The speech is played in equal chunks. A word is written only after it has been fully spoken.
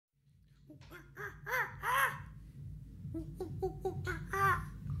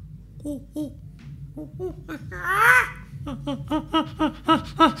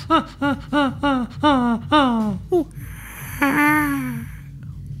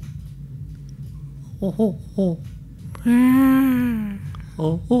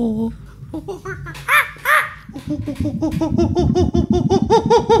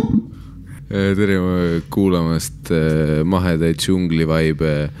Tere kuulamast Mahedaid džungli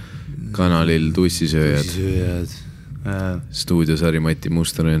vibe kanalil Tussisööjad. Stuudios Mati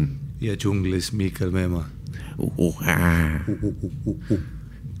Mustonen ja džunglis Miikal Meemaa.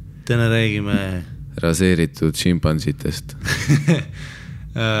 Täna räägime raseeritud šimpansitest.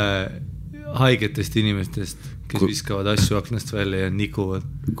 Haigetest inimestest, kes viskavad asju aknast välja ja nikuvad.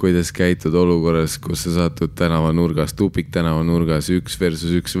 Kuidas käitud olukorras, kus sa satud tänavanurgas, tupik tänavanurgas 1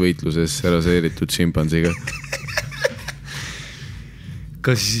 versus 1 võitluses raseeritud šimpansiga?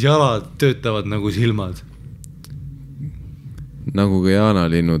 Kas jalad töötavad nagu silmad? Nagu ka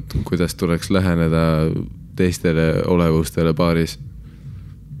jaanalinnud, kuidas tuleks läheneda teistele olevustele paaris?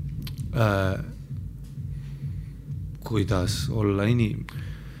 Kuidas olla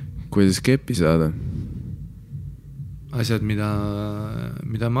Kuidas keppi saada? Asjad, mida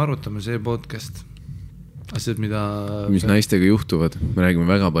me arutame, see podcast. Asjad, mis naistega juhtuvad. Me räägime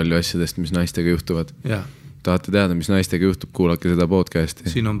väga palju asjadest, mis naistega juhtuvad. Ja. Tahate teada, mis naistega juhtub, kuulake seda podcasti.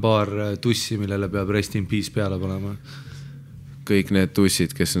 Siin on paar tussi, millele peab rest in peace peale panema. Kõik need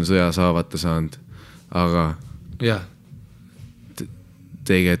tussid, kes on sõja saavata saanud. Aga ja.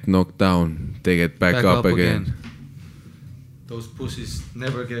 They get knocked down, they get back up again. Those pussies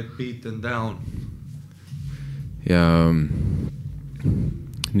never get beaten down. Ja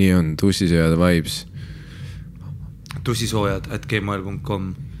nii on Tussisööjad vibes.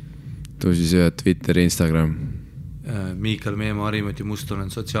 Tussisoojad@gmail.com. Tussisööjad Twitter, Instagram. Miikal Meemaa, Harimati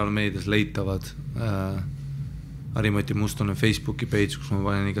Mustonen sotsiaalmeedias leitavad. Harimati Mustonen Facebooki page, kus ma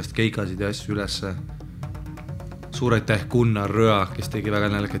panen igast keikasid ja asju ülesse. Suur aitäh Gunnar Röa, kes tegi väga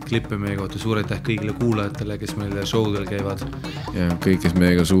nälgad klippe meie kohta. Suur aitäh kõigile kuulajatele, kes meile showdel käivad. Ja kõik, kes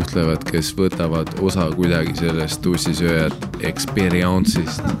meiega suhtlevad, kes võtavad osa kuidagi sellest Tussisööjad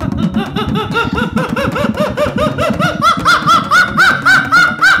experience'ist.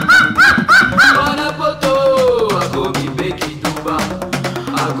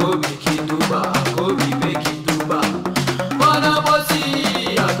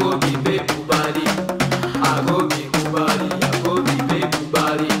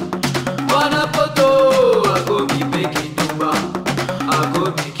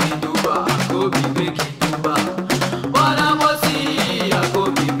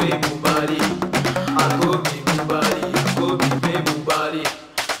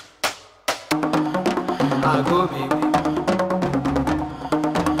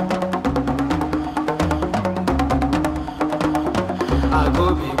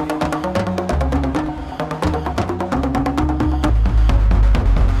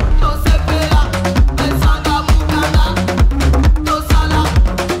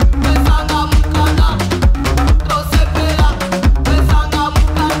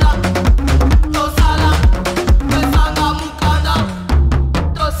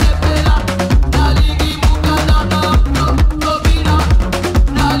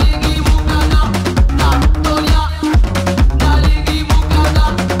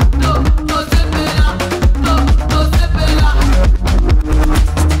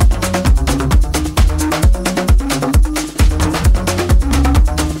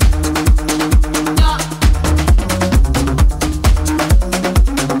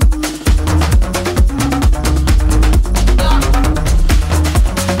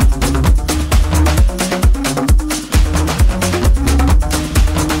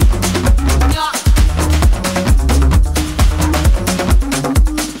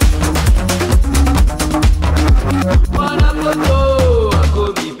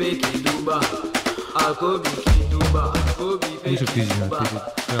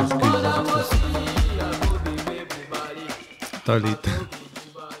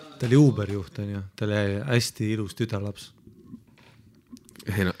 Ta oli Uber-juht, on ju. Ta oli hästi ilus tütarlaps.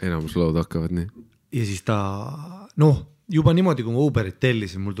 Enamus lood hakkavad nii. Ja siis ta, juba niimoodi, kui ma Uberit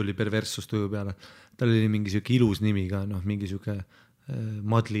tellisin, mul tuli perverssus tuju peale. Tal oli mingi siuke ilus nimi ka, mingi siuke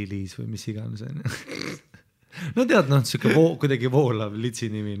Madli-Liis või mis iganes. No tead, siuke kuidagi voolav litsi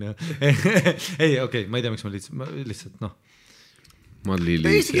nimi. Ei, okei, ma ei tea, miks ma lihtsalt,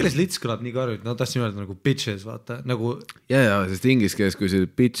 Eesti keeles lits kõlab nii karjud, tahtsin öelda nagu bitches, vaata, nagu... Ja, sest inglise keeles, kui see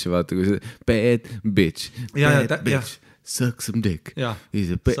bitch, vaata, kui see bad bitch, suck some dick. jah,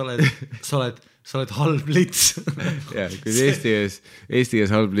 sa oled halb lits. ja, kui eesti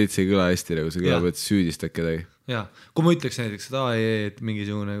kees halb lits ei kõla hästi, nagu see kõlab, et süüdistad kedagi. Ja, kui ma ütleks näiteks, et et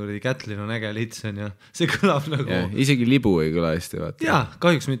mingisugune Kätlin on äge lits on ja see kõlab nagu... Ja, isegi libu ei kõla hästi, vaata. Jaa,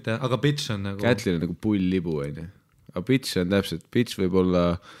 kahjuks mitte, aga bitch on nagu... Kätlin on nagu pull libu, on ju. Aga bitch on täpselt, bitch võib olla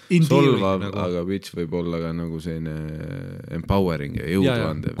solvav, nagu. Aga bitch võib olla ka nagu selline empowering ja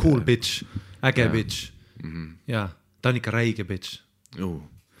jõuduandev. Cool bitch, äge bitch. Ja, ta on ikka räige bitch.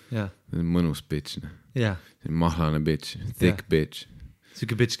 Mõnus bitch. Mahlane bitch, thick bitch.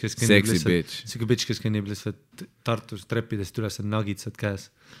 Siuke bitch, kes kõnnib lihtsalt Tartus treppidest üles nagitsad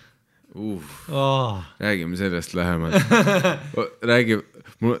käes. Räägime sellest lähemalt.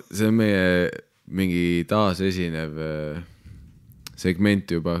 See on meie mingi taasesinev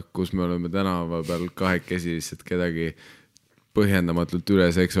segment juba, kus me oleme tänava peal kahekesi lihtsalt kedagi põhjendamatult üle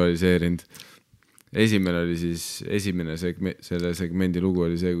seksualiseerinud. Esimene selle segmendi lugu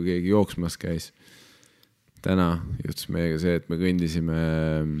oli see, kui keegi jooksmas käis. Täna juhtus meiega see, et me kõndisime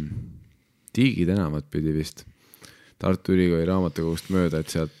Tiigi tänavat pidi vist Tartu Ülikooli raamatukogust mööda,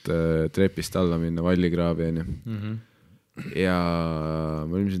 et sealt trepist alla minna Vallikraavi. Ja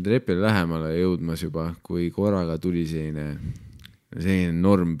me olime siin trepile lähemale jõudmas juba, kui korraga tuli selline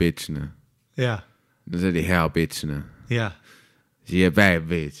norm bitch. No see oli hea bitch. Siia päev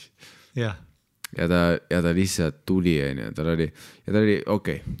bitch. Ja ta lihtsalt tuli, ta oli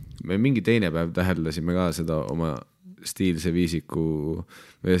okei. Me mingi teine päev täheldasime ka seda oma stiilse viisiku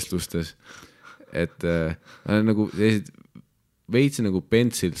vestlustes, et nagu veits nagu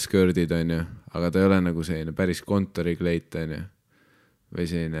pencil skõrdid on ju, aga ta ei ole nagu selline päris kontorikleit on ju, või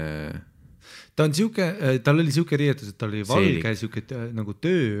selline... Ta on siuke, tal oli siuke riietus, et tal oli valge siuke nagu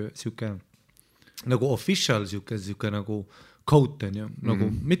töö, siuke nagu official siuke nagu coat on ju, nagu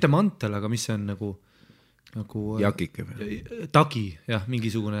mitte mantel, aga mis see on nagu jakike või? Tagi, jah,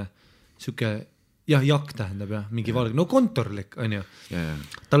 mingisugune siuke, jah, jakk tähendab jah, mingi valge, no kontorlik on ju.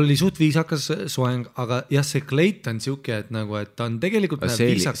 Tal oli suht viisakas soeng, aga jah, see kleit on siuke, et nagu, et ta on tegelikult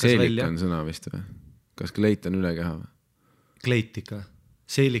viisakas välja. Seelik on sõna vist või? Kas kleit on üle keha või? Kleit ikka.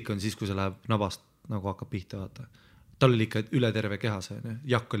 Seelik on siis, kui see läheb nabast nagu hakkab pihta vaata. Tal oli ikka üle terve keha see,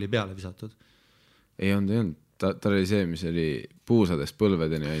 jakk oli peale visatud. Ei olnud. Tal oli see, mis oli puusadest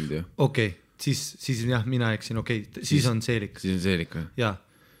põlvedeni ainult ju. Okei, siis jah, mina eksin, siis on seelik. Siis on seelik või? Jaa.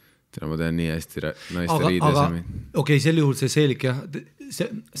 Täna ma tean nii hästi naiste riidesemi. Okei, sel juhul see seelik jah,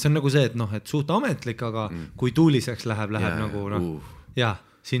 see on nagu see, et noh, et suht ametlik, aga kui tuuliseks läheb nagu noh, jah,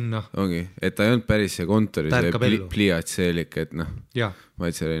 sinna. Ongi, et ta ei olnud päris see kontori, see pliats seelik, et noh,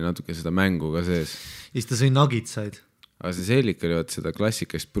 vaid see oli natuke seda mängu ka sees. Ja siis ta sõi nagitsaid. Aga see seelik oli seda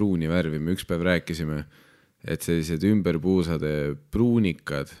klassikast pruuni värvi, me üks päev rääkisime, et sellised ümberpuusade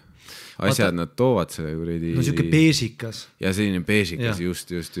pruunikad, asjad nad toovad selle kuradi... No siuke beežikas. Ja selline beežikas,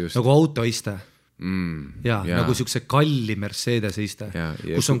 just. Nagu autoiste. Nagu siukse kalli Mercedes iste,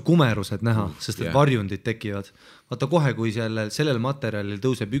 kus on kumerused näha, sest et varjundid tekivad. Vaata kohe, kui sellel materjalil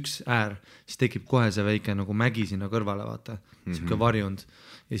tõuseb üks äär, siis tekib kohe see väike nagu mägi sinna kõrvale, vaata. Siuke varjund.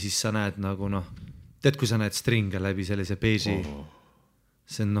 Ja siis sa näed nagu noh, tead, kui sa näed stringe läbi sellise beeži,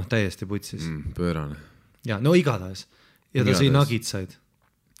 see on noh täiesti putsis. Pöörane. Ja, no igatahes. Ja ta sõi nagitsaid.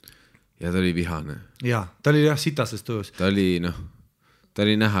 Ja ta oli vihane. Ja, ta oli jah sitasest tujus. Ta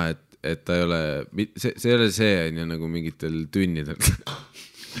oli näha, et ta ei ole, see ei ole see on ju nagu mingitel tünnidel.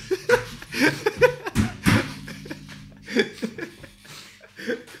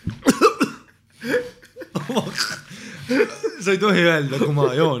 Sa ei tohi öelda, kui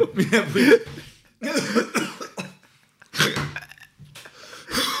ma joon.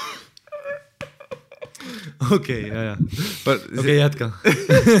 Okei, jätka.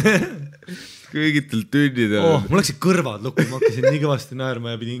 Kõigitel tünnidel. Mul läksid kõrvad lukku, ma hakkasin nii kõvasti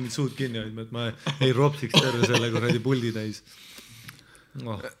naerma ja pidin suud kinni hoidma, et ma ei ropsiks terve selle kuradi puldi täis.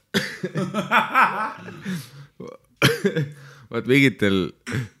 Vaat mingitel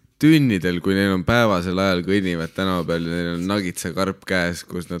tünnidel, kui neil on päevasel ajal kõnnivad tänava peal ja neil on nagitsa karp käes,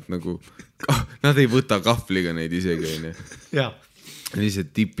 kus nad nagu, nad ei võta kahvliga neid isegi.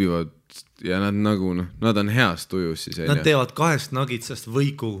 Lihtsalt tipivad ja nad nagu, nad on heas tujus siis. Nad teevad 2 nagitsast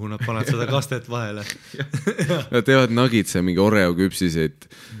võiku, kui nad paned seda kastet vahele. Nad teevad nagitsa mingi Oreo küpsiseid,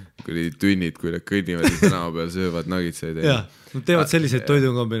 kui tünnid, kui nad kõnnivad ja tänava peal söövad nagitsaid. Nad teevad selliseid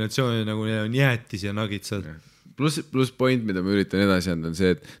toidukombinatsioone, nagu neil on jäätis ja nagitsad. Plus point, mida ma üritan edasi anda, on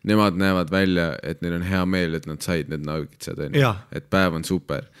see, et nemad näevad välja, et neil on hea meel, et nad said need nagitsad. Et päev on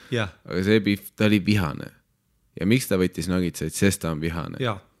super. Aga see pihv, ta oli vihane. Ja miks ta võttis nagitsaid? Sest ta on vihane.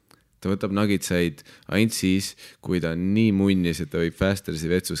 Ta võtab nagitsaid ainult siis, kui ta on nii munnis, et ta võib Fastersi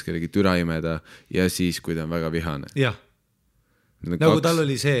vetsus kellegi türa imeda ja siis, kui ta on väga vihane. nagu tal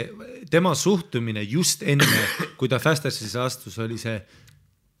oli see, tema suhtumine just enne, kui ta Fast Assassin'isse astus, oli see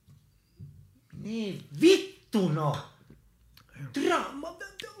nii vittu noh.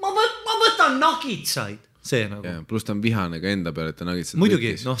 Ma võtan nagitsaid. See nagu. Ja, pluss ta on vihane ka enda peale, et ta nagitsad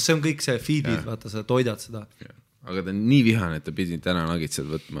muidugi, noh, see on kõik see feed'id, vaata, sa toidad seda. Ja. Aga ta on nii vihane, et ta pidi täna nagitsad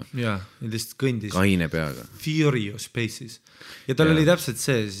võtma. Ja, lihtsalt kõndis. Kaine peaga. Furious paces. Ja tal oli täpselt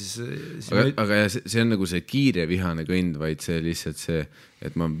see, siis aga see on nagu see kiire vihane kõnd, vaid see lihtsalt see,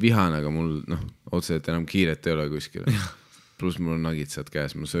 et ma vihane, aga mul, noh, otseselt enam kiiret ei ole kuskil. Plus mul on nagitsad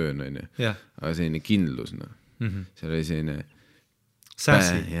käes, ma söön, on ju. Aga selline kindlus, noh. See oli selline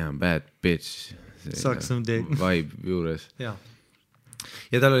bad bitch. Vibe juures. Ja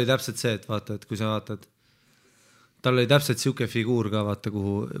tal oli täpselt see, et vaata, et kui sa vaatad, tal oli täpselt siuke figuur ka, vaata,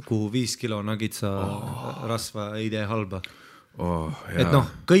 kuhu 5 kilo nagitsa rasva ei tee halba. Et noh,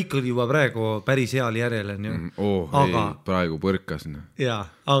 kõik oli juba praegu päris heal järel, on ju. Aga praegu põrkas. Ja,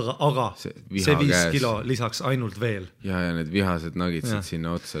 aga see 5 kilo lisaks ainult veel. Ja need vihased nagitsad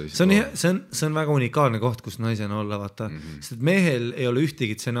sinna otsa. See on väga unikaalne koht, kus naisena olla, vaata. Sest et mehel ei ole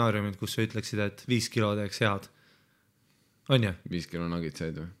ühtegi stsenaariumit, kus sa ütleksid, et 5 kilo teeks head. On ju? 5 kilo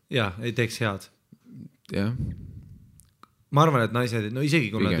nagitsaid või? Ja, ei teeks head. Jah. Ma arvan, et naised, no isegi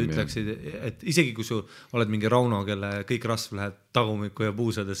kui nad ütleksid, et isegi kui su oled mingi Rauno, kelle kõik rasv läheb tagumikku ja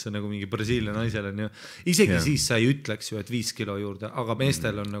puusadesse nagu mingi Brasiilia naisel on ju, isegi siis sa ei ütleks ju, et 5 kilo juurde, aga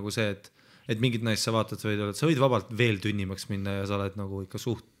meestel on nagu see, et mingid naist sa vaatad, sa võid vabalt veel tünnimaks minna ja sa oled nagu ikka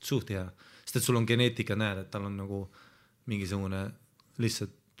suht hea. Sest et sul on geneetika, näed, et tal on nagu mingisugune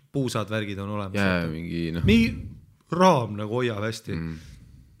lihtsalt puusad, värgid on olemas. Ja mingi, noh. Mingi raam nagu hoiab hästi.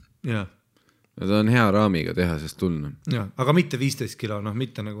 Ja. No ta on hea raamiga teha, sest tulnud. Ja, aga mitte 15 kilo, noh,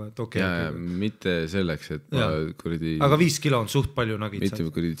 mitte nagu, et okei. Ja, mitte selleks, et ma kuridi... Aga 5 kilo on suht palju nagitsad.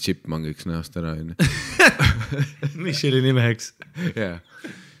 Mitte kuridi chipmungiks näost ära. Mis oli nimeks? Ja.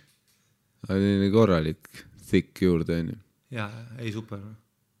 Oli korralik, thick juurde. Ja, ei super.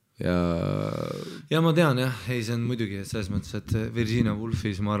 Ja ma tean, jah, ei, see on muidugi selles mõttes, et Virginia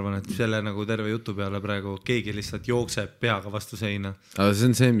Woolfis, ma arvan, et selle nagu terve jutu peale praegu keegi lihtsalt jookseb peaga vastu seina. Aga see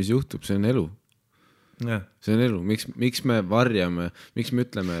on see, mis juhtub, see on elu. Ja. See on elu, miks me varjame, miks me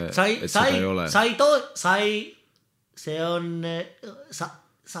ütleme, et seda ei ole? See on,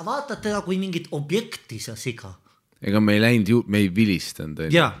 sa vaatad teda kui mingit objekti sa siga. Ega me ei läinud, me ei vilistanud.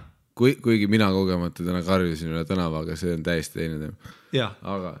 Ja. Kuigi mina kogemata täna karjusin üle tänava, aga see on täiesti teine teema. Ja.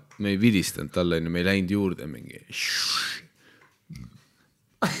 Aga me ei vilistanud talle, me ei läinud juurde mingi.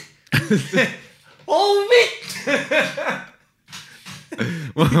 Vitt!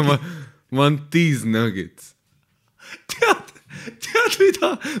 Ma on these nuggets. Tead mida?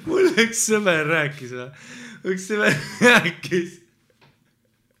 Mul üks sõber rääkis.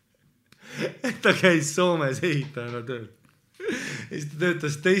 Et ta käis Soomes ehitajana tööl. Ja siis ta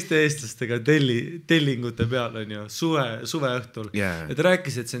töötas teiste eestlastega tellingute peal, on ju, suve õhtul. Et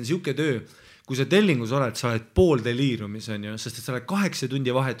rääkis, et see on siuke töö, kui sa tellingus oled, sa oled pool deliirumis, on ju, sest et sa oled 8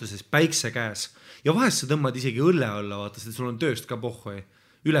 tundi vahetuses päikse käes. Ja vahest sa tõmbad isegi õlle alla, vaata, sest sul on tööst ka pohhoi.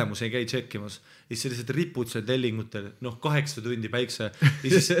 Ülemus ei käi tšekkimas. Ja siis sa lihtsalt ripud seal tellingutel, 8 tundi päikse. Ja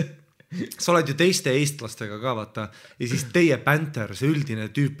siis sa oled ju teiste eestlastega ka, vaata. Ja siis teie bänter, see üldine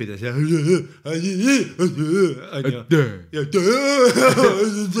tüüpides ja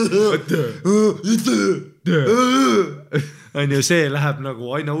on ju, see läheb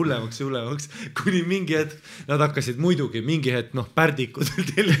nagu aina hullemaks, kuni mingi hetk nad hakkasid muidugi mingi hetk,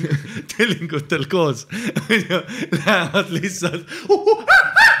 pärdikutel tellingutel koos lähevad lihtsalt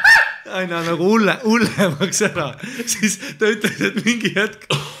aina nagu hullemaks ära, siis ta ütles, et mingi hetk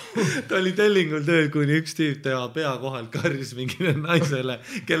ta oli tellingul tööl, kuni üks tüüp teha pea kohalt karjus mingile naisele,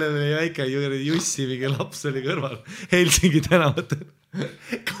 kellel oli väike Jussi, mingi laps oli kõrval Helsingi tänavatel.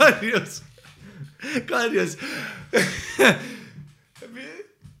 Karjus.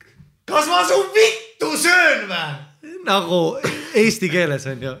 Kas ma su vittu söön vä? Nagu eesti keeles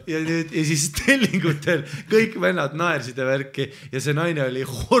on ju. Ja siis tellingutel kõik vennad naersid ja värki ja see naine oli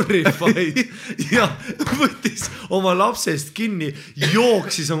horrified ja võttis oma lapsest kinni,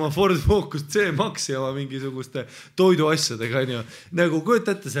 jooksis oma Ford Focus C-Maxi oma mingisuguste toiduasjadega on ju. Nagu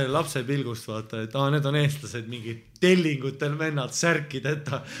kujutate selle lapse pilgust vaata, et need on eestlased mingi tellingutel vennad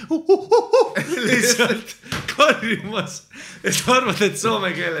särkideta lihtsalt karjumas. Et sa arvad, et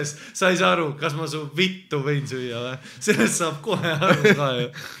soome keeles sa ei saa aru, kas ma su vittu võin süüa või? Sellest saab kohe aru ka ju.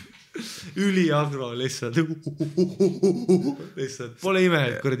 Üliagro lihtsalt. Pole ime,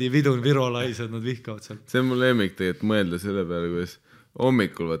 et kuradi vidun virolaised nad vihkavad seal. See on mul lemmik tegelikult mõelda selle peale, kuidas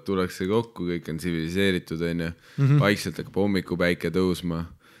hommikul tullakse kokku, kõik on tsiviliseeritud, on ju. Vaikselt hakkab hommikupäike tõusma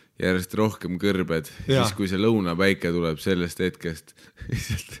järjest rohkem kõrbed, Jaa. siis kui see lõunapäike tuleb sellest hetkest,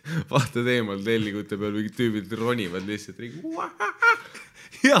 lihtsalt vaatad eemal tellikute peal, mingid tüübid ronivad lihtsalt ringi.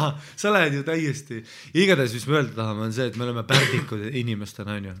 jaa, sa lähed ju täiesti. Igatahes, mis me öelda tahame, on see, et me oleme pärdikud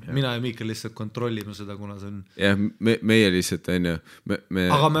inimestena, on ju. Mina ja Miikal lihtsalt kontrollime seda, kuna see on... Jah, meie lihtsalt, on ju,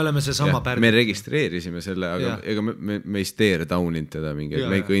 aga me oleme see sama pärdik. Me registreerisime selle, aga ega me ei stare down'inud teda mingi,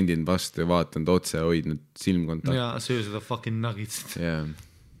 me ei kõndinud vastu ja vaatanud otse, hoidnud silmkontakt. Jaa, söö seda fucking nuggetsit. Jaa.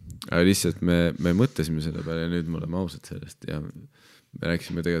 Aga lihtsalt me mõtlesime selle peale ja nüüd me oleme ausad sellest ja me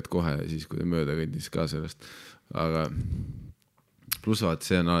rääkisime tegelikult kohe siis, kui ta mööda kõndis ka sellest, aga pluss vaata,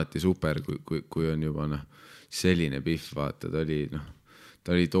 see on alati super, kui on juba selline pihv, vaata,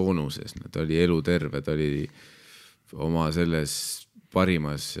 ta oli toonuses, ta oli eluterve, ta oli oma selles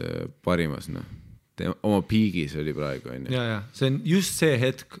parimas oma piigis oli praegu, on ju. Ja, see on just see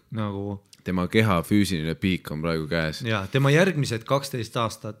hetk nagu tema keha füüsiline piik on praegu käes. Ja tema järgmised 12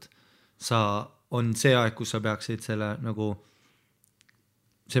 aastat on see aeg, kus sa peaksid selle nagu,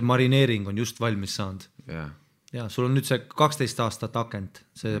 see marineering on just valmis saanud. Ja sul on nüüd see 12 aastat akent,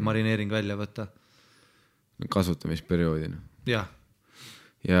 see marineering välja võtta. Kasutamisperioodina. Ja.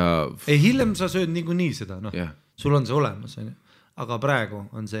 Ja... Ei, hiljem sa sööd nii seda, noh. Sul on see olemas, aga praegu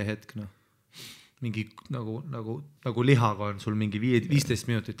on see hetk, noh. Mingi nagu lihaga on sul mingi 15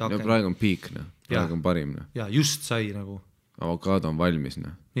 minutit akent. Ja praegu on piik, praegu on parim. Ja just sai nagu. Avokaado on valmis,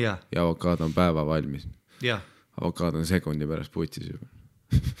 ja avokaado on päeva valmis. Ja. Avokaado on sekundi pärast putsis juba.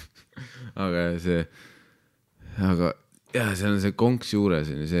 aga see on see konks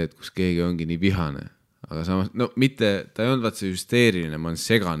juures, see, et kus keegi ongi nii vihane. Aga samas, mitte, ta ei olnud vaat see hüsteeriline, ma olen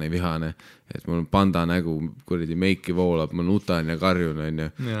segane vihane, et mul on panda nägu, kuradi meiki voolab, ma nutan ja karjun,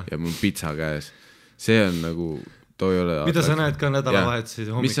 ja mul pitsa käes. See on nagu, too ei ole... Mida sa näed ka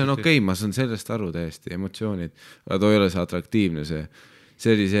nädalavahetuses hommikuti? Mis on okei, ma saan sellest aru täiesti, emotsioonid, aga too ei ole see atraktiivne see.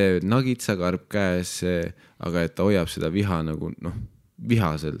 See oli see nagitsakarp käes, aga et ta hoiab seda viha nagu,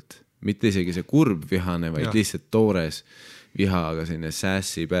 vihaselt. Mitte isegi see kurb vihane, vaid lihtsalt toores viha, aga selline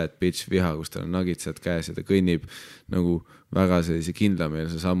sassy bad bitch viha, kus tal on nagitsad käes ja ta kõnnib nagu väga sellise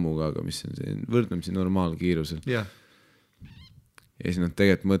kindlameelse sammuga, aga mis on selline võrdlemisi normaalkiirusel. Ja siis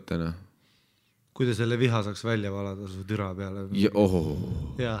tegelikult mõtlena. Kui ta selle viha saaks välja valada su türa peale.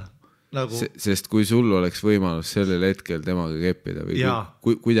 Ja, nagu... Sest kui sul oleks võimalus sellel hetkel temaga keppida või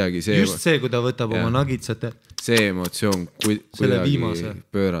kuidagi see... Just see, kui ta võtab oma nagitsate... See emotsioon kuidagi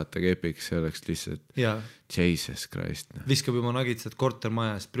pöörata kepiks, see oleks lihtsalt... Jesus Christ. Viskab oma nagitsad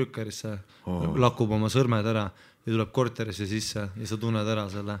kortermajast brükkerisse, lakub oma sõrmed ära ja tuleb korterisse sisse ja sa tunned ära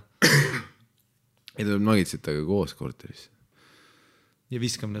selle. Ja tuleb nagitsatega koos korterisse. Ja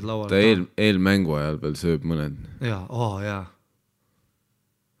viskab need lauale. Ta eelmängu ajal veel sööb mõned. Ja.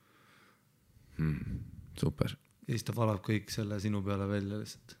 Super. Ja siis ta valab kõik selle sinu peale välja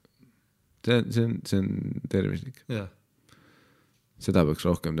lihtsalt. See on tervislik. Ja. Seda peaks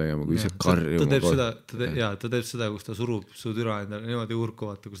rohkem tegema, kui see karjuma ta teeb seda, kus ta surub su türa endale niimoodi urku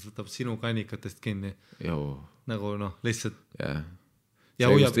vaata, kus ta võtab sinu kannikatest kinni. Nagu lihtsalt. Ja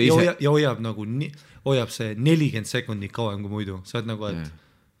hoiab nagu, hoiab see 40 sekundit kauem kui muidu. Sa oled nagu, et...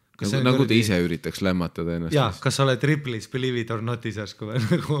 Nagu ta ise üritaks lämmatada ennast. Ja, kas sa oled Ripley's Believe It or Not'is järsku või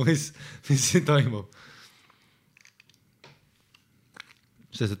nagu, mis siin toimub?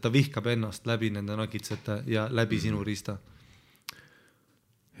 Sest, et ta vihkab ennast läbi nende nagitsete ja läbi sinu riista.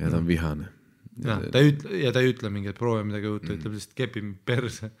 Ja ta on vihane. Ja ta ei ütle mingi, et proovi midagi uut, ta ütleb lihtsalt kepi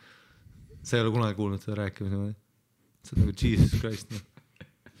perse. Sa ei ole kunagi kuulnud seda rääkima. See on nagu Jesus Christ.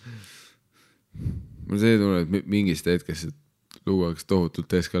 Mul see tunne, et mingist hetkest lugu hakkas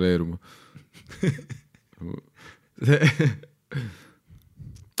tohutult eskaleeruma.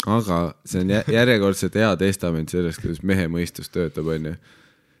 Aga see on järjekordselt hea testament sellest, kuidas mehe mõistus töötab, on ju.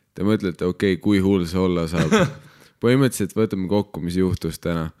 Te mõtlete, okei, kui hull see olla saab. Põhimõtteliselt võtame kokku, mis juhtus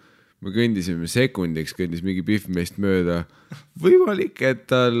täna. Me kõndisime sekundiks, kõndis mingi pihv meist mööda. Võimalik, et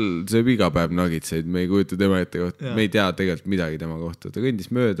tal sööb iga päev nagitseid, me ei kujuta tema ette kohta, me ei tea tegelikult midagi tema kohta. Ta kõndis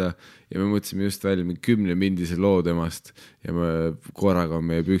mööda ja me mõtlesime just välja mingi 10-mindise loo temast ja me korraga on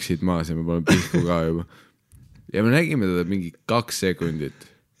meie püksid maas ja me pole pihku ka juba. Ja me nägime teda mingi 2 sekundit.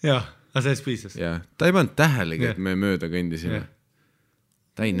 Jah, aga sellest piisas. Ja, ta ei pannud tähelegi, et me mööda kõndisime.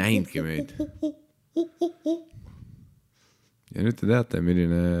 Ta ei näinudki meid. Ja nüüd te teate,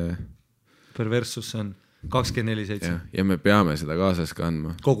 milline... Perversus on 24/7. Ja me peame seda kaasas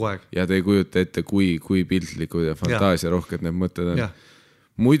kandma. Kogu aeg. Ja te ei kujuta ette, kui piltlikud ja fantaasiarohked need mõtted on.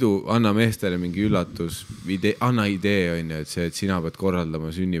 Muidu anna meestele mingi üllatus, anna idee, on ju, et see, et sina pead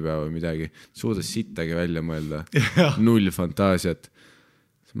korraldama sünnipäeva või midagi. Suuda sittagi välja mõelda. 0 fantaasiat.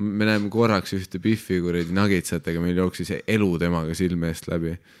 me näeme korraks ühte Biffi kuradi nagitsatega, meil jooksis elu temaga silme eest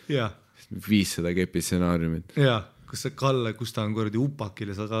läbi. Jaa. 500 kepi stsenaariumit. Jaa, kus ta on kuradi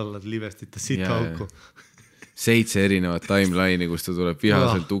upakil ja sa kallad livestit ta sita auku. 7 erinevat timeline'i, kus ta tuleb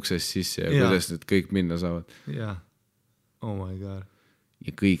vihaselt uksest sisse ja kuidas need kõik minna saavad. Jaa. Oh my god.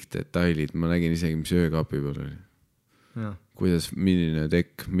 Ja kõik detailid, ma nägin isegi, mis öökapi peal oli. Jaa. Kuidas, milline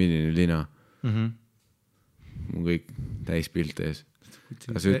tekk, milline lina. Mul kõik täis pilt ees.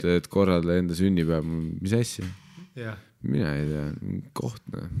 Kas ütled, et korralda enda sünnipäev, mis asja? Jah. Mina ei tea,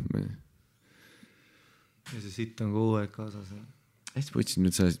 kohtne. Ja see sitt on ka uue kaasas. Hästi putsin,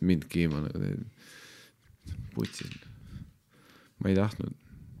 nüüd sa oled mind kiima. Putsin. Ma ei tahtnud.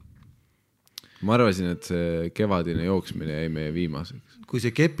 Ma arvasin, et see kevadine jooksmine jäi meie viimaseks. Kui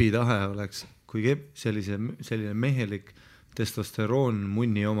see kepitahe oleks, kui selline mehelik testosteroon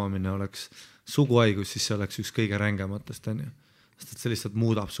munni omamine oleks suguhaigus, siis see oleks üks kõige rängematest, on ju. Sest et see lihtsalt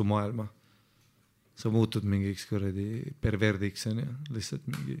muudab su maailma. Sa muutud mingiks kuradi perverdiks, on ju. Lihtsalt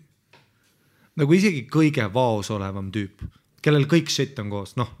mingi... Nagu isegi kõige vaos olevam tüüp, kellel kõik shit on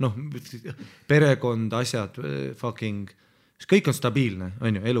koos. Perekond, asjad, fucking... Kõik on stabiilne,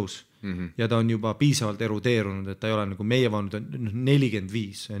 on ju, elus. Ja ta on juba piisavalt erudeerunud, et ta ei ole nagu meie vannud on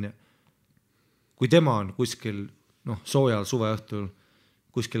 45, on ju. Kui tema on kuskil soojal suveõhtul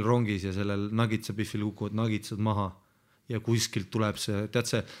kuskil rongis ja sellel nagitsapihvil kukuvad nagitsad maha ja kuskilt tuleb see, tead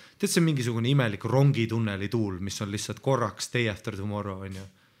see mingisugune imelik rongitunneli tuul, mis on lihtsalt korraks day after tomorrow, on ju.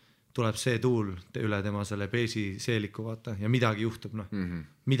 Tuleb see tuul üle tema selle beesi seeliku, vaata, ja midagi juhtub,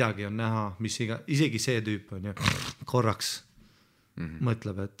 midagi on näha, mis isegi see tüüp on ju, korraks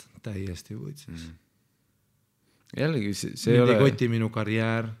mõtleb, et täiesti võitsis. Jällegi see mind ole... ei koti minu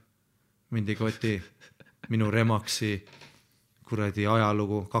karjäär, mind ei koti minu remaksi kuradi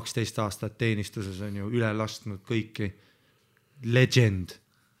ajalugu, 12 aastat teenistuses on ju üle lastnud kõiki. Legend,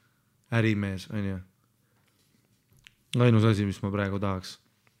 ärimees, on ju. Ainus asi, mis ma praegu tahaks,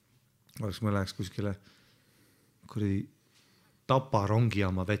 oleks ma läheks kuskile kuradi Tapa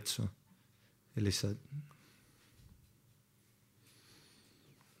rongijaama vetsu ja lihtsalt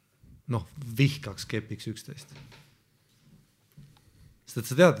vihkaks kepiks 11. Sest et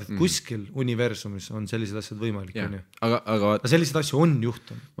sa tead, et kuskil universumis on sellised asjad võimalik, on ju. Aga sellised asju on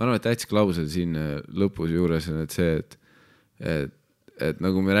juhtunud. Ma arvan, et täits klausel siin lõpus juures on, et see, et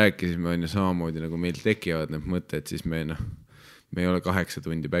nagu me rääkisime, on ju samamoodi, nagu meil tekivad need mõtted, siis me ei ole 8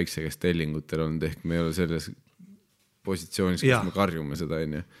 tundi päikse käest tellingutel olnud, ehk me ei ole selles positsioonis, kus me karjume seda,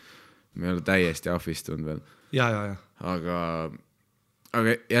 on ju. Me ei ole täiesti ahvistunud veel. Ja.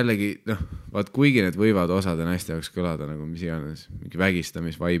 Aga jällegi, vaat kuigi need võivad osade naiste jaoks kõlada nagu mis iganes, mingi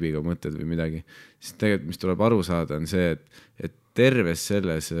vägistamisvaibiga mõtted või midagi, siis tegelikult, mis tuleb aru saada, on see, et terves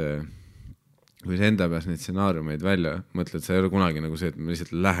selles, kui sa enda peas neid stsenaariumeid välja mõtled, sa ei ole kunagi nagu see, et ma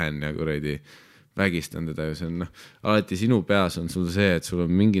lihtsalt lähen ja kuradi vägistan teda ju, see on alati sinu peas on sul see, et sul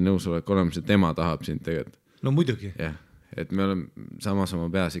on mingi nõusolek olemas ja tema tahab sind tegelikult. No muidugi. Jah, et me oleme samas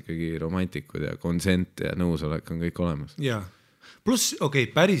oma peas ikkagi romantikud ja konsent ja nõusolek on kõik olemas. Jaa. Plus,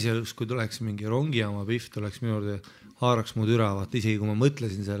 päris elus, kui tuleks mingi rongijaama pihv, tuleks minu juurde, haaraks mu türa, vaata, isegi kui ma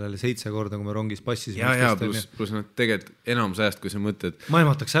mõtlesin sellele 7 korda, kui me rongis passis. Ja, plus nad tegelikult enamus ajast, kui sa mõtled... Ma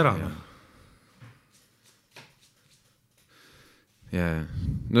emataks ära. Ja,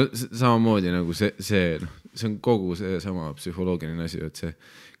 no samamoodi nagu see on kogu see sama psühholoogiline asi, et see,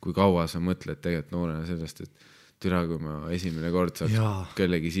 kui kaua sa mõtled tegelikult noorena sellest, et türa, kui ma esimene kord saaks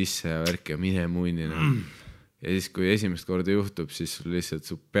kellegi sisse ja värk ja mine muinina. Ja siis, kui esimest korda juhtub, siis lihtsalt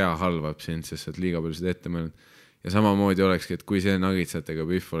su pea halvab sind, sest sa oled liiga palju seda ette mõelnud. Ja samamoodi olekski, et kui see nagitsatega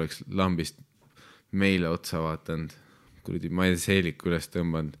pihv oleks lambist meile otsa vaatanud, kuradi, ma ei tea, seeliku üles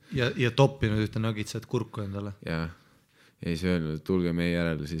tõmbanud. Ja toppinud ühte nagitsat kurku endale. Ja siis öelnud, et tulge meie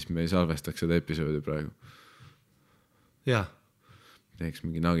järele, siis me ei salvestaks seda episoodi praegu. Ja. Teeks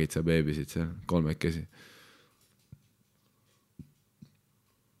mingi nagitsa beebisid seal, 3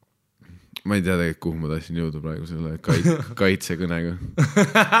 Ma ei tea tegelikult, kuhu ma tahtsin jõuda praegu selle kaitsekõnega.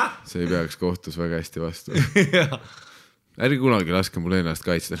 See ei peaks kohtus väga hästi vastu. Ärgi kunagi laske mul ennast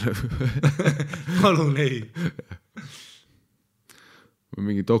kaitsta. Palun ei. Ma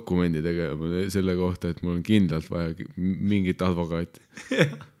mingi dokumendi tegema selle kohta, et mul on kindlalt vaja mingit advokaati.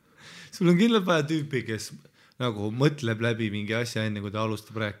 Sul on kindlalt vaja tüüpi, kes nagu mõtleb läbi mingi asja enne, kui ta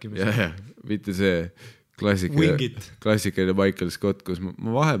alustab rääkimist. Ja, mitte see... klassikaline Michael Scott, kus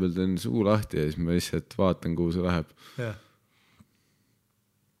ma vahepeal teen suu lahti ja siis ma lihtsalt vaatan, kuhu see läheb. Ja.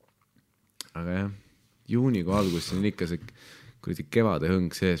 Aga jah, juunikuu algus on ikka see kuradi kevade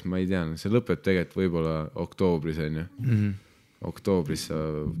hõng sees, ma ei tea, see lõpeb tegelikult võib-olla oktoobris, on ju. oktoobris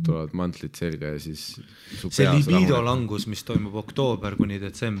tulevad mantlid selga ja siis see libido langus, mis toimub oktoober kuni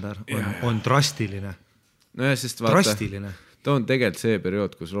detsember, on drastiline. Nojah, sest vaata, drastiline. Ta on tegelikult see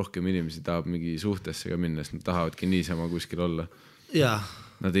periood, kus rohkem inimesi tahab mingi suhtesse ka minna, sest nad tahavadki niisama kuskil olla. Jaa,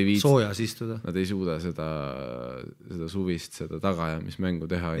 soojas istuda. Nad ei suuda seda suvist, seda tagajamismängu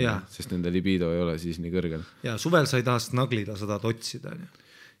teha, sest nende libido ei ole siis nii kõrgel. Ja suvel sa ei taha snaglida, sa tahad otsida.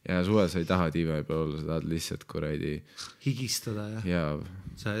 Ja suvel sa ei taha tiive peal olla, sa tahad lihtsalt kuradi higistada ja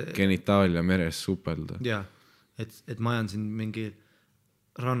genitaalia meres supelda. Ja, et ma ajan siin mingi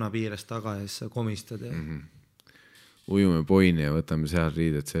rannapiires taga ja siis sa komistad ja ujume poini ja võtame seal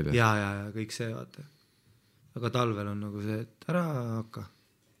riided seljas. Ja kõik see vaata. Aga talvel on nagu see, et ära hakka.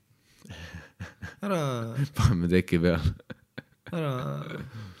 Paneme teki peal.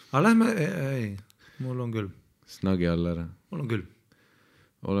 Aga lähme, ei, mul on küll. Snagi all ära. Mul on küll.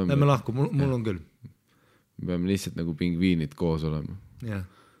 Lähme lahku, mul on küll. Me peame lihtsalt nagu pingviinid koos olema. Ja.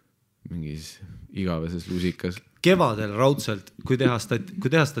 Mingis igaveses lusikas. Kevadel raudselt, kui teha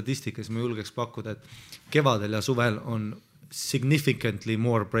statistikas, ma julgeks pakkuda, et kevadel ja suvel on significantly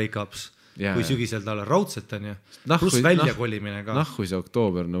more breakups kui sügisel talle raudselt on ja pluss väljakolimine ka. Nahku see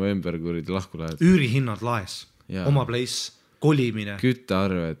oktoober, november, kui lahku lähed. Üürihinnad laes, oma place, kolimine.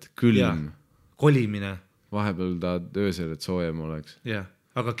 Küttearved, külm. Kolimine. Vahepeal tahad öösel, et soojem oleks. Ja,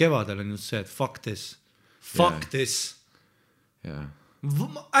 aga kevadel on just see, et fuck this. Ja.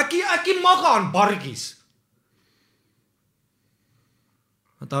 Äkki magan pargis.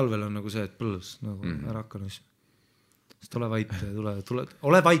 Talvel on nagu see, et põllus nagu ära hakanud. Sest ole vait ja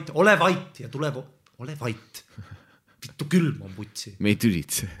ole vait. Vittu külm on putsi. Me ei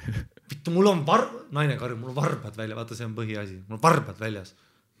tülitse. Vittu, mul on naine karjub, mul on varbad välja, vaata see on põhiasi. Mul on varbad väljas.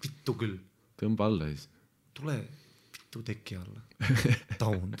 Vittu külm. Tõmba alla siis. Tule vittu teki alla.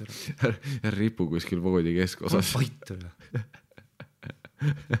 Taun tere. Ja ripu kuskil voodi keskosas. Vait ole.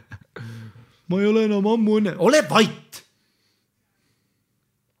 Ma ei ole enam ammu õnne. Ole vait!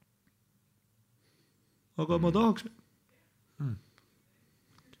 Aga ma tahaks...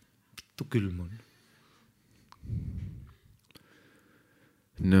 Vittu külm on.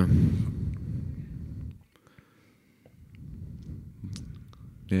 No.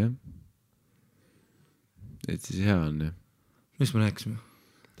 Jah. Et siis hea on, jah. Mis me rääkisime?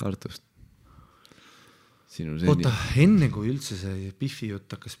 Tartust. Oota, enne kui üldse see Biffi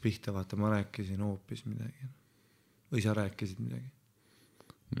jutt hakkas pihta, vaata, ma rääkisin hoopis midagi. Või sa rääkisid midagi?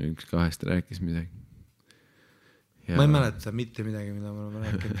 No, üks kahest rääkis midagi. Ja... Ma ei mäleta mitte midagi, mida ma olen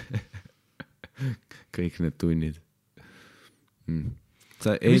rääkinud. Kõik need tunnid.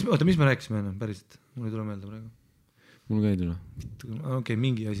 Oota, mis me rääkisime enam, päriselt? Mul ei tule meelde praegu. Mul ka ei tule. Okei,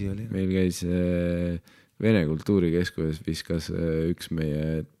 mingi asi oli. Meil käis Vene kultuurikeskuses viskas üks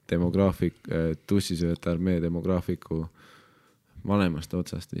meie tussisööta armee demograafiku vanemast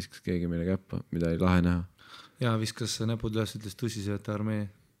otsast viskas keegi meile käppa, mida ei lahe näha. Ja viskas näpud üles, ütles tussisööta armee.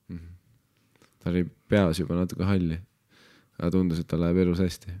 Ta oli peas juba natuke halli, aga tundus, et ta läheb elus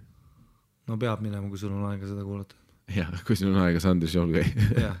hästi. No peab minema, kui sul on aega seda kuulata. Ja, kui sul on aega Sandris Jolgai.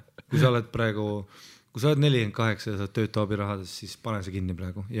 Ja, kui sa oled praegu, kui sa oled 48 ja sa oled töötu abirahades, siis pane see kinni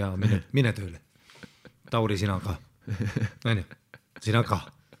praegu ja mine tööle. Tauri, sina ka. Sina ka.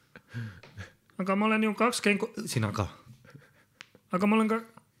 Aga ma olen ju 20... Sina ka. Aga ma olen ka...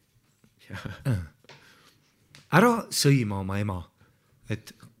 Ära sõima oma ema,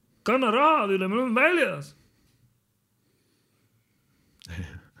 et kanna rahad üle, meil on väljas.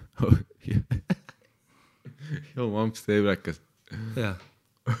 Joo, mamps tee ülekas. Jah.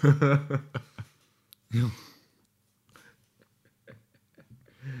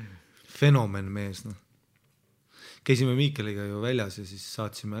 Fenomen mees, no. Käisime Miikeliga ju väljas ja siis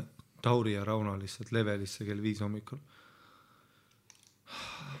saatsime Tauri ja Rauno lihtsalt levelisse kell 5 hommikul.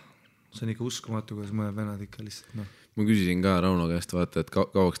 See on ikka uskumatu, kuidas mõned venad ikka lihtsalt, noh. Ma küsisin ka Rauno käest, vaata, et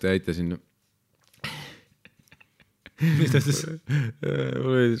kauaks te jäite sinna. Mis ta ütles?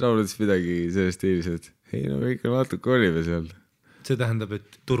 Mul oli Rauno ütles midagi sellest stiilis, et ei, no me ikka natuke olime seal. See tähendab,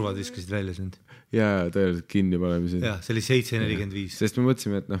 et turvad viskasid välja sind. Ja tõeliselt kinni panemised. Ja, see oli 7:45. Sest me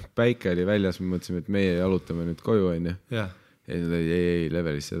mõtlesime, et noh, päike oli väljas, me mõtlesime, et meie jalutame nüüd koju, on ju. Ja. Ja nad oli, ei,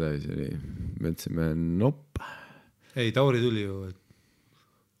 levelisse edasi. Me mõtlesime, nopp. Ei, Tauri tuli ju,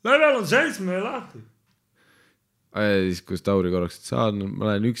 et level on 7 ja lahti. Ja siis, kus Tauri korraks, et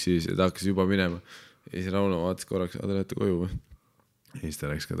ma lähen üksi ja ta hakkas juba minema. Ja siis Rauno vaatas korraks, te lähete koju. Ja siis ta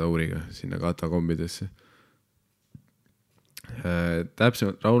läks ka Tauriga sinna katakombidesse.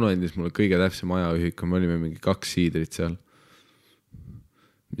 Täpsemalt, Rauno endis mulle kõige täpsem ajaühik, kui me olime mingi 2 siidrit seal.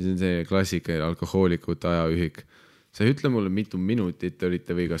 Mis on see klassika alkohoolikute ajaühik. Sa ütle mulle, mitu minutit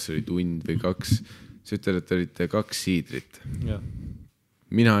olite või kas oli tund või 2. sa ütled, et olite 2 siidrit. jah.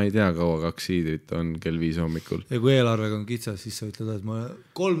 Mina ei tea, kaua 2 siidrit on kell 5 hommikul. Ja kui eelarvega on kitsas, siis sa ütled, et ma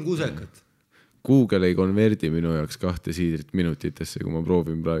 3 kusekat. Google ei konverdi minu jaoks 2 siidrit minutitesse, kui ma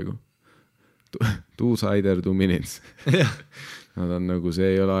proovin praegu. 2 cider 2 minutes. jah. Nad on nagu, see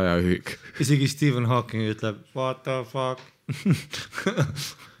ei ole ajaühik. Isegi Stephen Hawking ütleb, what the fuck.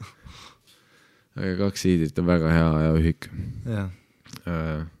 Aga 2 siidrit on väga hea ajaühik. jah.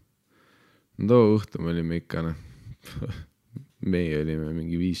 Too õhtu me olime ikka, meie olime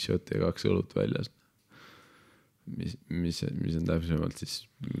mingi 5 šotti ja 2 õlut väljas. Mis on täpsemalt siis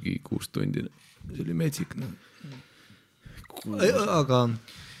mingi 6 tundi. See oli metsik. Aga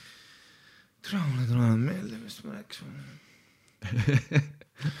mulle tuleb meelde, mis me rääkisime.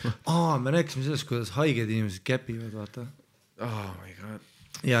 Me rääkisime sellest, kuidas haiged inimesed käpivad, vaata. Oh my god.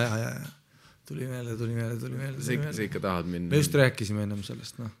 Ja. Tuli meelde. Sa ikka tahad minna. Me just rääkisime ennem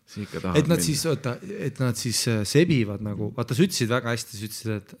sellest, noh. Sa ikka tahad et nad minna. siis, et nad siis sebivad nagu, vaata, sa ütlesid väga hästi, sa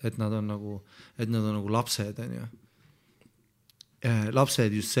ütlesid, et nad on nagu lapsed, on ju.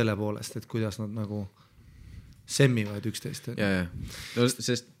 Lapsed just selle poolest, et kuidas nad nagu semmivad üksteist. Ja. No,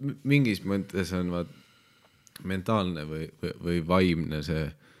 sest mingis mõttes on mentaalne või vaimne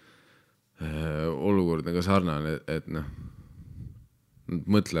see olukord nagu sarnane, et noh, nad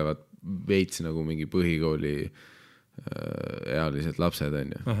mõtlevad veits nagu mingi põhikooli ealised lapsed,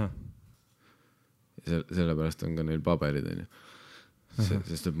 on ju. Sellepärast on ka neil paberid, on ju.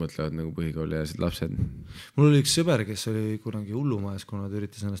 Sest nad mõtlevad nagu põhikooli ealised lapsed. Mul oli üks sõber, kes oli kunagi hullumajas, kuna ta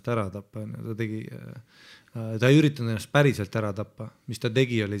üritas ennast ära tappa. Ta ei üritanud ennast päriselt ära tappa. Mis ta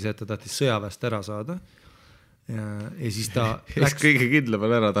tegi, oli see, et ta tahtis sõjaväest ära saada. Ja siis ta läks kõige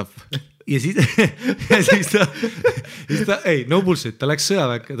kindlamal ära tappa. Ja siis ta no bullshit, ta läks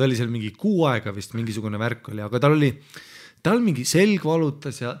sõjaväkke, ta oli seal mingi 6 aega vist, mingisugune värk oli, aga tal mingi selg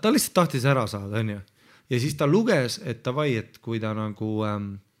valutas ja ta lihtsalt tahtis ära saada, on ju. Ja siis ta luges, et kui ta nagu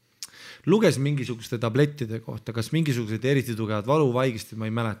luges mingisuguste tablettide kohta, kas mingisugused eriti tugevad valuvaigistid, ma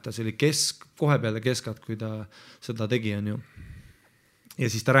ei mäleta, see oli kohe peale keskat, kui ta seda tegi, on ju. Ja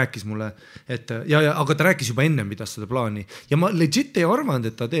siis ta rääkis mulle, et aga ta rääkis juba enne, mida seda plaani. Ja ma legit ei arvanud,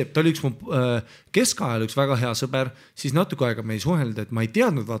 et ta teeb. Ta oli üks mu keskajal üks väga hea sõber, siis natuke aega me ei suhelnud, et ma ei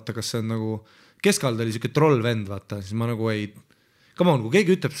teadnud, vaata, kas see on nagu, keskajal ta oli siuke troll vend, vaata, siis ma nagu ei, come on, kui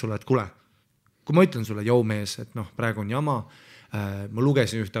keegi ütleb sulle, et kuule, kui ma ütlen sulle, jou mees, et noh, praegu on jama, ma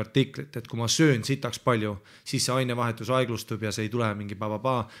lugesin ühte artiklit, et kui ma söön sitaks palju, siis see ainevahetus aeglustub ja see ei tule mingi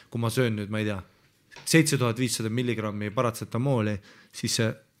kui ma söön nüüd, ma ei tea, 7500 milligrammi paratsetamooli, siis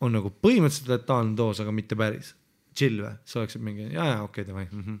see on nagu põhimõtteliselt letaalne doos, aga mitte päris. Chill või? See oleks mingi, okei,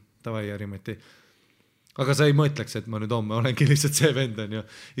 davai, Jari-Mati. Aga sa ei mõtleks, et ma nüüd homme olengi lihtsalt see vend on ju.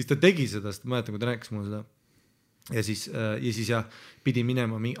 Siis ta tegi seda, sest ma mäletan, kui ta rääkis mulle seda. Ja siis pidi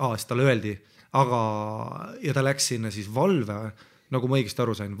minema, siis talle öeldi, ja ta läks sinna siis valve, nagu ma õigesti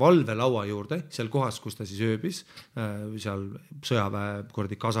aru sain, valve laua juurde, seal kohas, kus ta siis ööbis, seal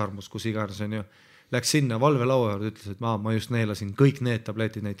sõjaväe kasarmus, kus iganes on ju, läks sinna valve laua juurde, ütles, et ma just neelasin kõik need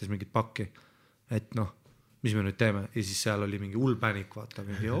tabletid, näitas mingit pakki, et noh, mis me nüüd teeme, ja siis seal oli mingi hullpänik, vaata,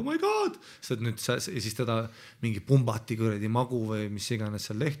 mingi oh my god, ja siis teda mingi pumbati kuradi magu või mis iganes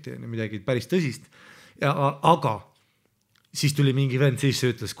seal lehti, midagi päris tõsist, aga siis tuli mingi vend sisse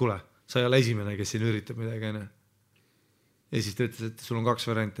ja ütles, kuule, sa ei ole esimene, kes siin üritab midagi, enne. Ja siis ta ütles, et sul on 2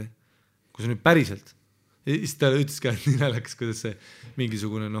 varianti. Kui sa nüüd päriselt. Ja siis ta ütles ka, et nii läks, kuidas see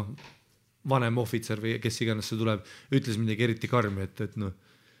mingisugune vanem ohvitser või kes iganes see tuleb, ütles midagi eriti karmi, et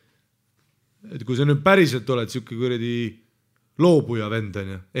kui sa nüüd päriselt oled siuke kuradi loobuja vend on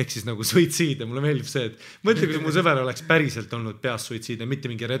ju, ehk siis nagu suitsiid ja mulle meeldib see, et mõtle, kui mu sõber oleks päriselt olnud peas suitsiid ja mitte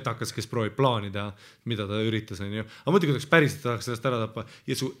mingi retakas, kes proovib plaanida, mida ta üritas on ju, aga mõtle, kui ta oleks päriselt tahaks sellest ära tappa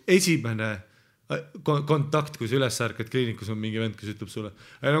ja su esimene kontakt, kui sa üles ärkad kliinikus on mingi vend, kes ütleb sulle,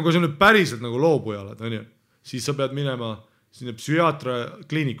 kui sa nüüd päriselt nagu loobuja oled, on ju, siis sa pead minema sinna psühhiaatra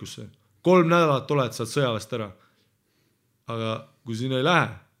kliinikusse. 3 nädalat oled saad sõjaväest ära. Aga kui sinna ei lähe,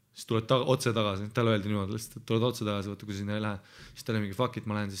 siis tuled otse tagasi. Talle öeldi niimoodi, et tuled otse tagasi, võtta, kui sinna ei lähe. Siis ta oli mingi fuck it,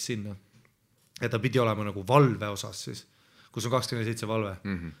 ma lähen siis sinna. Ja ta pidi olema nagu valve osas siis, kus on 27 valve.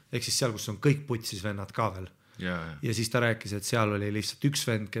 Ehk siis seal, kus on kõik putsis vennad ka veel. Ja siis ta rääkis, et seal oli lihtsalt üks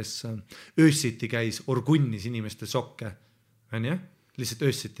vend, kes öössiti käis, orgunnis inimeste sokke. On ju? Lihtsalt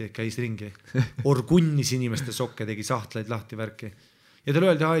öössiti käis ringi. Orgunnis inimeste sokke, tegi sahtleid lahti värki. Ja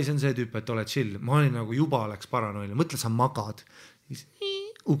talle öeldi, see on see tüüp, et oled chill. Ma olin nagu juba oleks paranoiline. Mõtle, sa magad.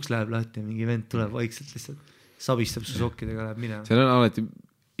 Uks läheb lahti ja mingi vend tuleb vaikselt lihtsalt. Sabistab su sokkidega, läheb minema. Seal on alati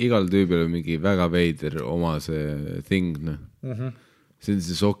igal tüübil mingi väga veider oma see thing. See on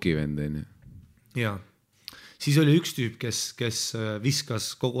see soki vend. Ja. siis oli üks tüüp, kes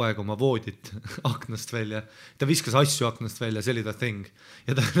viskas kogu aeg oma voodit aknast välja, ta viskas asju aknast välja, see oli ta thing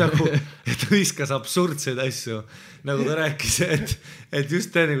ja ta nagu, ta viskas absurdseid asju, nagu ta rääkis, et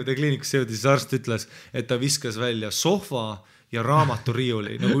just enne kui ta kliinikusse jõudis, siis arst ütles, et ta viskas välja sohva ja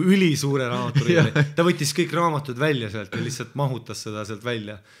raamaturiiuli, nagu ülisuure raamaturiiuli. Ta võttis kõik raamatud välja sealt ja lihtsalt mahutas seda sealt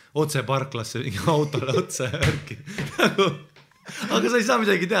välja. Otse parklasse, mingi autole otse värki. Aga sa ei saa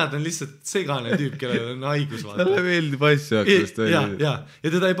midagi teada, ta on lihtsalt segane tüüp, kellel on haigus. Talle meeldib asju hakkast välja.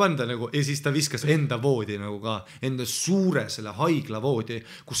 Ja teda ei panda nagu, ja siis ta viskas enda voodi nagu ka, enda suure selle haigla voodi,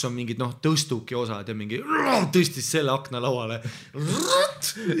 kus on mingid tõstuki osad ja mingi tõstis selle akna lauale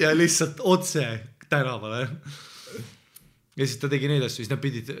ja lihtsalt otse tänavale. Ja siis ta tegi neid asju, siis nad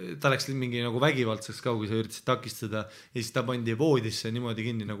pidid, ta läks mingi nagu vägivaldseks ka, kui sa üritasid takistada ja siis ta pandi voodisse niimoodi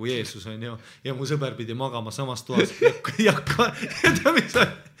kinni nagu Jeesus on ju ja mu sõber pidi magama samas toas ja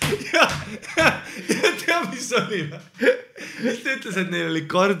tea mis oli mis ta ütles, et neil oli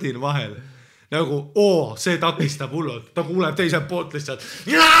kardin vahel nagu, see takistab hullult, ta kuuleb teiselt poolt lihtsalt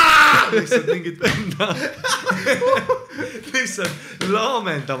mingit venda lihtsalt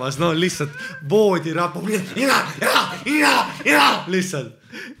laamendamas, lihtsalt voodi rapub lihtsalt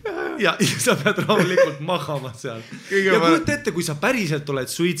ja sa pead rahulikult magama seal ja kujuta ette, kui sa päriselt oled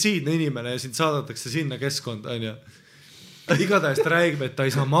suitsiidne inimene ja sind saadatakse sinna keskkonda, on ju igatahes ta räägib, et ta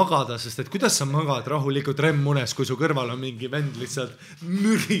ei saa magada, sest et kuidas sa magad rahulikult remmunes, kui su kõrval on mingi vend lihtsalt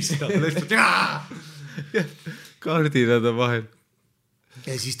müristab kardinad on vahel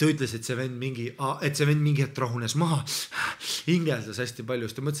ja siis ta ütles, et see vend mingi hetk rahunes maha hingeldas hästi palju,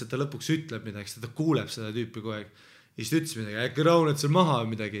 siis ta mõtles, et ta lõpuks ütleb midagi, ta kuuleb seda tüüpi kogu aeg ja siis ta ütles midagi, äkki rahuned seal maha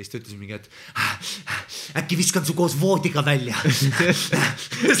või midagi ja siis ta ütles mingi, et äkki viskan su koos voodiga välja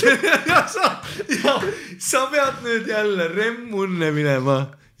ja sa pead nüüd jälle remmunne minema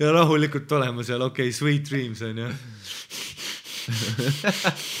ja rahulikult olema seal, okei, sweet dreams on ju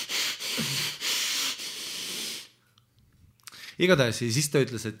igatahes ja siis ta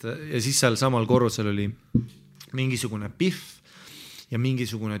ütles, et ja siis seal samal korrusel oli mingisugune Biff ja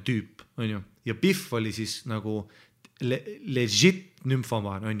mingisugune tüüp, on ju, ja Biff oli siis nagu legit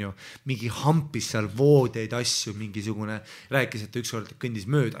nümfomaan, on ju, mingi hampis seal voodeid asju, mingisugune, rääkis, et ükskord kõndis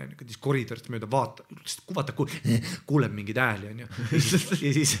mööda, kõndis koridorist mööda, vaata, kuuleb mingid ääli, on ju,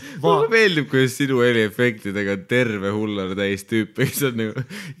 ja siis mulle meeldib, kuidas sinu heliefektidega on terve hullar täis tüüpe, kes on nagu,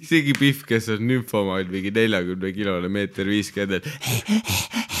 isegi Biff, kes on nümfomaan, mingi 40 kilone, meeter 50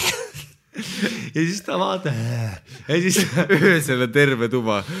 ja siis ta vaatab ja siis öösel on terve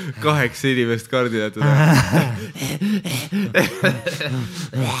tuba 8 inimest kardinatud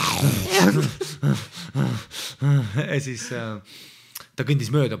ja siis ta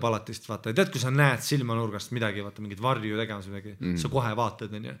kõndis mööda palatist, vaata, tead, kui sa näed silmanurgast midagi, vaata, mingit varju tegemas midagi, sa kohe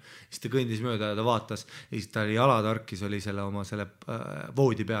vaatad, on ju, siis ta kõndis mööda ja ta vaatas ja siis ta oli jalatarkis, oli selle oma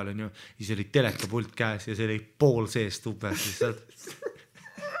voodi peal, on ju, siis oli telekapult käes ja see oli pool sees tupes lihtsalt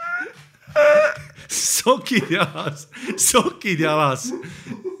sokid jalas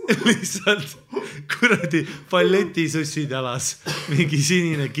lihtsalt kuradi balletisussid jalas mingi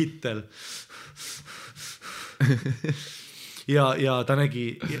sinine kittel ja ta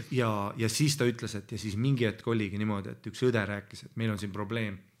nägi ja siis ta ütles, et ja siis mingi hetk oligi niimoodi, et üks õde rääkis, et meil on siin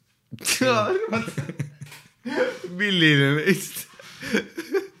probleem milline neist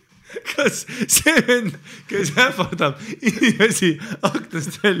kas see vend, kes ähvardab inimesi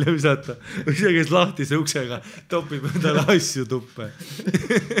aknast välja visata või see, kes lahtise uksega topib endale asju tuppe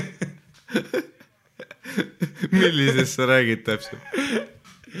millisest sa räägid täpselt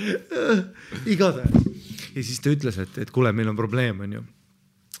igatahes ja siis ta ütles, et kuule, meil on probleem, on ju,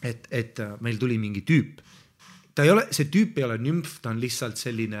 et meil tuli mingi tüüp, see tüüp ei ole nümf, ta on lihtsalt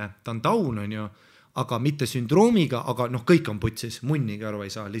selline, ta on down, on ju, aga mitte sündroomiga, aga kõik on putsis, munnigi aru ei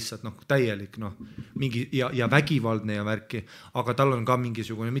saa, lihtsalt täielik mingi ja vägivaldne ja värki, aga tal on ka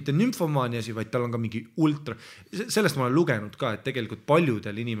mingisugune, mitte nümfomaaniasi, vaid tal on ka mingi ultra, sellest ma olen lugenud ka, et tegelikult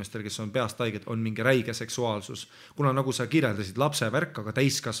paljudel inimestel, kes on peast haiged, on mingi räige seksuaalsus, kuna nagu sa kirjeldasid lapse värk, aga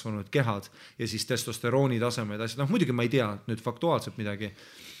täiskasvanud kehad ja siis testosterooni tasemed, asjad, muidugi ma ei tea nüüd faktuaalselt midagi,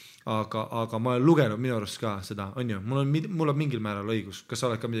 aga ma olen lugenud minu arust ka seda, on ju, mul on mingil määral õigus, kas sa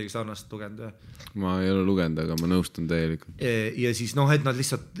oled ka midagi sarnast lugenud? Ma ei ole lugenud, aga ma nõustun täielikult. Ja siis et nad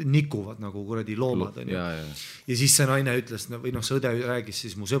lihtsalt nikuvad nagu kuradi loomad, on ju. Ja siis see naine ütles, või see õde räägis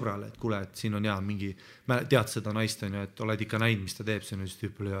siis mu sõbrale, et kuule, et siin on mingi, tead seda naist, on ju, et oled ikka näinud, mis ta teeb, see on just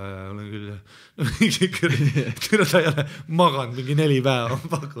tüüp, ja olen küll, ta ei ole maganud mingi 4 päeva,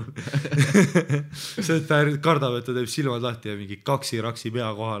 pakun. See, et ta kardab, et ta teeb silmad lahti ja mingi kaksi-raksi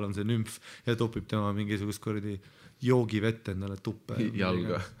pea kohal on see nümf ja topib tema mingisugust kordi joogivett endale tuppe.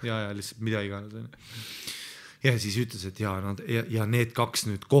 Jalga. Ja lihtsalt mida iganes. ja siis ütles, et ja need kaks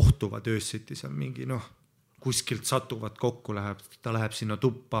nüüd kohtuvad öösiti seal mingi kuskilt satuvad kokku, ta läheb sinna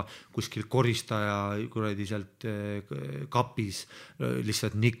tuppa, kuskil koristaja kuradi sealt kapis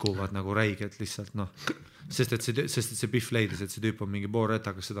lihtsalt nikuvad nagu räigelt lihtsalt sest et see Biff leidis, et see tüüp on mingi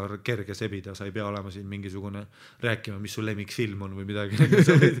poolretakas, seda kerge sebida, sa ei pea olema siin mingisugune rääkima, mis su lemmikfilm on või midagi,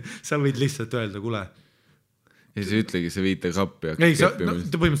 sa võid lihtsalt öelda, kule. Ja sa ütlegi, sa viite kappi. Ei, ta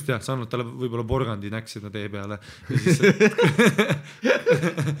põhimõtteliselt sa annad talle võib-olla porgandi näksida tee peale ja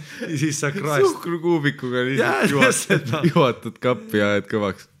siis sa kraest suhkrukuubikuga juhatad kappi ja ajad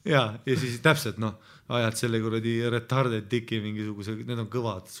kõvaks ja siis täpselt ajad selle kuradi retarded tiki mingisuguse, need on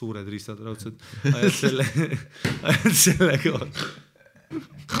kõvad suured riistad raudselt, ajad selle kõvaks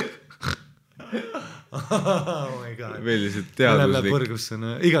oh my god veel lihtsalt teaduslik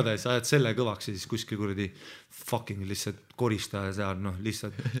igatahes ajad selle kõvaks ja siis kuskil kuradi fucking lihtsalt koristaja seal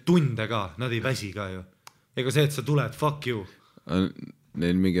lihtsalt tunde ka, nad ei väsi ka ju ega see, et sa tuled, fuck you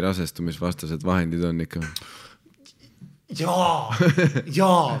neil mingi rasestumisvastased vahendid on ikka jaa,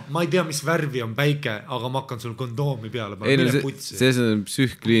 ma ei tea, mis värvi on päike, aga ma hakkan sul kondoomi peale see on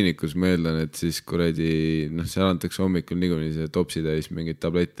psühhkliinikus, ma eeldan, et siis kuradi seal antakse hommikul niikuinii see topsi täis mingid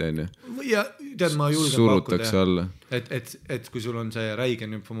tablette ja tead, ma julgen surutakse alla et kui sul on see räige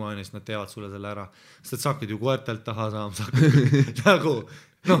nümfomaania, siis nad teevad sulle selle ära sest et sa hakkad ju koertelt taha saama sa hakkad nagu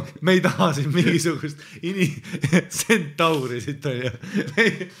me ei taha siin mingisugust centauri siit me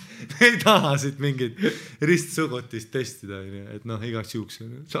ei taha siit mingit ristsugutist testida, et igaks juhuks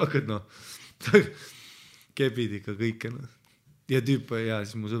sa hakkad kebid ikka kõike ja tüüp ja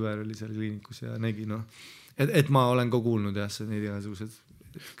siis mu sõber oli seal kliinikus ja nägi et ma olen ka kuulnud jah, see neid igasugused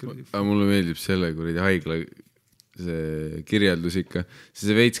aga mulle meeldib selle kuradi haigla see kirjeldus ikka,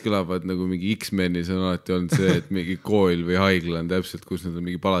 see veits kõlavad nagu mingi X-menis on alati olnud see, et mingi kool või haigla on täpselt, kus nad on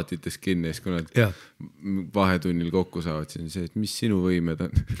mingi palatites kinni ja siis kui nad vahetunnil kokku saavad, siis on see, et mis sinu võimed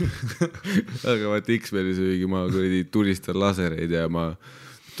on aga vaata X-menis mingi ma kuradi tulistan lasereid ja ma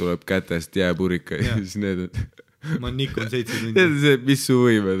tuleb kätest jääpurika ja siis need on ma nikun 7 tundi see, mis su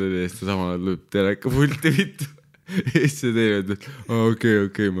võimed on ja siis ta samal lööb teleka pulti vittu ja siis see teine ütleb,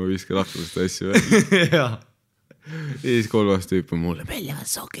 okei, ma viskan rahvast asju jaa ja siis kolmas tüüp on mulle välja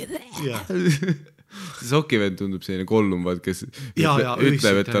sokid sokivend tundub selline kollum, kes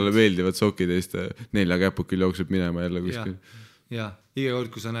ütleb, et talle meeldivad sokid ja siis ta 4 käpukil jookseb minema jälle kuskil ja iga kord,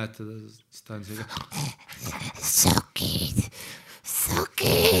 kui sa näed teda, siis ta on see sokid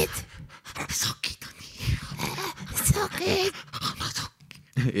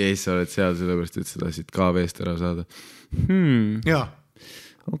ja siis sa oled seal sellepärast, et sa tahtsid KV-st ära saada jaa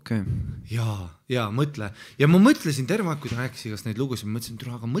okei. Ja mõtle. Ja ma mõtlesin terve aeg, kui ta rääkis igast neid lugusid, ma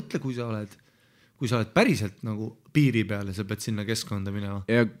mõtlesin, aga mõtle, kui sa oled päriselt nagu piiri peal ja sa pead sinna keskkonda minema.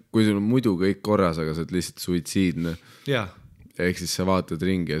 Ja kui sul on muidu kõik korras, aga sa oled lihtsalt suitsiidne. Ja. Ehk siis sa vaatad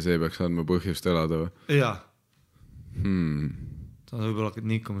ringi ja see peaks andma põhjust elada või? Ja. Sa võib-olla hakkad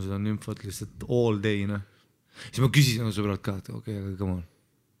nikkuma seda nümfot lihtsalt all day, Siis ma küsisin sõbralt ka, et okei, aga come on.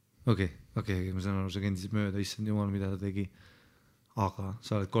 Okei, ma saan aru, sa kendisid mööda, issand jumal, mida ta tegi. Aga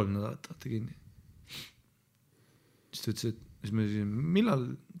sa oled 3 nädalat kinni. Siis ta ütles, et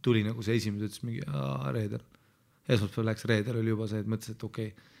millal tuli nagu see esimene, ütles mingi reeder. Esmaspäev läks reeder, oli juba see, et mõtles, et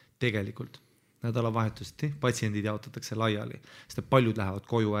okei, tegelikult nädalavahetust patsiendid jaotatakse laiali, sest et paljud lähevad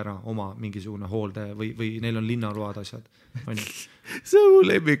koju ära oma mingisugune hoolde või neil on linnaruad asjad. See on mu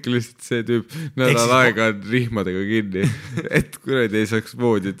lemmik lihtsalt see tüüp nädal aega on rihmadega kinni, et kuradi ei saaks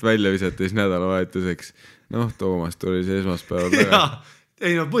voodit välja visata siis nädalavahetuseks. Toomas tuli see esmaspäeval taga.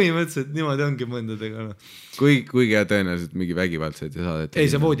 Ei põhimõtteliselt niimoodi ongi mõndadega. Kuigi hea tõenäoliselt mingi vägivaldseid ja saadet. Ei,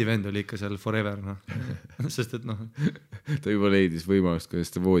 see voodivend oli ikka seal forever, sest et ta juba leidis võimalust, kuidas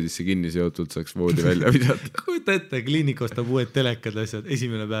ta voodisse kinni seotult saaks voodi välja visata. Kujuta ette, kliinik ostab uued telekad asjad,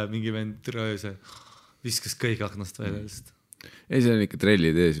 esimene päev mingi vend trööse viskas kõik aknast välja. Ei, see on ikka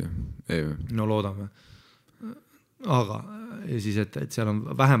trellid ees ju. No loodame. Aga ja siis, et seal on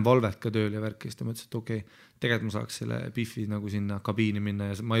vähem valvet ka tööl ja värk, siis ta mõtles, et okei, tegelikult ma saaks selle Biffi nagu sinna kabiini minna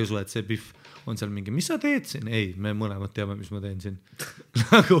ja ma ei usu, et see Biff on seal mingi, mis sa teed siin? Ei, me mõlemad teame, mis ma teen siin.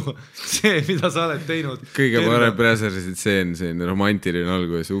 Nagu see, mida sa oled teinud. Kõige parem Bräsersid seen, selline romantiline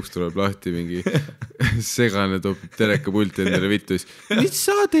algus, uks tuleb lahti, mingi segane topib telekapulti endale vittu. Mis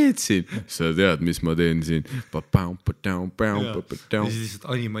sa teed siin? Sa tead, mis ma teen siin. Ja siis lihtsalt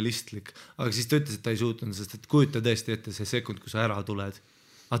animalistlik. Aga siis ta ütles, et ta ei suutnud, sest et kujuta tõesti ette see sekund, kui sa ära tuled.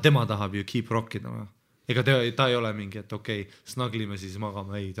 Aga tema tahab ju keep rockida. Ega ta ei ole mingi, et okei, snaglime siis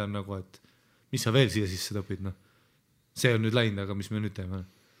magama. Ei, ta on nagu, et mis sa veel siia sisse tõpid? See on nüüd läinud, aga mis me nüüd teeme?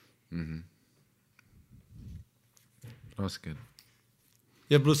 Raske.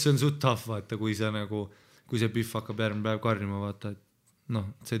 Ja pluss see on suht tough, vaata, kui kui see Pihv hakkab järgmine päev karjuma, vaata, et noh,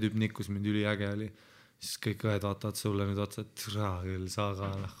 see tüüp nikkus mind üliäge oli, siis kõik õed vaatavad sulle nüüd otsa, et küll saa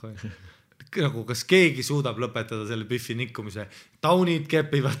ka nagu kas keegi suudab lõpetada selle Pihvi nikkumise, taunid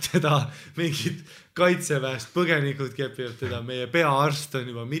kepivad teda, mingid kaitseväest põgenikud kepivad teda, meie peaarst on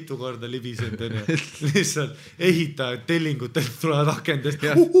juba mitu korda libisenud, lihtsalt ehitajad tellingutelt tulevad akendest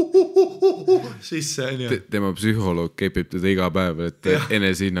sisse. Tema psühholoog kepib teda iga päev, et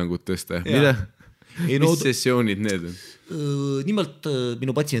enesehinnangut tõsta. Mida? Mis sessioonid need on? Nimelt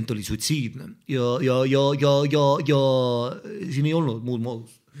minu patsient oli suitsiidne ja siin ei olnud muud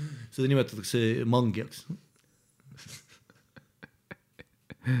moodus. Seda nimetatakse mangiaks.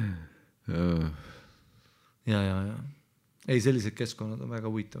 Ja. Ei, sellised keskkonnad on väga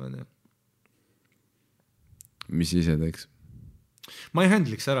huvitavad. Ja. Mis ise teeks? Ma ei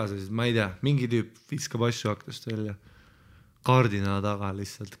handliks ära, sest ma ei tea, mingi tüüp viskab asju aknast välja. Kaardina taga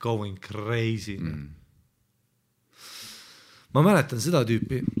lihtsalt going crazy. Ma mäletan seda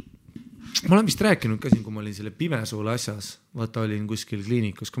tüüpi. Ma olen vist rääkinud ka siin, kui ma olin selle pimesuule asjas. Vaata, olin kuskil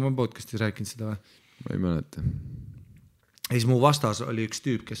kliinikus, kui ma podcastis rääkinud seda või? Ma ei mäleta. Ja siis mu vastas oli üks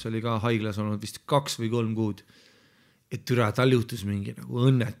tüüp, kes oli ka haiglas olnud vist 2 või 3 kuud. Et türa, tal juhtus mingi nagu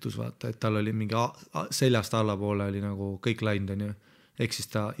õnnetus, vaata, et tal oli mingi seljast allapoole oli nagu kõik läinud. Ehk siis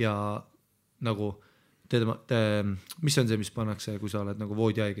ta ja nagu mis on see, mis pannakse, kui sa oled nagu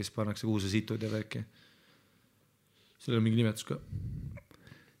voodihaige, siis pannakse kuhu sa situd ja väike. Sellel on mingi nimetus ka.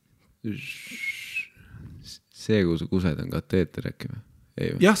 See, kui sa kused on kateeter äkki või?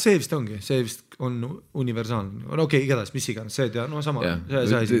 Jah, see vist ongi, see vist on universaalne. No okei, igatahes, mis iganes, see tea, no sama.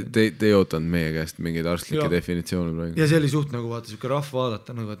 Te ei ootanud meie käest mingeid arstlikke definitsioone praegu. Ja see oli suht nagu vaata, siuke rahva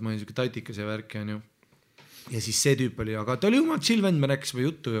vaadata, nagu et ma olin siuke tatikas ja värki on ju. Ja siis see tüüp oli, aga ta oli oma chill vend, me rääkisime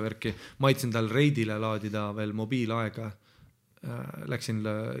juttu ja värki. Ma aitsin tal reidile laadida veel mobiilaega. Läksin,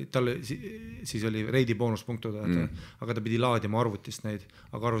 tal siis oli reidi boonuspunktud, aga ta pidi laadima arvutist neid,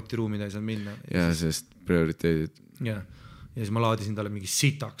 aga arvutiruumida ei saanud minna. Ja sest prioriteedid. Ja siis ma laadisin talle mingi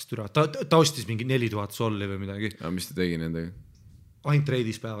sitaks türa. Ta ostis mingi 4000 solli või midagi. Aga mis ta tegi nendega? Ainult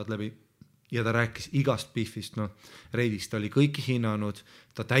reidis päevad läbi. Ja ta rääkis igast Pihvist, no reidist oli kõiki hinnanud,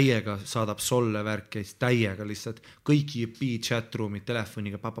 ta täiega saadab solle värke, täiega lihtsalt kõiki chatroomid,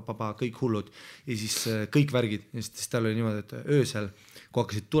 telefoniga, kõik hullud ja siis kõik värgid. Ja siis tal oli niimoodi, et öösel, kui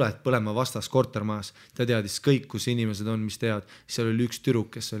hakkasid tuled põlema vastas kortermajas, ta teadis kõik, kus inimesed on, mis teavad. Seal oli üks tüdruk,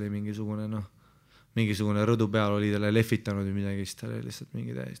 kes oli mingisugune rõdu peal oli talle lehvitanud või midagi, siis ta oli lihtsalt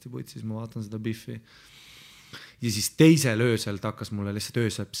mingi täiesti puit, siis ma vaatan seda Pihvi. Ja siis teisel öösel ta hakkas mulle lihtsalt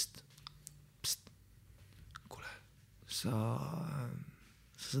öösel sa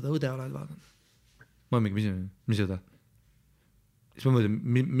seda õde oled vaadanud. Ma mingi, mis õde? Siis ma mõtlen,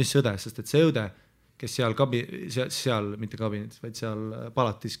 mis õde, sest et see õde, kes seal mitte kabinetis, vaid seal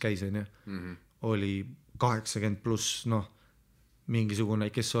palatis käis, oli 80 pluss, mingisugune,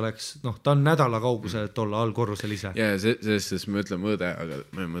 kes oleks, ta on nädala kaugusel olla all korrusel ise. Ja, sest me ütleme õde, aga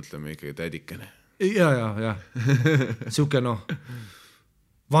me mõtleme ikkagi tädikene. Ja. Siuke,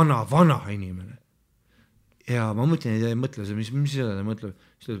 vana inimene. Ja ma mõtlen, ei mõtle see, mis seda ta mõtleb.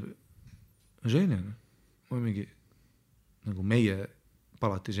 Siis ta ütleb, Ženja, ma olen mingi, nagu meie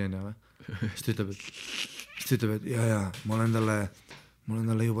palati Ženja või? Siis ta ütleb, et ja, ma olen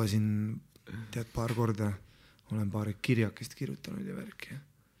talle juba siin tead paar korda, olen paari kirjakest kirjutanud ja värki.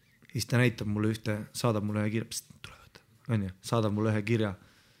 Ja siis ta näitab mulle saadab mulle ühe kirja, saadab mulle ühe kirja.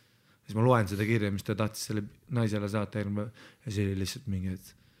 Siis ma loen seda kirja, mis ta tahtis selle naisele saata ja see oli lihtsalt mingi,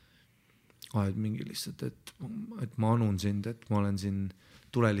 et mingi lihtsalt, et ma anun sind, et ma olen siin,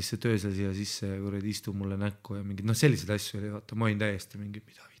 tule lihtsalt öösel siia sisse ja kuradi istu mulle näkku ja mingid, sellised asju oli, vaata, ma olin täiesti mingi,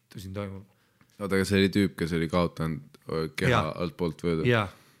 mida vittu siin toimub. Oota, aga see oli tüüp, kes oli kaotanud keha alt poolt vööda?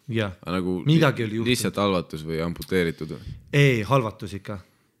 Ja. Nagu midagi oli juhtunud. Lihtsalt halvatus või amputeeritud? Ei, halvatus ikka.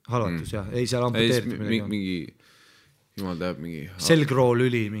 Halvatus, jah. Ei, seal amputeeritud midagi. Mingi, jumal teab, mingi selgrool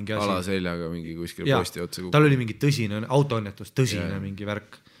üli mingi asi. Alaseljaga mingi kuskil posti otsa kukk. Tal oli mingi tõsine autoõnnetus, tõsine mingi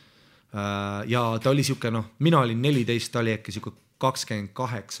värk. Ja ta oli siuke, mina olin 14, ta oli äkki siuke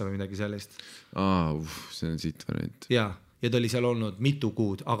 28 või midagi sellist. See on siit variant. Ja ta oli seal olnud mitu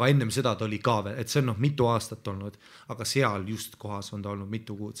kuud, aga ennem seda ta oli ka veel, et see on mitu aastat olnud, aga seal just kohas on ta olnud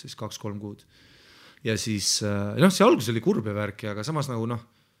mitu kuud, siis 2-3 kuud. Ja siis, see algus oli kurb ja värki, aga samas nagu ma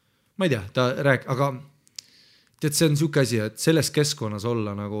ei tea, ta aga tead, see on siuke asi, et selles keskkonnas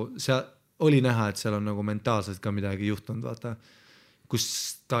olla nagu, see oli näha, et seal on nagu mentaalselt ka midagi juhtunud, vaata. Kus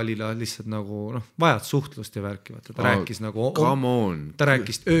ta oli lihtsalt nagu, vajad suhtlust ja värki, vaata, ta rääkis nagu, ta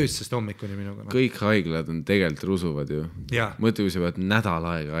rääkis öösest hommikuni minuga. Kõik haiglad on tegelikult rusuvad ju. Mõtle, kui sa pead nädal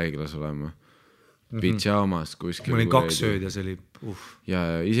aega haiglas olema. pidžaamas kuskil. ma olin 2 ööd ja see oli ja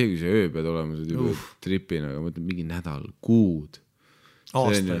isegi see öö pead olema, sa juba tripina, aga mõtled mingi nädal, kuud.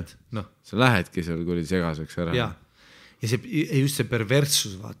 aastaid, noh. sa lähedki seal kuradi segaseks ära. ja see, just see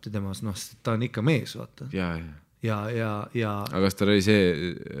perverssus, vaata temas, noh, ta on ikka mees, vaata. ja. aga kas tal oli see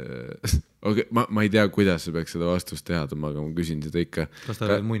okay, ma ei tea, kuidas sa peaks seda vastust teha, aga ma küsin seda ikka. Kas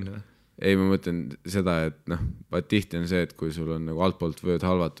tal oli munn või? Ei, ma mõtlen seda, et noh, tihti on see, et kui sul on nagu altpoolt vööd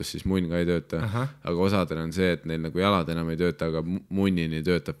halvatus, siis munn ka ei tööta. Aga osadel on see, et neil nagu jalad enam ei tööta, aga munnini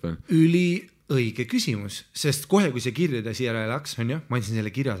töötab. Üli õige küsimus, sest kohe, kui see kirjade siia läks, on ju, ma andsin selle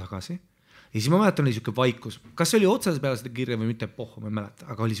kirja tagasi ja siis ma mäletan, oli siuke vaikus. Kas oli otsas peale seda kirja või mitte, ma ei mäleta,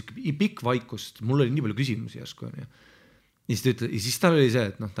 aga oli siuke pikk vaikus, mul oli nii palju küsimusi järsku. Ja siis tal oli see,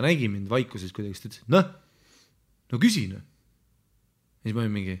 et noh, ta nägi mind vaikuses kuidagi, siis ta ütles, no küsi. Ja siis ma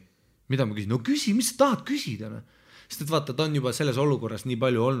olin mingi, mida ma küsin? No küsi, mis sa tahad küsida? Sest et vaata, ta on juba selles olukorras nii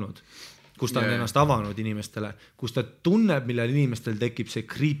palju olnud, kus ta on ennast avanud inimestele, kus ta tunneb, millal inimestel tekib see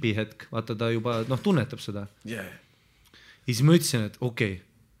creepy hetk, vaata ta juba tunnetab seda. Ja siis ma ütlesin, et okei.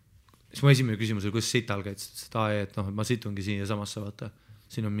 Siis ma esimene küsimus oli, kuidas sital käid, et ma situngi siin ja samasse, vaata.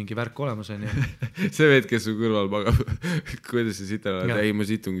 Siin on mingi värk olemas, on ju. See veed, kes su kõrval magab, kuidas see sital on, ei, ma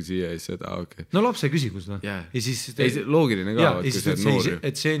situngi siia ja siis seda, okei. No lapse küsimus, no. Ja siis... Ei, loogiline ka, ja siis noori.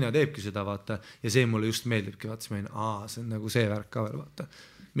 Et Xenia teebki seda, vaata, ja see mulle just meeldibki, vaata, siis ma olin, see on nagu see värk ka veel, vaata.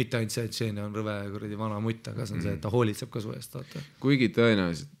 Mitte ainult see, et Xenia on rõve kuradi vana mutt, aga see on see, et ta hoolitseb ka su eest, vaata. Kuigi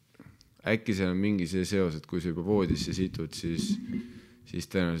tõenäoliselt, äkki seal on mingi see seos, et kui sa juba voodisse situd, siis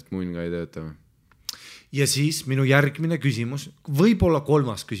tõenäoliselt munn ka ei tööta. Ja siis minu järgmine küsimus, võib-olla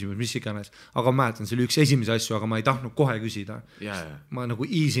 3. küsimus, mis iganes, aga mäletan, see oli üks esimese asju, aga ma ei tahtnud kohe küsida. Ma nagu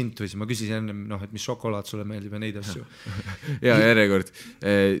easintuisin, ma küsisin enne, et mis šokolaad sulle meeldib ja neid asju. Ja järjekord.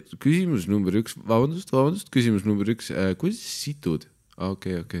 Küsimus number 1, vabandust, küsimus number 1, kuidas situd?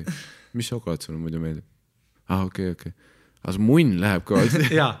 Okei. Mis šokolaad sulle muidu meeldib? Okei. Aga see munn läheb ka.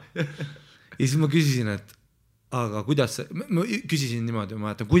 Ja siis ma küsisin, et aga kuidas, ma küsisin niimoodi, ma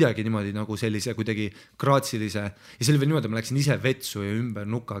mäletan kuidagi niimoodi nagu sellise kuidagi graatsilise ja see oli veel niimoodi, ma läksin ise vetsu ja ümber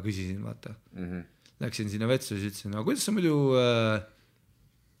nuka küsisin, vaata. Läksin sinna vetsu ja ütlesin, aga kuidas sa muidu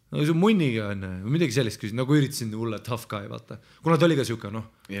nagu su munniga on või midagi sellist küsin, nagu üritasin hulle tough guy, vaata. Kuna ta oli ka siuke,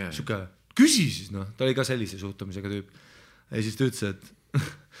 siuke küsi siis, ta oli ka sellise suhtumisega tüüp. Ja siis ta ütles, et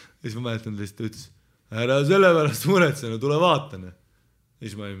ja siis ma mäletan, ta ütles, ära selle pärast muretsena, tule vaatane. Ja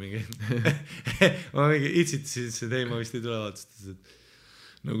siis ma mingi itsitasin, et ei, ma vist ei tule vaatast.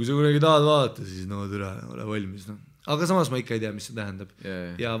 No kui sa kunagi tahad vaadata, siis türa, ole valmis. Aga samas ma ikka ei tea, mis see tähendab.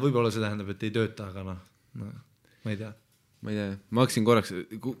 Ja võib-olla see tähendab, et ei tööta, aga ma ei tea. Ma hakkasin korraks,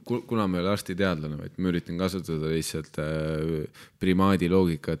 kuna ma ei ole arstiteadlane, vaid ma üritan kasutada lihtsalt primaadi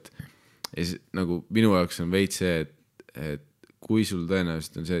loogikat. Ja siis, nagu minu jaoks on veits see, et kui sul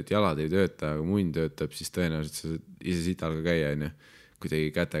tõenäoliselt on see, et jalad ei tööta, aga munn töötab, siis tõenäoliselt sa ise sital ka käia,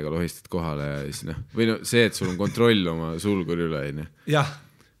 kuidagi kätega lohistad kohale ja siis või see, et sul on kontroll oma sulgur üle, jah.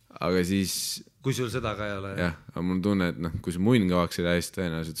 Aga siis kui sul seda ka ei ole. Jah, aga mul tunne, et kui see munn kavaks ei lähe, siis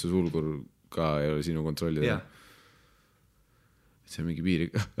tõenäoliselt su sulgur ka ei ole sinu kontrollida. See on mingi piiri.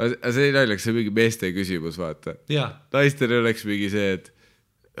 Aga see ei naljaks, see on mingi meeste küsimus, vaata. Naistel oleks mingi see, et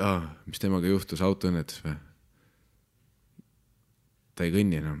mis temaga juhtus, autoõnnetus või? Ta ei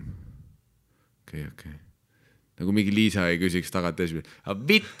kõnni enam. Okei. Nagu mingi Liisa ei küsiks tagant esimene. Aga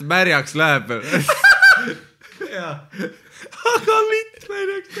vitt märjaks läheb. Aga vitt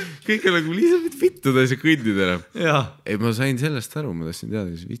märjaks läheb. Kõik on nagu Liisa vittu, ta ei saa kõndida enam. Ja. Ei, ma sain sellest aru, ma tahtsin teada,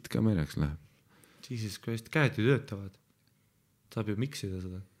 kas vitt ka märjaks läheb. Jesus Christ, käed ju töötavad. Saab ju miksida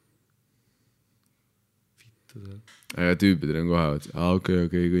seda. Vittu seal. Aga tüübidel on kohe, okei,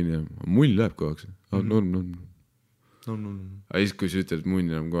 kõnni enam. Mull läheb kohaks. Norm. Aga siis, kui sa ütled, et munn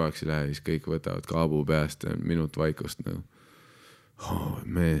enam kohaks ei lähe, siis kõik võtavad kaabu peast ja minut vaikust.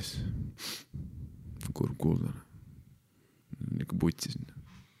 Mees. Kurb kuuldane. Ikka putsis.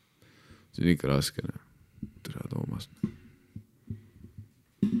 See on ikka raske. Tere, Toomas.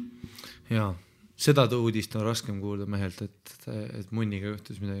 Jaa, seda uudist on raskem kuulda mehelt, et munniga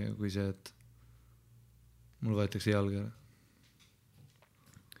juhtus midagi, kui see, et mul võetakse jalga.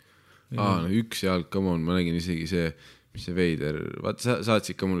 Üks jalg, come on, ma nägin isegi see, mis see veider, vaata,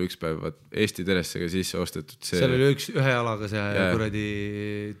 saatsid ka mulle üks päev Eesti Telesse ka sisse ostetud see. Seal oli ühe jalaga see kuradi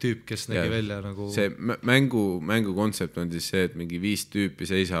tüüp, kes nägi välja nagu. See mängu kontsept on siis see, et mingi 5 tüüpi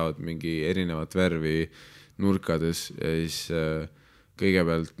seisavad mingi erinevat värvi nurkades ja siis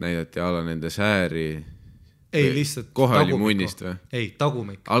kõigepealt näidati ala nende sääri. Ei, lihtsalt kohe oli munnist või? Ei,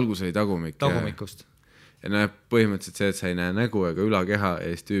 tagumik. Algus oli tagumik. Tagumikust. ja näeb põhimõtteliselt see, et sa ei näe nägu ega ülakeha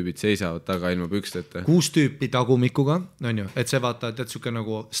ja siis tüübid seisavad taga ilma püksteta. 6 tüüpi tagumikuga, on ju, et see vaata, tead siuke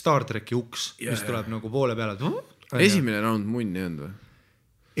nagu Star Treki uks, mis tuleb nagu poole peale. Esimene round munn ei olnud või?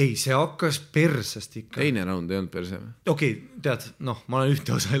 Ei, see hakkas persest ikka. Teine round ei olnud perse või? Okei, tead, noh, ma olen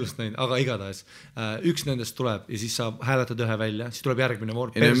ühte osa elust näinud, aga igatahes üks nendest tuleb ja siis sa hääletad ühe välja, siis tuleb järgmine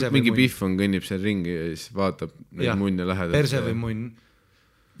voor. Mingi pihv on, kõnnib seal ringi ja siis vaatab neid munne lähedalt. Perse või munn,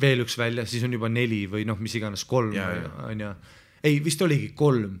 veel üks välja, siis on juba 4 või noh, mis iganes 3 on ja. Ei, vist oligi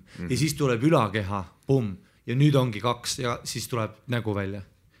 3 ja siis tuleb ülakeha, pumm, ja nüüd ongi 2 ja siis tuleb nägu välja.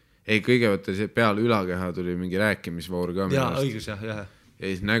 Ei, kõigepealt peale ülakeha tuli mingi rääkimisvoor ka. Jaa, õigus, jah. Ja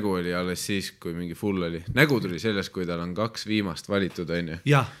siis nägu oli alles siis, kui mingi full oli. Nägu tuli sellest, kui tal on 2 viimast valitud, on ju.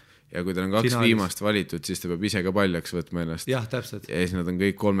 Ja kui tal on 2 viimast valitud, siis ta peab ise ka paljaks võtma ennast. Jah, täpselt. Ja siis nad on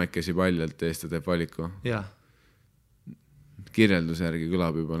kõik 3 paljalt ja siis ta teeb valiku. Jah. Kirjelduse järgi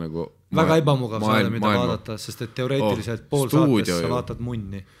kõlab juba nagu... Väga ebamugav saada, mida vaadata, sest et teoreetiliselt pool saates sa vaatad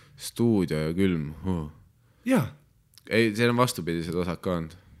munni. Stuudio ja külm. Jah. Ei, see on vastupidised osad ka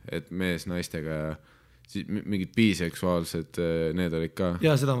olnud, et mees naistega ja mingid biseksuaalsed, need olid ka.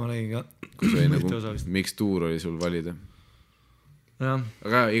 Jaa, seda ma nägin ka. Kus oli nagu, miks tuur oli sul valida. Ja.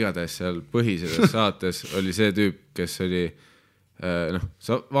 Aga igatahes seal põhises saates oli see tüüp, kes oli, noh,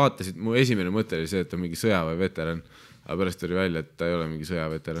 sa vaatasid, mu esimene mõte oli see, et ta on mingi sõjaväeveteran, aga pärast oli välja, et ta ei ole mingi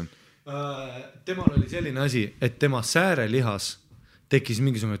sõjaveteran. Temal oli selline asi, et tema säärelihas tekkis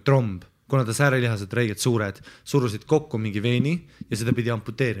mingisugune tromb, kuna ta säärelihased reiged suured, surusid kokku mingi veeni ja seda pidi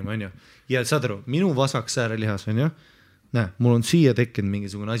amputeerima, on ju. Ja saad aru, minu vasak säärelihas, on ju, näe, mul on siia tekkinud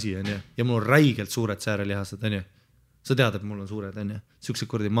mingisugune asi, on ju, ja mul on räigelt suured säärelihased, on ju. Sa tead, et mul on suured, on ju, siuksed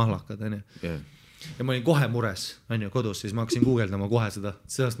kurdi mahlakad, on ju. Yeah. Ja ma olin kohe mures, on ju, kodus, siis ma hakkasin guugeldama kohe seda,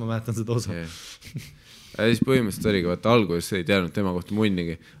 sellest ma mäletan seda osa. Yeah. Ja siis põhimõtteliselt oligi, vaata alguses ei teadnud tema kohta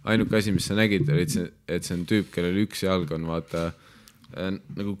munnigi. Ainuke asi, mis sa nägid, oli, et see on tüüp, kellel üks jalg on, vaata,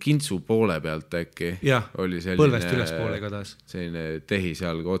 nagu kintsu poole pealt äkki. Jah, oli põlvest üles poole igatahes. Selline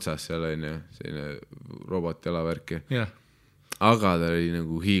tehisjalg otsas seal on ju, selline robotjalavärki. Jah. Aga ta oli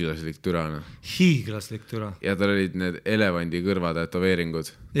nagu hiiglaslik türana. Hiiglaslik türa. Ja tal olid need elevandi kõrva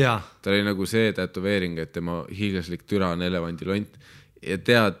tätoveeringud. Jaa. Ta oli nagu see tätoveering, et tema hiiglaslik türa on elevandi lont. Ja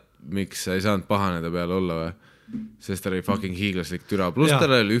tead, miks sa ei saanud pahaneda peale olla või? Sest ta oli fucking hiiglaslik türa. Plus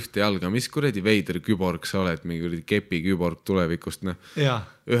tal oli ühte jalga, mis kuradi veider küborg sa oled, mingi kepi küborg tulevikust, noh.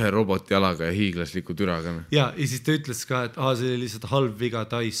 Ühe robotjalaga ja hiiglasliku türaga. Ja siis ta ütles ka, et see oli lihtsalt halb viga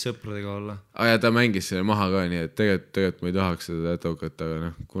tais sõpradega olla. Ja ta mängis selle maha ka nii, et tegelikult ma ei tahaks seda tätokat, aga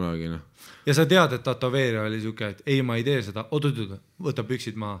noh, kunagi noh. Ja sa tead, et tatoveerija oli siuke, et ei, ma ei tee seda, võta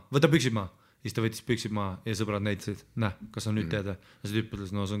püksid maha. Siis ta võttis püksid maha ja sõbrad näitasid, kas sa nüüd teed. Ja see tüüp ütles,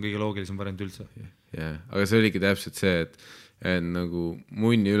 no see on kõige loogilisem variant üldse. Yeah. Aga see oligi täpselt see, et nagu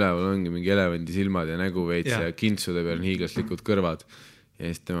munni üleval ongi mingi elevandi silmad ja nägu veits ja kintsude peal on hiiglaslikud kõrvad. Ja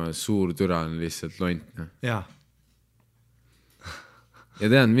siis tema suur türa on lihtsalt lont. Ja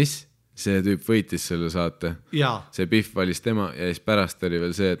tead, mis? See tüüp võitis selle saate. See Pihv valis tema ja siis pärast oli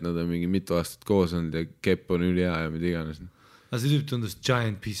veel see, et nad on mingi mitu aastat koos olnud ja kepp on ülihea ja mida iganes. Aga see tüüp tundus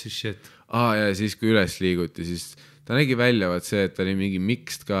giant piece of shit. Ja siis kui üles liiguti, siis ta nägi välja see, et ta oli mingi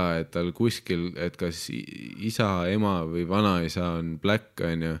mixed ka, et tal kuskil, et kas isa, ema või vanaisa on black,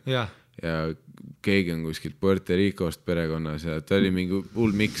 on ju. Ja keegi on kuskilt Puerto Ricost perekonnas ja ta oli mingi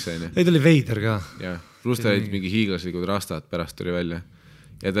hull mix, on ju. Ei, ta oli veider ka. Ja, plus ta olid mingi hiiglaslikud rastad, pärast tuli välja.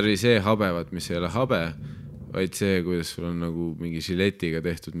 Ja ta oli see habevat, mis ei ole habe, vaid see, kuidas sul on nagu mingi žiletiga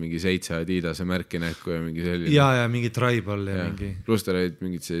tehtud mingi 7 Adidase märki näkku ja mingi selline. Ja mingi tribal ja mingi. Plus ta olid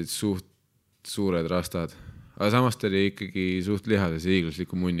mingid sellised suht suured rastad. Aga samas ta oli ikkagi suht lihases ja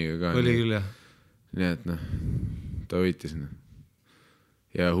hiiglasliku munniga ka. Oli küll, jah. Nii et noh, ta võitis.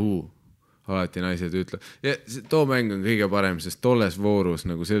 Ja alati naised ütleb. Ja too mäng on kõige parem, sest tolles voorus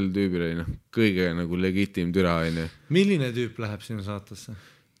nagu sel tüübil oli kõige nagu legitiim türa. Milline tüüp läheb sinu saatesse?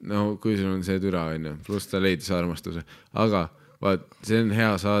 No kui sul on see türa, pluss ta leidis armastuse. Aga vaat, see on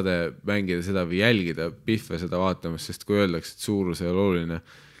hea saade mängida seda või jälgida Pihve seda vaatamas, sest kui öeldakse, et suurus ei ole oluline,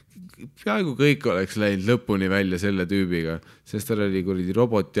 peaaegu kõik oleks läinud lõpuni välja selle tüübiga, sest tal oli kuridi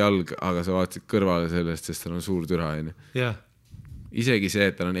robotjalg, aga sa vaatasid kõrvale sellest, sest tal on suur türa. Isegi see,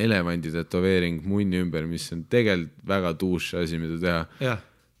 et tal on elevandi tätoveering munni ümber, mis on tegelikult väga tuus asi, mida teha.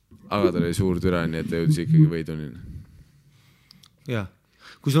 Aga tal oli suur türa, nii et ta jõudis ikkagi võiduni. Jah.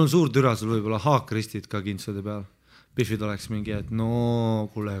 Kui sul on suur türa, sul võib olla haakristid ka kintsude peal. Pihvid oleks mingi, et no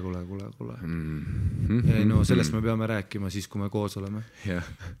kuule. Ei, no sellest me peame rääkima siis, kui me koos oleme.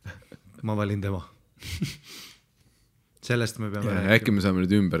 Ma valin tema. sellest me peame äkki me saame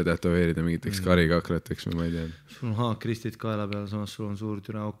nüüd ümber tätoveerida mingiteks karikakrateks või ma ei tea. sul on haakristit kaela peal, samas sul on suur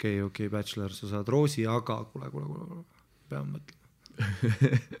türa, okei, bachelor, sa saad roosi, aga kuule, peame mõtlema.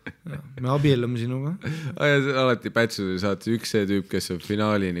 Me abiellume sinuga. Alati bachelori saates üks see tüüp, kes on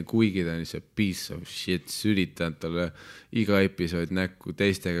finaalini, kuigi ta on see piece of shit, sülitanud talle iga episood näkku,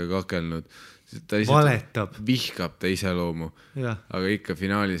 teistega kakelnud. Ta valetab. Vihkab ta iseloomu. Aga ikka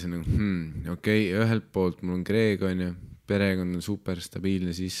finaalis on okei, ühelt poolt mul on Greg on ju, perekond on super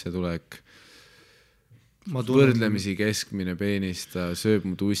stabiilne sissetulek, võrdlemisi keskmine peenis, ta sööb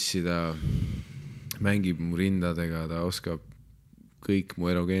mu tussi, ta mängib mu rindadega, ta oskab kõik mu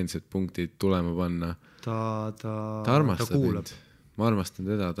erogeensed punktid tulema panna. Ta armastab mind. Ma armastan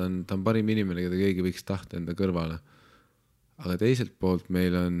teda, ta on parim inimene, keda keegi võiks tahta enda kõrvale. Aga teiselt poolt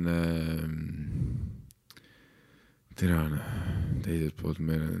meil on teiselt poolt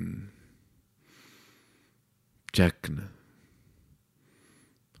meil on Jack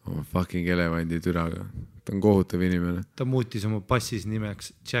oma fucking elevandi türaga. Ta on kohutav inimene. Ta muutis oma passis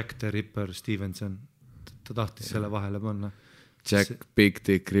nimeks Jack the Ripper Stevenson. Ta tahtis selle vahele panna. Jack Big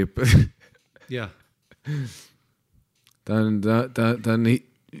Dick Ripper. Jah. Ta on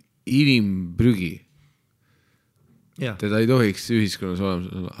inimprügi. Teda ei tohiks ühiskonnas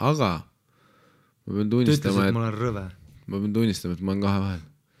olemas, aga ma pean tunnistama, et ma olen rõve. Ma pean tunnistama, et ma olen kahe vahel.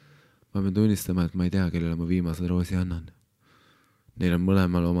 Ma pean tunnistama, et ma ei tea, kellele ma viimase roosi annan. Neil on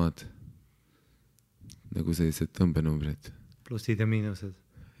mõlemal omad nagu sellised tõmbenumbrid. Plussid ja miinused.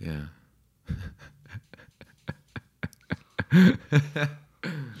 Jaa.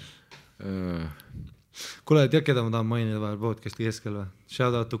 Kuule, tead, keda ma tahan mainida vahel podcasti keskel või?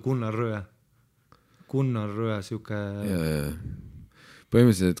 Shout out to Gunnar Röö. Gunnar Röö, siuke...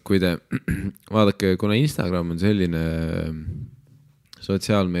 Põhimõtteliselt, kui te vaadake, kuna Instagram on selline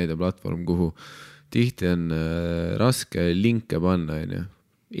sotsiaalmeedia platvorm, kuhu tihti on raske linke panna, on ju.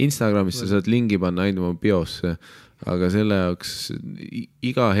 Instagramis sa saad lingi panna ainult oma biosse, aga selle jaoks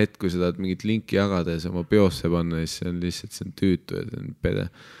iga hetk, kui sa tahad mingit linki jagada ja sa oma biosse panna, siis see on lihtsalt, see on tüütu ja see on pede.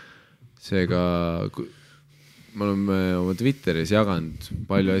 Seega, me oleme oma Twitteris jaganud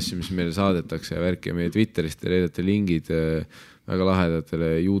palju asju, mis meile saadetakse ja värki ja meie Twitterist te leidate lingid väga lahedatele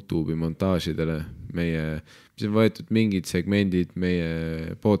YouTube'i montaažidele mis on võetud mingid segmendid meie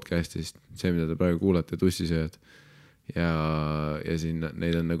podcastist, see, mida te praegu kuulate, tussisööd ja siin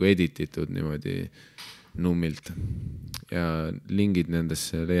neid on nagu edititud niimoodi nummilt ja lingid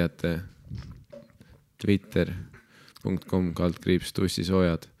nendesse leiate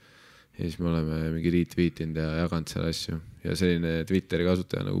twitter.com/tussisoojad ja siis me oleme mingi retweetinud ja jaganud selle asju ja selline Twitteri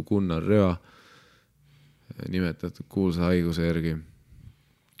kasutaja nagu Gunnar Röö nimetatud kuulsa haiguse järgi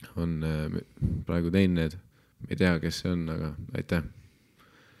on praegu teinud need. Me ei tea, kes see on, aga aitäh.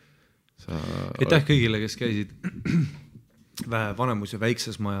 Aitäh kõigile, kes käisid Vanemus ja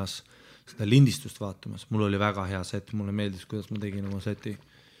väikses majas seda lindistust vaatamas. Mul oli väga hea set, mulle meeldis, kuidas ma tegin oma seti.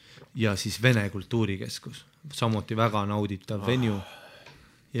 Ja siis Vene kultuurikeskus. Samuti väga nauditav venue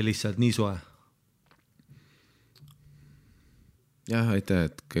ja lihtsalt nii soe. Jah, aitäh,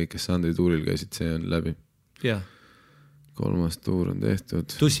 et kõik, kes Sandri tuuril käisid, see on läbi. Jah. 3. tuur on tehtud.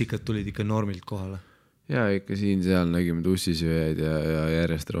 Tussikad tulid ikka normilt kohale. Ja ikka siin-seal nägime tussisööjaid ja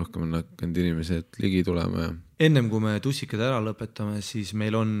järjest rohkem on hakanud inimesed ligi tulema. Ja... Ennem kui me tussikad ära lõpetame, siis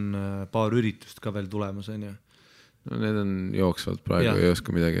meil on paar üritust ka veel tulemas. On ju? No need on jooksvalt praegu, ei oska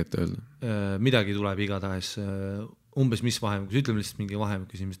midagi ette öelda. Midagi tuleb igatahes. Umbes mis vahemikus, ütleme lihtsalt mingi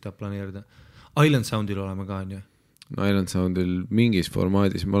vahemikus, mis tahab planeerida. Island Soundil oleme ka, on ju? No Island Soundil mingis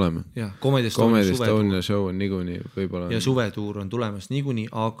formaadis me oleme. Ja, Comedy Estonia show on niikuinii võib-olla. Ja suvetuur on tulemas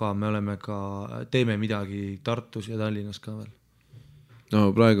niikuinii, aga me oleme ka, teeme midagi Tartus ja Tallinnas ka veel.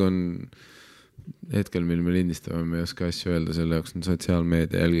 No praegu on hetkel, mil me lindistame, me ei oska asju öelda, selle jaoks on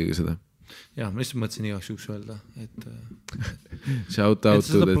sotsiaalmeedia, jälgige seda. Ja, ma lihtsalt mõtlesin igaks üks öelda, et shout out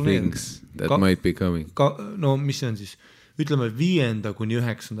to the things that might be coming. No mis see on siis? Ütleme 5. kuni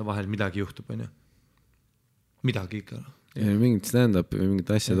 9. vahel midagi juhtub, on ju? Midagi ikka. Ja mingit stand-up või mingit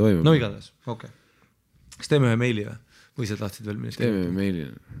asja toimub. No igatahes, okei. Kas teeme ühe meili või sa tahtsid veel millest? Teeme meili.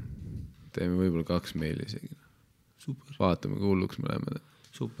 Teeme võib-olla 2 meili isegi. Super. Vaatame, kui hulluks me läheme.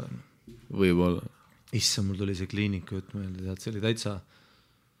 Super. Võib-olla. Issa, mul tuli see kliiniku jutt meelde, see oli täitsa...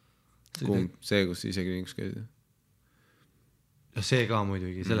 See, kus ise kliinikus käisid? Ja see ka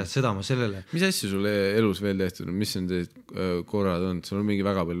muidugi, seda ma sellele... Mis asju sul elus veel tehtud on? Mis on teid korrad olnud? Sul on mingi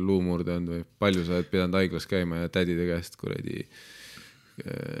väga palju luumurde olnud või palju sa oled pidanud haiglas käima ja tädide käest kuradi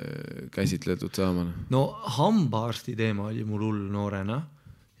käsitletud saamana? No hambaarsti teema oli mul hull noorena.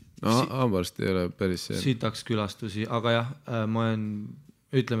 No hambaarsti ei ole päris see. Sitaks külastusi, aga jah, ma olen,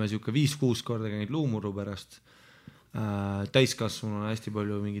 ütleme, siuke 5-6 korda käinud luumurru pärast. täiskasvanu on hästi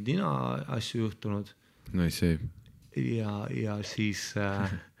palju mingi tina asju juhtunud no ei see ja siis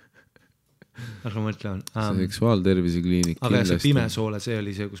aga mõtlen seksuaaltervise kliinik aga see Pimesoole, see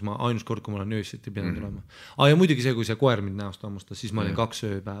oli see, kus ma ainus kord, kui ma olen öösiti pidanud olema. Ja muidugi see, kui see koer mind näost hammustas, siis ma olin 2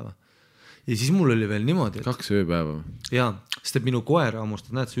 ööpäeva. Ja siis mul oli veel niimoodi, et 2 ööpäeva. Jaa, sest et minu koer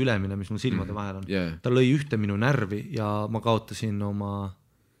hammustas, näed see ülemine, mis mul silmade vahel on. Ta lõi ühte minu närvi ja ma kaotasin oma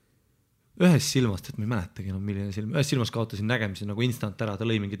ühes silmast, et ma ei mäletagi enam milline silm, ühes silmas kaotasin nägemise nagu instant ära, ta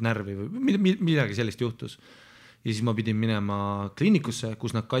lõi mingit närvi või midagi sellist juhtus. Ja siis ma pidin minema kliinikusse,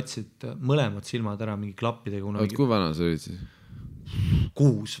 kus nad katsid mõlemad silmad ära mingi klappidega. Kui vana sa olid siis?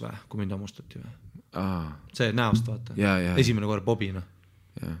 6 või, kui mind hammustati või? See näost vaata. Esimene kord Bobina.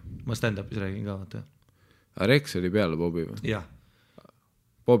 Ma stand-upis räägin ka vaata. Rex oli peale Bobi või? Jah.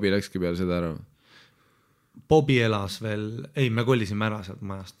 Bobi läkski peale seda ära või? Bobi elas veel, ei me kollisime ära sealt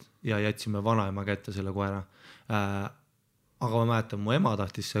majast ja jätsime vanaema kätte selle koera. Aga ma mäletan, mu ema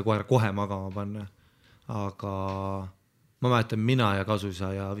tahtis see koer kohe magama panna. Aga ma mäletan, mina ja Kasuisa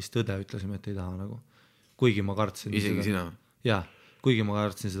ja vist õde ütlesime, et ei taha nagu. Kuigi ma kartsin isegi sina? Jah, kuigi ma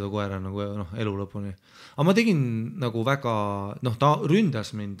kartsin seda koera nagu elu lõpuni. Aga ma tegin nagu väga, ta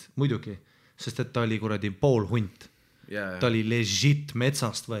ründas mind muidugi, sest et ta oli kuradi pool hunt. Ta oli legit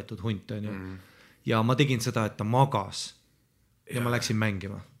metsast võetud hunt. Ja ma tegin seda, et ta magas ja ma läksin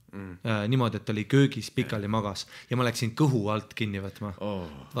mängima. Niimoodi, et ta oli köögis pikali magas ja ma läksin kõhu alt kinni võtma.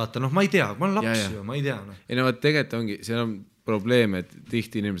 Vaata, ma ei tea, ma olen laps ju, ma ei tea. Ei no, tegelikult ongi, see on probleem, et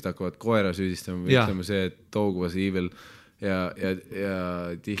tihti inimesed hakkavad koera süüdistama või ütlema see, et dog was evil ja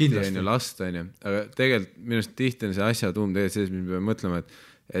tihti on ju last, on ju. Aga tegelikult minust tihti on see asjatuum tegelikult selles, mis me peame mõtlema,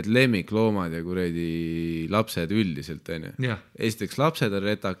 et lemmikloomad ja kuredi lapsed üldiselt, on ju. Esiteks lapsed on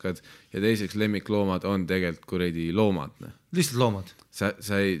retakad ja teiseks lemmikloomad on tegelikult kuredi loomad. Lihtsalt loomad.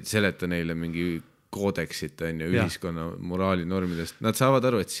 Sa ei seleta neile mingi koodeksit, on ju, ühiskonna moraalinormidest. Nad saavad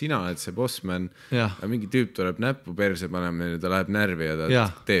aru, et sina oled see bossman, aga mingi tüüp tuleb näppu perse panema ja ta läheb närvi ja ta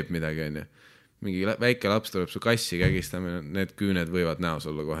teeb midagi, on ju. Mingi väike laps tuleb su kassi kägistama, need küüned võivad näos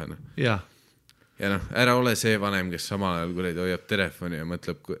olla kohene. Ja ära ole see vanem, kes samal ajal kuredi hoiab telefoni ja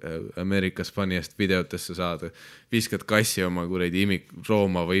mõtleb Amerikas Funniest videotesse saada. Viskad kassi oma kuredi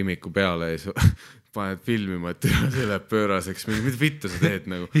rooma või imiku peale ja paned filmima, et see läheb pööraseks. Mida vittu sa teed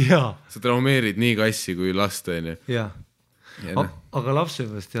nagu? Sa traumeerid nii kassi kui last, on ju. Aga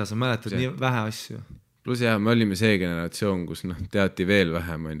lapsepõlvest sa mäletad nii vähe asju. Plus me olime see generatsioon, kus teati veel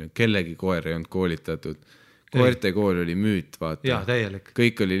vähem, on ju. Kellegi koer ei olnud koolitatud. Koerte kool oli müüt, vaata.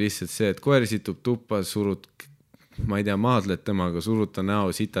 Kõik oli lihtsalt see, et koer situb tuppa, surud, ma ei tea, maadled temaga, surud ta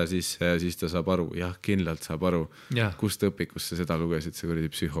näo sita sisse ja siis ta saab aru. Jah, kindlalt saab aru. Kust õpikus sa seda lugesid, see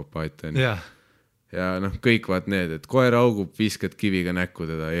kuradi psühhopaat. Ja kõik vaat need, et koer augub, viskad kiviga näkku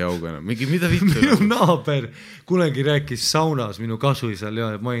teda, ei auga enam. Mida vittu? Minu naaber kunagi rääkis saunas, minu Kasuisal,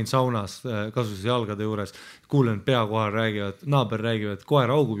 ma olin saunas Kasuisa jalgade juures, kuulen peakohal räägivad, naaber räägivad,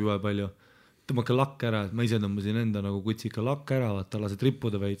 koer augub jube palju. Tõmmake lakk ära, et ma ise tõmbasin enda nagu kutsika lakk ära, vaata, lased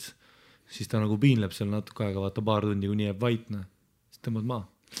rippuda veits, siis ta nagu piinleb seal natuke aega, vaata paar tundi, kuni jääb vaitne, siis tõmbad maa.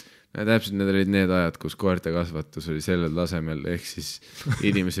 Täpselt need olid need ajad, kus koerte kasvatus oli sellel tasemel, ehk siis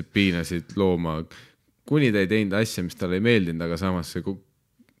inimesed piinasid looma, kuni ta ei teinud asja, mis talle ei meeldinud, aga samas see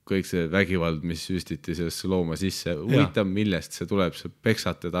kõik see vägivald, mis süstiti sellesse looma sisse, huvitav, millest see tuleb, sa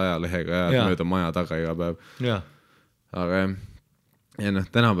peksad teda ajalehega ja mööda maja taga iga päev. Aga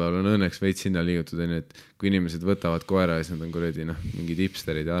tänapäeval on õnneks veits sinna liigutud, et kui inimesed võtavad koera ja siis nad on kuredi mingid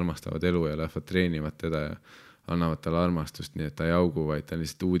hipsterid ja armastavad elu ja lähevad treenivad teda ja annavad talle armastust, nii et ta ei augu, vaid ta on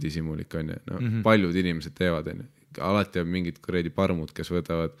lihtsalt uudisimulik. Paljud inimesed teevad. Alati on mingid kuredi parmud, kes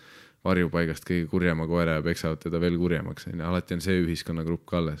võtavad varjupaigast kõige kurjama koera ja peksavad teda veel kurjemaks. Alati on see ühiskonnagrupp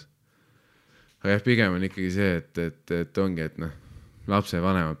ka alles. Aga pigem on ikkagi see, et ongi, et lapse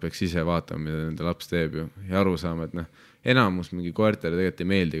vanemad peaks ise vaatama, mida nende laps teeb ju ja aru saama, et enamus mingi koertele tegelikult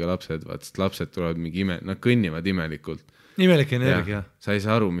ei meeldi ka lapsed, sest lapsed tulevad mingi nad kõnnivad imelikult. Imelik energia. Sa ei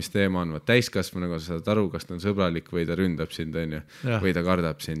saa aru, mis teema on. Täiskasvanuga sa saad aru, kas ta on sõbralik või ta ründab sind, või ta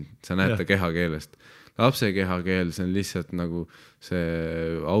kardab sind. Sa näed ta kehakeelest. Lapse kehakeel, see on lihtsalt nagu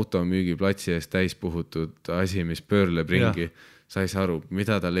see automüügiplatsi eest täis puhutud asi, mis pöörleb ringi. Sa ei saa aru,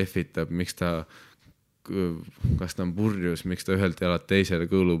 mida ta lehvitab, miks ta, kas ta on purjus, miks ta ühelt jalad teisele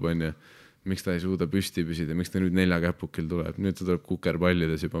kõõlub, miks ta ei suuda püsti püsida, miks ta nüüd 4 käpukil tuleb. Nüüd ta tuleb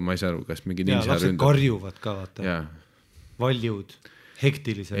kukerpallides juba, ma ei saa aru, kas mingi ninja ründab. Lapsed karjuvad ka, vaata. Valjud,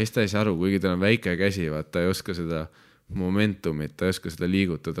 hektilised. Ja siis ta ei saa aru, kuigi tal on väike käsi, vaata, ta ei oska seda momentumit, ta ei oska seda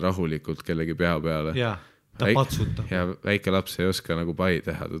liigutada rahulikult kellegi pea peale. Ta patsutab. Ja väike laps ei oska nagu pai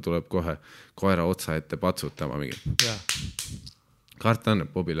teha, ta tuleb kohe koera otsa ette patsutama mingi. Karta on,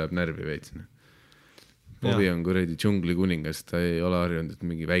 et Bobi läheb närvi veits. Bobby on kuradi džungli kuningas, ta ei ole harjunud, et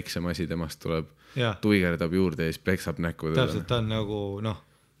mingi väiksem asi temast tuleb, tuigerdab juurde ja siis peksab näkku. Täpselt, ta on nagu,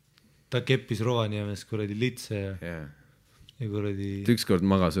 ta keppis Rovaniemes kuradi litse ja kuradi... Ükskord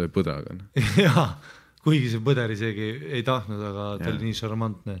magas ühe põdraga. Jaa, kuigi see põder isegi ei tahtnud, aga ta oli nii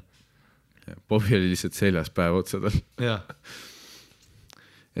šarmantne. Bobby oli lihtsalt seljas päev otsa tal. Jah.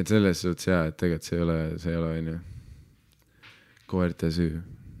 Et selles suhtes et tegelikult see ei ole koerte süü.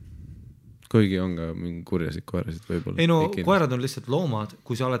 Kuigi on ka mingi kurjasid koerasid võib-olla. Ei no, koerad on lihtsalt loomad,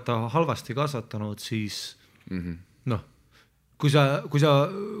 kui sa oled ta halvasti kasvatanud, siis kui sa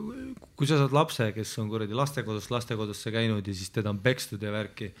saad lapse, kes on kuradi lastekodusse käinud ja siis teda on pekstud ja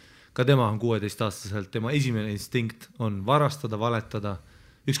värki, ka tema on 16-aastaselt, tema esimene instinkt on varastada, valetada,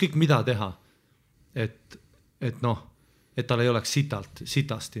 ükskõik mida teha, et tal ei oleks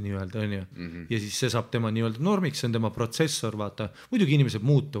sitasti nii-öelda, on ju. Ja siis see saab tema nii-öelda normiks, see on tema protsessor, vaata. Muidugi inimesed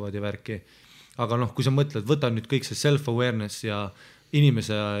muutuvad ja värki. Aga kui sa mõtled, võta nüüd kõik see self-awareness ja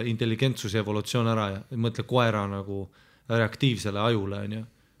inimese intelligentsus ja evolutsioon ära ja mõtle koera nagu reaktiivsele ajule, on ju.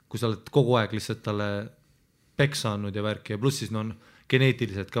 Kui sa oled kogu aeg lihtsalt talle peksa andnud ja värki ja pluss siis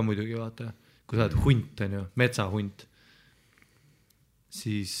geneetiliselt ka muidugi, vaata. Kui sa oled hunt, on ju, metsahunt,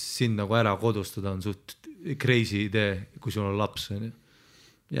 siis sind nagu ära kodustada on suht crazy idee, kui sul on laps.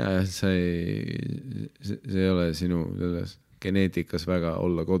 Ja see ei ole sinu selles geneetikas väga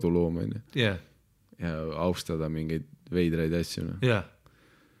olla koduloom. Yeah. Ja austada mingeid veidraid asju. Yeah.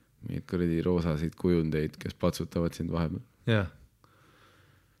 Mingid kuradi roosasid kujundeid, kes patsutavad sind vahepeal. Yeah.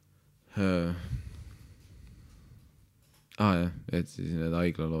 Et siis need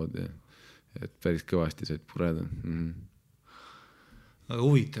haiglalood ja et päris kõvasti said pureda. Aga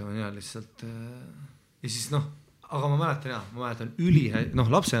huvitav on lihtsalt... Ja siis aga ma mäletan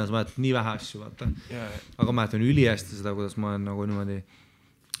lapsena sa mäletan nii vähe asju, vaata. Aga mäletan ülihästi seda, kuidas ma olen nagu niimoodi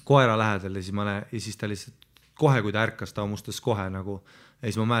koera lähedal ja siis ta lihtsalt kohe, kui ta ärkas, ta mustas kohe nagu ja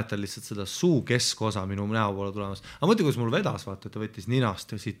siis ma mäletan lihtsalt seda suu keskosa minu näo poole tulemas. Aga mõtle, kuidas mul vedas, vaata, ta võttis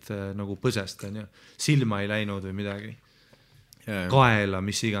ninast ja siit nagu põsest, on ju. Silma ei läinud või midagi. Kaela,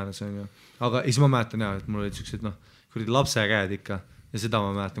 mis iganes, on ju. Aga siis ma mäletan et mul olid sellised, kuradi lapse käed ikka ja seda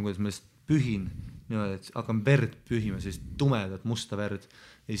ma mäletan, kuidas ma lihtsalt pühin niimoodi, et hakkan verd pühima, sellist tumedat musta verd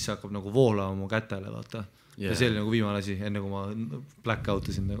ja siis hakkab nagu voolama mu kätele, vaata. Ja see oli nagu viimane asi, enne kui ma blackout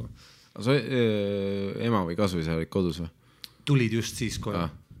isin nagu. Sa ema või kasvuisa olid kodus või? Tulid just siis kohe.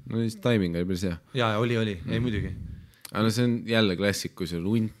 No siis timing oli päris hea. Jaa, oli, ei muidugi. Aga see on jälle klassik, kui sul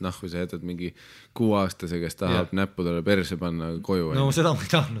hunt kui sa jätad mingi 6-aastase, kes tahab näppudele perse panna koju. No seda ma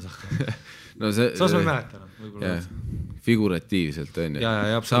ei tahtnud, aga saas ma ei mäletan. Figuratiivselt on ju.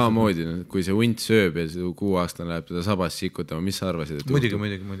 Samamoodi, kui see hunt sööb ja 6-aastane läheb teda sabas sikutama, mis sa arvasid?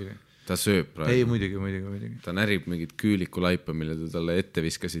 Muidugi. Ta sööb praegu. Ei, muidugi. Ta närib mingit küüliku laipa, mille te talle ette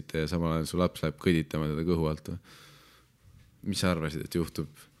viskasite ja samal ajal su laps läheb kõditama teda kõhu alt. Mis sa arvasid, et juhtub?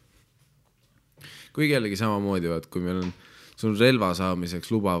 Kuigi jällegi samamoodi, kui meil on sul relva saamiseks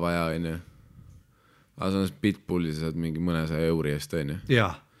luba vaja, on ju. Aga sa on pitbulli, sa saad mingi mõnesaja euri eest, on ju.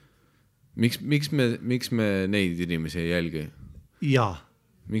 Jaa. Miks me neid inimesi ei jälgi? Jaa.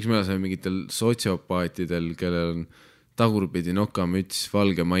 Miks me laseme mingitel sotsiopaatidel, kellel on tagurpidi nokamüts,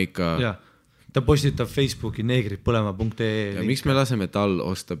 valge maika? Jaa. Ta postitab Facebooki neegridpõlema.ee. Ja miks me laseme tal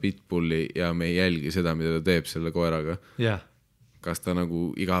osta pitbulli ja me ei jälgi seda, mida ta teeb selle koeraga? Jaa. Kas ta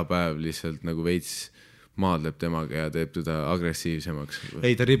nagu iga päev lihtsalt nagu veits maadleb temaga ja teeb teda agressiivsemaks?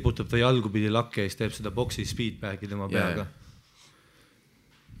 Ei, ta riputab ta jalgupidi lakke ja siis teeb seda boksi speedbagi tema peaga.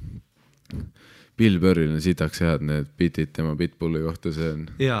 Bill Burril on sitaks head need bitid tema pitbulli kohta, see on...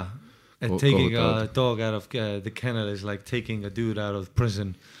 Jaa, et taking a dog out of the kennel is like taking a dude out of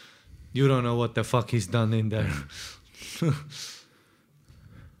prison. You don't know what the fuck he's done in there.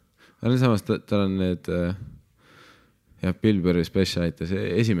 Aga samas tal on need... Bill Burri specialite,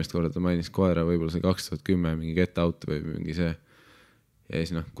 see esimest korda ta mainis koera, võib-olla see 2010 mingi Get Out või mingi see. Ja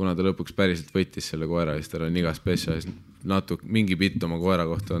siis kuna ta lõpuks päriselt võttis selle koera, siis tal on iga specialist mingi bitt oma koera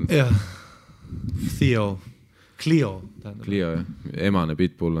kohta on. Jah. Clio, jah. Emane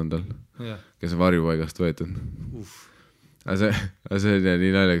pitbull on tal, kes on varjupaigast võetud. Aga see on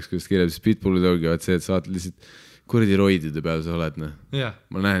nii naljakas, kus kirjab, siis pitbulli tõugivad see, et sa vaatad lihtsalt kuradi roidide peal sa oled.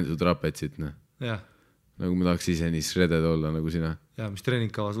 Ma näen su trapetsit. Nagu ma tahaks ise nii shredded olla nagu sina. Ja, mis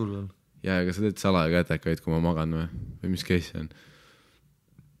treeningkava sul on? Ja, aga sa teed salaja kätekaid, kui ma magan või mis case see on.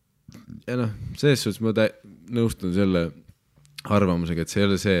 Ja selles suhtes ma nõustun selle arvamusega, et see ei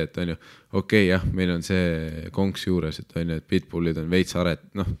ole see, et on ju, jah, meil on see konks juures, et on ju, et pitbullid on veits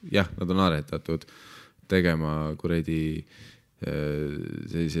nad on aretatud tegema kuradi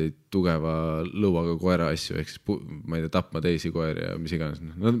selliseid tugeva lõuaga koera asju, ehk siis ma ei tea, tapma teisi koeri ja mis iganes.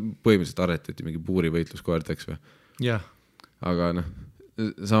 No põhimõtteliselt arretati mingi puurivõitluskoerteks või? Jah. Aga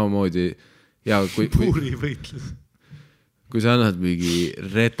samamoodi ja puurivõitlus. Kui sa annad mingi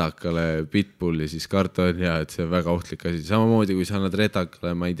retakale pitbulli, siis karta on hea, et see on väga ohtlik asi. Samamoodi, kui sa annad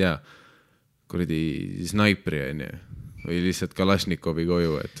retakale, ma ei tea, kuradi snaipri on ju, või lihtsalt Kalašnikovi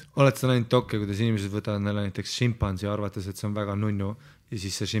koju, et... Oled sa näinud dokke, kuidas inimesed võtavad neile näiteks šimpansi ja arvates, et see on väga nunnu ja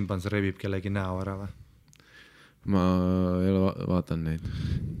siis see šimpans rebib kellegi näo ära või? Ma ei ole vaatan neid.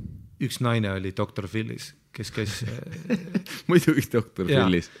 Üks naine oli Dr. Phillis, kes muidugi Dr.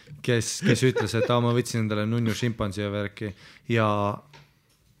 Phillis. Kes ütles, et ma võtsin endale nunnu šimpansi ja värki ja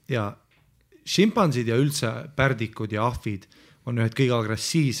šimpansid ja üldse pärdikud ja ahvid on ühed kõige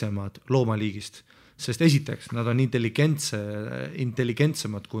agressiivsemad loomaliigist, sest esiteks nad on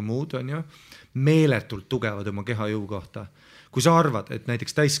intelligentsemad kui muud, on ju, meeletult tugevad oma kehajõu kohta. Kui sa arvad, et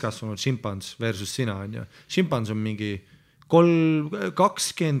näiteks täiskasvanud šimpans versus sina, on ju, šimpans on mingi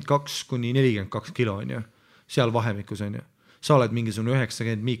 22 kuni 42 kilo, on ju, seal vahemikus, on ju. Sa oled mingisugune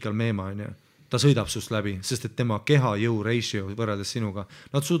 90 Miikal Meema, on ju. Ta sõidab sust läbi, sest et tema kehajõu ratio võrreldes sinuga,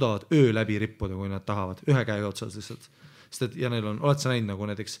 nad suudavad öö läbi rippuda, kui nad tahavad, ühe käega otsas lihtsalt. Sest et, ja neil on, oled sa näinud nagu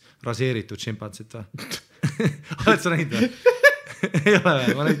näiteks raseeritud šimpansit või? Oled sa näinud või? Ei ole,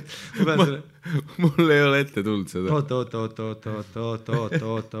 mul ei ole ette tulnud seda. Oota,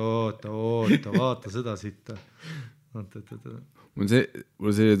 vaata seda sitta. Mul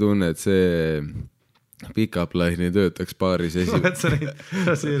selline tunne, et see pick-up line ei töötaks paaris oled sa näinud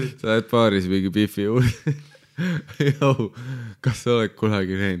raseeritud? Sa oled paaris mingi Biffi juurde. Jou, kas sa oled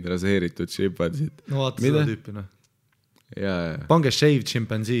kunagi näinud raseeritud šimpansit? No vaata seda tüüpina. Ja. Pange shaved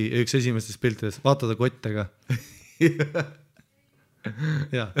šimpansi üks esimestes piltides, vaata ta kottega.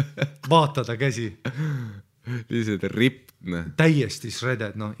 Ja, vaata ta käsi. Lihtsalt ripne. Täiesti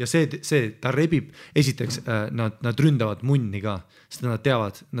shredded, no. Ja see, ta rebib, esiteks nad ründavad munni ka, sest nad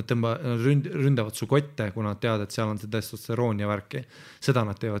teavad, nad ründavad su kotte, kuna nad teavad, et seal on see testosteroon ja värki. Seda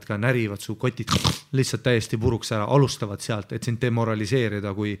nad teevad ka, närivad su kotid lihtsalt täiesti puruks ära, alustavad sealt, et sind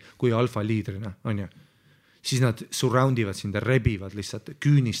demoraliseerida kui alfa liidrina, on ju. Siis nad surroundivad sind ja rebivad lihtsalt,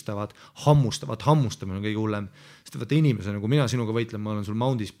 küünistavad, hammustamine on kõige hullem. Sest vaata inimese, nagu mina sinuga võitlen, ma olen sul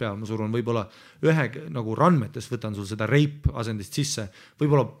moundis peal, ma surun võib-olla ühe nagu randmetes, võtan sul seda rape asendist sisse,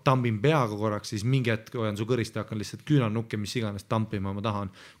 võib-olla tambin peaga korraks, siis mingi hetk hoian su kõrist ja hakkan lihtsalt küünannukke, mis iganes tampima ma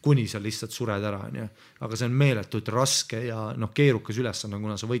tahan, kuni sa lihtsalt sured ära. On ju. Aga see on meeletult raske ja keerukas ülesanne,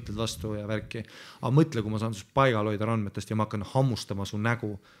 kuna sa võitled vastu ja värki. Aga mõtle, kui ma saan sus paigal hoida randmetest ja ma hakkan hammustama su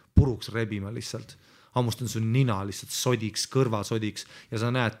nägu puruks rebima lihtsalt. Hammustan su nina lihtsalt sodiks, kõrvasodiks ja sa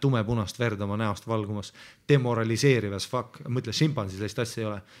näed tumepunast verd oma näost valgumas. Demoraliseerivas fuck. Mõtle, šimpansil sellist asja ei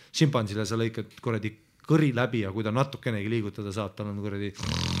ole. Šimpansile sa lõikad kuradi kõri läbi ja kui ta natukenegi liigutada saab, tal on kuradi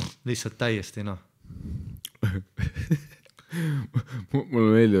lihtsalt täiesti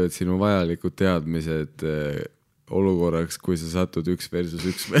Mulle meeldivad sinu vajalikud teadmised olukorraks, kui sa satud 1 versus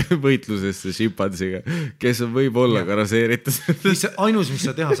 1 võitlusesse šimpansiga, kes on võib-olla ka raseeritud. Ainus, mis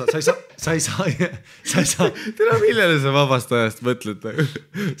sa teha saad, sa ei saa. Tere, millele sa vabast ajast mõtled?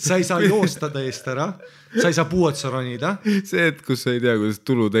 Sa ei saa joosta täiest ära, sa ei saa puuotsa ronida. See, et kus sa ei tea, kuidas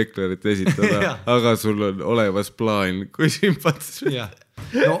tuludeklarit esitada, aga sul on olemas plaan kui šimpans.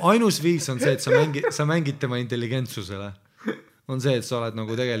 No ainus viis on see, et sa mängid tema intelligentsusele. On see, et sa oled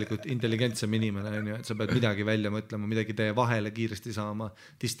nagu tegelikult intelligentsem inimene, et sa pead midagi välja mõtlema, midagi teie vahele kiiresti saama,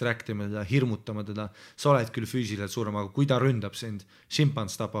 distractima teda, hirmutama teda. Sa oled küll füüsiliselt suurem, aga kui ta ründab sind,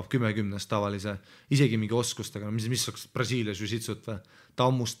 šimpans tapab 10 tavalise, isegi mingi oskustega, mis oleks Brasiilias jiu-jitsut või? Ta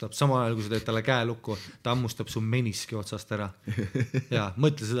ammustab, samal ajal kui sa teed talle käe lukku, ta ammustab su meniski otsast ära. Ja,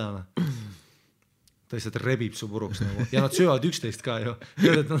 mõtle seda. Ta lihtsalt rebib su puruks nagu. Ja nad söövad üksteist ka ju.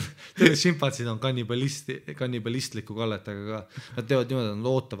 Tead, šimpansid on kannibalistliku kalletega ka. Nad teevad niimoodi, nad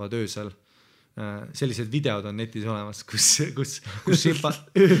lootavad öösel. Sellised videod on netis olemas, kus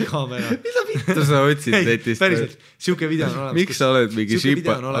öökaamera. Mida vittu sa otsid netist? Päriselt, siuke video on olemas. Miks sa oled mingi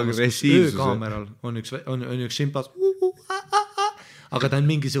agressiivsuse? Öökaameral on üks šimpans. Aga ta on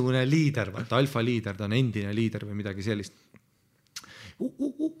mingisugune liider, vaata, alfa liider, ta on endine liider või midagi sellist.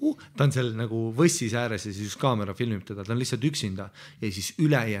 Ta on seal nagu võssis ääres ja siis kaamera filmib teda, ta on lihtsalt üksinda ja siis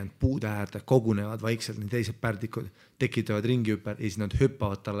ülejäänud puude äärde kogunevad vaikselt, need teised pärdikud tekitavad ringi ümber ja siis nad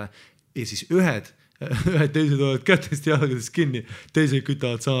hüppavad talle ja siis ühed ühed teised hoiavad kätest jalgadest kinni, teised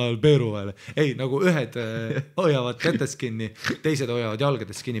kütavad samal peeru vahele. Ei, nagu ühed hoiavad kätest kinni, teised hoiavad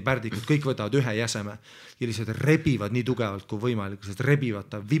jalgadest kinni, pärdikud, kõik võtavad ühe jäseme ja lihtsalt rebivad nii tugevalt kui võimalik, sest rebivad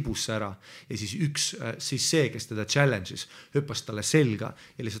ta vibusse ära ja siis see, kes teda challenge'is, hüppas talle selga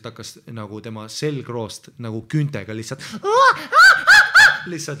ja lihtsalt hakkas nagu tema selgroost nagu küntega lihtsalt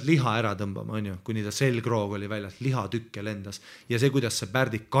liha ära tõmbama, onju, kuni ta selgroog oli väljas, lihatükke lendas ja see, kuidas see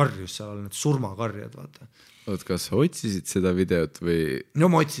pärdik karjus, seal olid need surmakarjad, vaata. Oot, kas sa otsisid seda videot või? No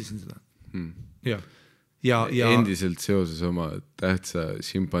ma otsisin seda. Jah. Ja endiselt seoses oma tähtsa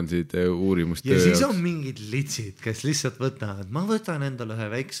šimpansiide uurimustöö. Ja siis on mingid litsid, kes lihtsalt võtavad, ma võtan endale ühe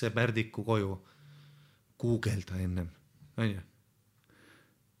väikse pärdiku koju, guugelda ennem, onju.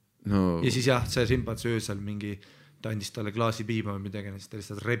 No. Ja siis jah, see šimpansi öösel mingi ta andis talle klaasi piima või midagi, siis ta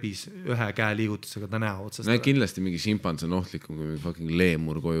lihtsalt rebis ühe käe liigutusega ta näo otsast. No kindlasti mingi šimpans on ohtlikum, kui mingi fucking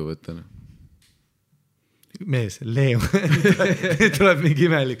leemur koju võtta. Mees, leemur. Tuleb mingi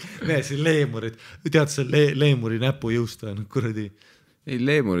imelik. Mees, leemurid. Tead, see leemuri näpu jõusta on kuradi. Ei,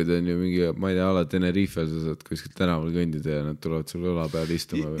 leemurid on ju mingi, ma ei tea, ala Tenerifel, sa saad kuskilt tänaval kõndida ja nad tulevad sul õla peal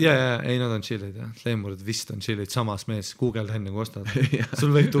istuma. Ja, ei, nad on chillid, jah. Leemurid vist on chillid samas, mees, Google enne kui ostad.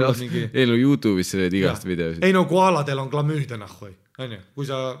 Sul võib tulla mingi... Ei, no YouTube'is sa leed igast videosid. Ei, no koaladel on klamüüde nahvoi. Kui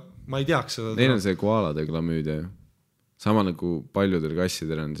sa, ma ei teaks seda... Neil on see koalade klamüüde. Sama nagu paljudel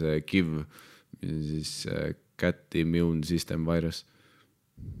kassidel on see HIV, siis Cat Immune System virus.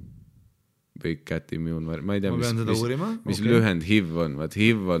 Või Cat Immune virus. Ma ei tea, mis lühend HIV on. Vaat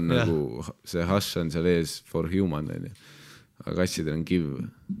HIV on nagu, see hash on seal ees for human. Aga kassidel on HIV.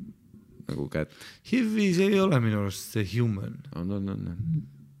 Nagu cat. HIV-is ei ole minu arust see human. On.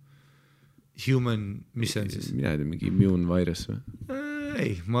 Human, mis see on siis? Mina ei tea, mingi immune virus või?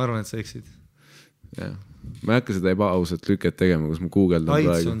 Ei, ma arvan, et sa eksid. Jah. Ma ei hakka seda ebaausat lüket tegema, kus ma guugeldan AIDS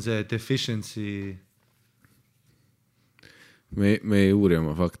praegu. on see deficiency. Me ei uuri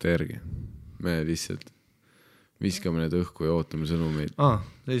oma fakte järgi. Me lihtsalt viskame need õhku ja ootame sõnumeid.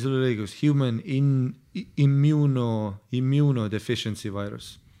 Ei, sul oli õigus. Human immunodeficiency virus.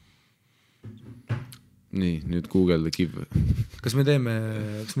 Nii, nüüd guugelda HIV. Kas me teeme...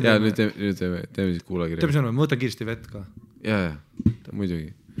 Jaa, nüüd teeme siis kuulakirja. Teeme sõnu, ma võtan kiiresti vett ka. Jaa,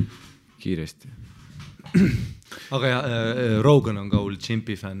 muidugi. Kiiresti. Aga Rogan on ka hull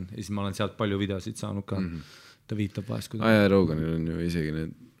Chimpi fänn ja siis ma olen sealt palju videosid saanud ka. Ta viitab vahest. Jaa, Roganil on ju isegi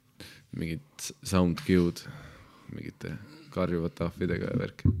need mingid sound cue'd, mingite karjuvate ahvidega ja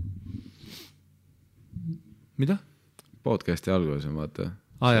värki. Mida? Podcasti alguses on vaata.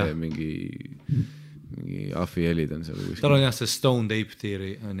 See mingi ahvi helid on seal kuskil. Tal on jah see Stoned Ape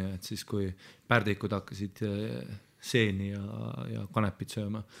Theory, on ju, et siis kui pärdikud hakkasid seeni ja kanepit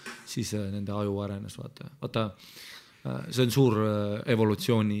sööma, siis nende aju arenes, vaata. See on suur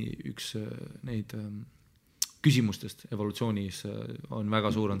evolutsiooni üks neid küsimustest evolutsioonis on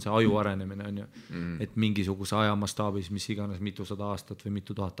väga suur, on see aju arenemine, on ju, et mingisuguse ajamastaabis, mis iganes mitusada aastat või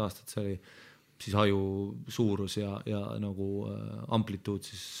mitu tuhat aastat, see oli siis aju suurus ja nagu amplituud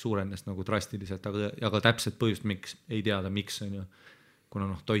siis suurenes nagu drastiliselt, aga täpselt põhjust, miks, ei teada, miks, on ju, kuna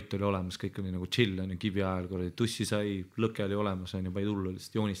toit oli olemas, kõik oli nagu chill, on ju, kivi ajal, kui oli tussi sai, lõke oli olemas, on ju, vaid hullu,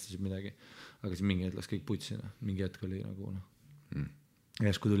 lihtsalt joonistasid midagi, aga siis mingi hetk läks kõik putsina, mingi hetk oli nagu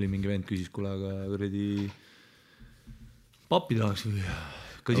järsku tuli mingi vend, küsis, kuule, aga kuradi papi tahaks või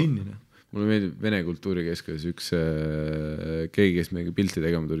ka sinni. Mulle meeldib Vene kultuurikeskuses üks keegi, kes meiega pilti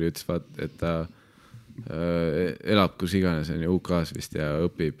tegema tuli, ütles, et ta elab kus iganes, on ju UK-s vist ja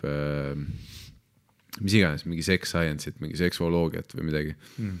õpib mis iganes, mingi sex science'it, mingi seksuoloogiat või midagi.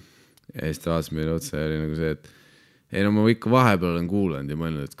 Ja siis ta vaatas meile otsa ja oli nagu see, et ei no ma ikka vahepeal olen kuulanud ja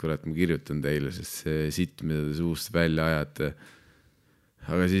mõelnud, et kurat, ma kirjutan teile, sest see sitt, mida te suust välja ajate.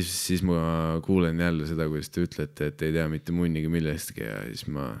 Aga siis ma kuulen jälle seda, kuidas te ütlete, et ei tea mitte munnigi millestki ja siis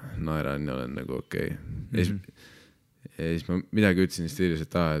ma naeran ja olen nagu okei. Ja siis ma midagi ütlesin stiilis,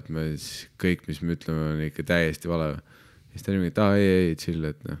 et me kõik, mis me ütleme, on ikka täiesti vale. Ja siis ta oli mingi, et ei, chill,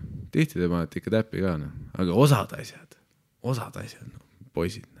 et tihti te panete ikka täppi ka, aga osad asjad,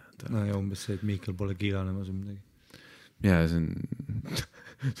 poisid. No ja umbes see, et Miikal pole kiilanemas või midagi. Jaa,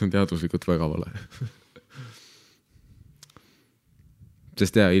 see on teaduslikult väga vale.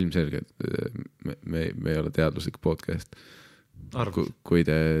 Sest jaa, ilmselgelt me ei ole teaduslik podcast. Kui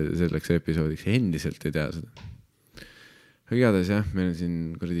te selleks episoodiks endiselt ei tea seda. Aga igatahes jah, meil on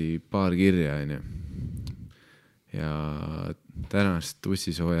siin kuradi paar kirja ja tänast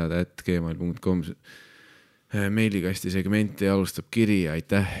tussisoojad@gmail.com meilikasti segmenti alustab kiri,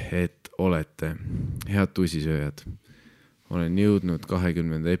 aitäh, et olete head tussisööjad. olen jõudnud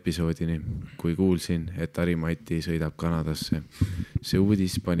 20. episoodini, kui kuulsin, et Ari-Mati sõidab Kanadasse. See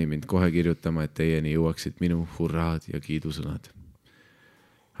uudis pani mind kohe kirjutama, et teieni jõuaksid minu hurraad ja kiidusõnad.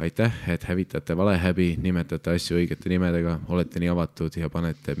 Aitäh, et hävitate valehäbi, nimetate asju õigete nimedega, olete nii avatud ja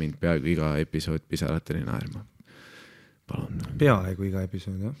panete mind peaaegu iga episood pisarateni naerma. Palun. Peaaegu iga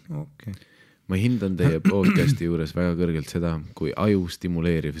episood, jah? Okay. Ma hindan teie podcasti juures väga kõrgelt seda, kui aju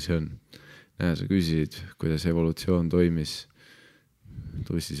stimuleeriv see on. Näe, sa küsisid, kuidas evolutsioon toimis.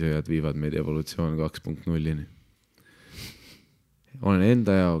 Tussisööjad viivad meid evolutsioon 2.0-ni. Olen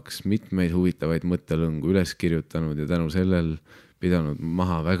enda jaoks mitmeid huvitavaid mõttelõngu üles kirjutanud ja tänu sellel pidanud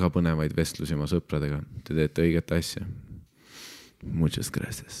maha väga põnevaid vestlusi oma sõpradega. Te teete õiget asja. Muchas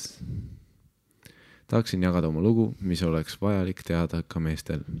gracias. Tahaksin jagada oma lugu, mis oleks vajalik teada ka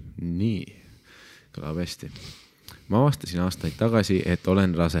meestel. Nii, kõlab hästi. Ma avastasin aastaid tagasi, et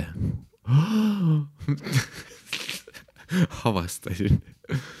olen rase. Avastasin.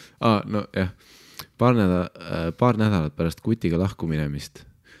 No jah, paar nädalat pärast kutiga lahku minemist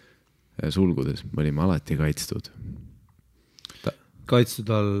sulgudes me olime alati kaitstud. Kaitstud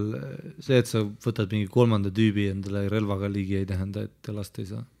all see, et sa võtad mingi 3. tüübi endale relvaga ligi ei tähenda, et last ei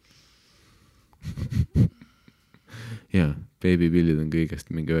saa. Jaa, beebipillid on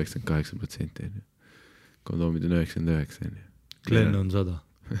kõigest mingi 98%. Kondoomid on 99%. Glenn on 100.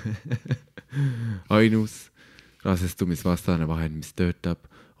 Ainus rasestumisvastane vahend, mis töötab,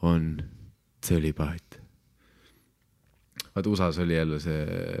 on tsölibaat. Vaat USAs oli jälle see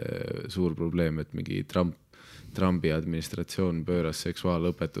suur probleem, et mingi Trumpi administratsioon pööras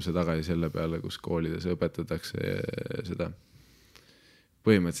seksuaalõpetuse tagasi selle peale, kus koolides õpetatakse seda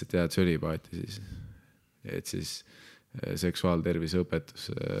põhimõtteliselt jääd tsölibaati siis. Et siis seksuaaltervise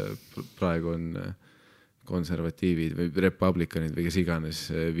õpetus praegu on konservatiivid või republikanid või kes iganes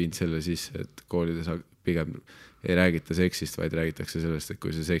viinud selle sisse, et koolides pigem ei räägita seksist, vaid räägitakse sellest, et kui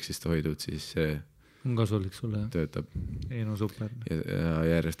sa seksist hoidud, siis see on kasulik sulle, jah? Töötab. Ei, no super. Ja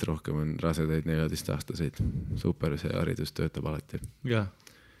järjest rohkem on rasedaid 14-aastaseid. Super, see haridus töötab alati. Jah.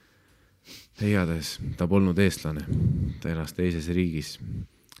 Igades, ta polnud eestlane. Ta elas teises riigis.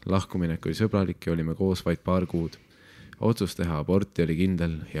 Lahkuminek oli sõbralik ja olime koos vaid paar kuud. Otsus teha aborti oli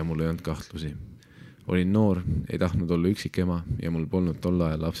kindel ja mul ei olnud kahtlusi. Olin noor, ei tahtnud olla üksikema ja mul polnud tol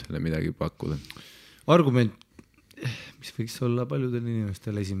ajal lapsele midagi pakkuda. Argument, mis võiks olla paljudel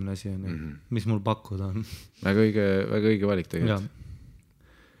inimestel esimene asi on, mis mul pakkuda on. Väga õige valik tegelikult.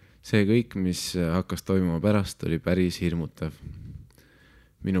 See kõik, mis hakkas toimuma pärast, oli päris hirmutav.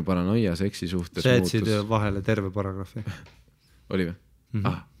 Minu paranoia seksi suhtes sa jätsid vahele terve paragrahvi. Oli või?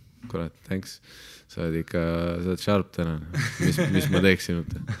 Kurat, thanks. Sa oled sharp täna. Mis ma teeksin?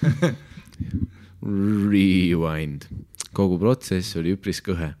 Rewind. Kogu protsess oli üpris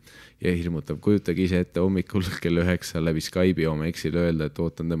kõhe ja hirmutav. Kujutage ise ette hommikul kell 9 läbi Skype'i oma eksile öelda, et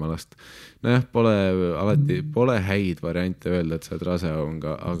ootan tema last. Nojah, pole häid variante öelda, et sa oled rase,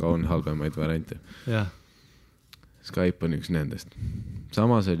 aga on halvemaid variante. Yeah. Skype on üks nendest.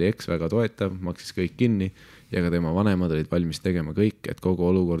 Samas oli eks väga toetav, maksis kõik kinni ja ka tema vanemad olid valmis tegema kõik, et kogu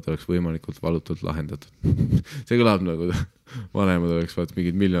olukord oleks võimalikult valutult lahendatud. See kõlab nagu vanemad oleks vaat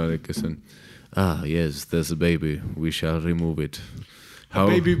mingid miljonärid, kes on yes, there's a baby, we shall remove it. A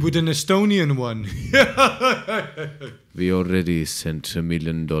baby with an Estonian one. We already sent $1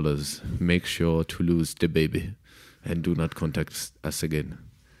 million. Make sure to lose the baby and do not contact us again.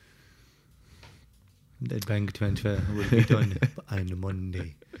 That bank transfer will be done on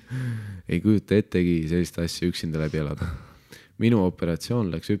Monday. Ei kujuta ettegi sellist asja üksinda läbi elada. Minu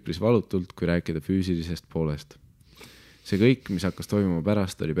operatsioon läks üpris valutult, kui rääkida füüsilisest poolest. See kõik, mis hakkas toimuma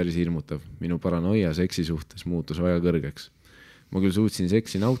pärast, oli päris hirmutav. Minu paranoia seksi suhtes muutus väga kõrgeks. Ma küll suutsin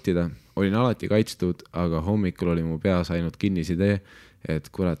seksi nautida, olin alati kaitstud, aga hommikul oli mu peas ainult kinnis idee, et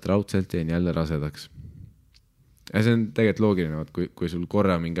kurat raudselt jäin jälle rasedaks. Ja see on tegelikult loogiline, kui sul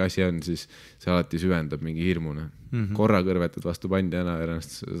korra mingi asi on, siis see alati süvendab mingi hirmuna. Korra kõrvetad vastu pandjana ja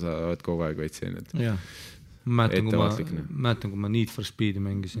ennast sa oled kogu aeg veitsin. Jah, mäletan, kui ma Need for Speedi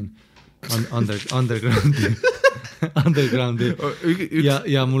mängisin Undergroundi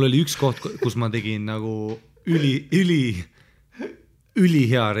ja mul oli üks koht, kus ma tegin nagu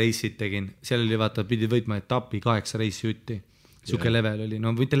ülihea reisid tegin, seal oli vaata, pidi võitma etapi 8 reisi jutti. Suke level oli,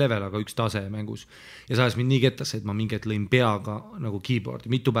 no mitte level, aga üks tase mängus. Ja saas mind nii ketas, et ma mingit lõin peaga nagu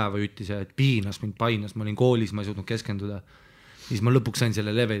keyboardi, mitu päeva jutti see, et piinas mind painas, ma olin koolis, ma ei suutnud keskenduda. Siis ma lõpuks sain selle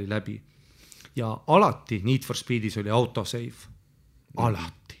leveli läbi. Ja alati Need for Speedis oli autosave.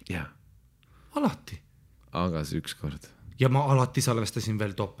 Alati. Yeah. Alati. Aga see üks kord. Ja ma alati salvestasin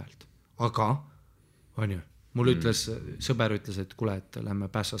veel topelt. Aga, on ju, mul ütles, sõber ütles, et kuule, et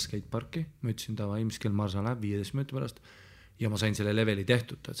lähme Pässa skateparki. Ma ütlesin tava, mis kell Marsa läheb 15 minuti pärast. ja ma sain selle leveli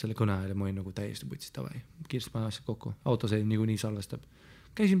tehtud, et selle kõne ajal ja ma olin nagu täiesti putsis davai, kiiresti panen asjad kokku, auto see niikuinii salvestab.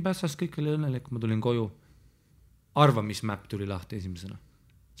 Käisin Pässast, kõik oli õnnelik, ma tulin koju. Arva, mis map tuli lahti esimesena?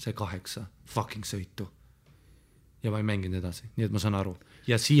 See 8 fucking sõitu. Ja ma ei mänginud edasi, nii et ma saan aru.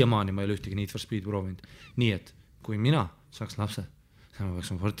 Ja siiamaani ma ei ole ühtegi Need for Speed proovinud. Nii et, kui mina saaks lapse, siis ma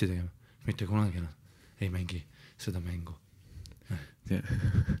peaks oma porti tegema. Mitte kunagi enam ei mängi seda mängu.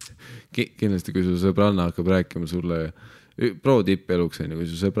 Kindlasti, kui su sõbranna hakkab rääkima sulle, pro tipp eluks, kui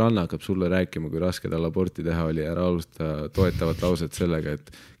su sõbranna hakkab sulle rääkima, kui raske tal aborti teha oli, ära alusta toetavat lauset sellega, et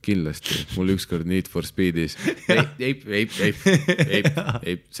kindlasti mul ükskord Need for Speedis ei,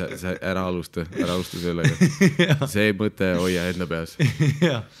 sa ära alusta sellega. See mõte hoia enda peas.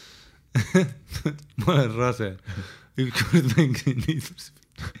 Ma olen rase. Ükskord mängisin Need for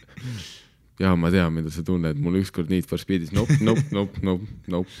Speedis. Ja ma tean, mida sa tunned. Mul ükskord Need for Speedis. Nope.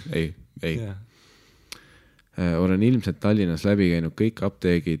 Ei. Yeah. Olen ilmselt Tallinnas läbi käinud kõik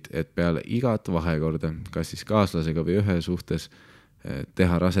apteegid, et peale igat vahekorda, kas siis kaaslasega või ühe suhtes,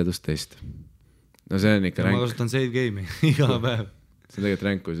 teha rasedustest. No see on ikka ränk. Ma kasutan save game'i iga päev. See on tegelikult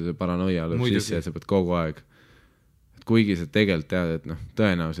ränk, kui see paranoia lõpp sisse, et sa pead kogu aeg. Et kuigi sa tegelikult tead, et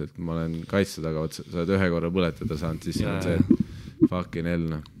tõenäoliselt ma olen kaitstud, aga sa oled ühe korra põletada saanud, siis on see fucking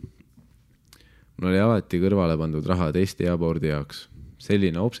hell. Mul oli alati kõrvale pandud raha testi ja abordi jaoks.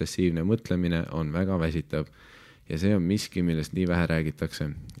 Selline obsessiivne mõtlemine on väga väsitav ja see on miski, millest nii vähe räägitakse.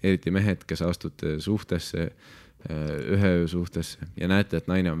 Eriti mehed, kes astute suhtesse, ühe suhtesse ja näete, et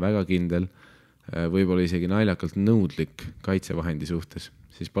naine on väga kindel, võib-olla isegi naljakalt nõudlik kaitsevahendi suhtes,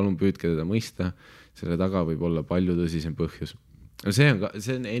 siis palun püüdke teda mõista, selle taga võib olla palju tõsisem põhjus. See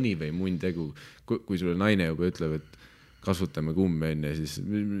on anyway munn tegu, kui sulle naine juba ütleb, et kasutame kummi enne, siis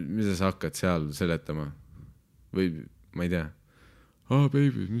mida sa hakkad seal seletama? Või ma ei tea.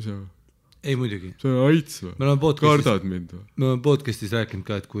 Baby, mis sa? Ei muidugi. See on aits või? Kardad mind või? Me oleme podcastis rääkinud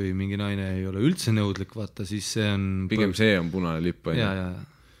ka, et kui mingi naine ei ole üldse nõudlik, vaata, siis see on... Pigem see on punane lipp.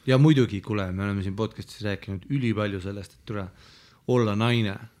 Ja muidugi, kuule, me oleme siin podcastis rääkinud ülipalju sellest, et tule olla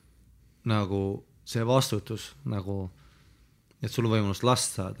naine, nagu see vastutus, nagu, et sul on võimalus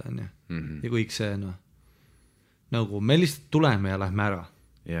last saada, on ju? Ja kõik see, nagu me lihtsalt tuleme ja lähme ära.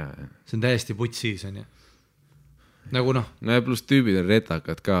 See on täiesti putsis, on ju. Nagu No ja pluss tüübid on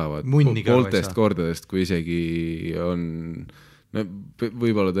retakad ka, pooltest kordadest, kui isegi on,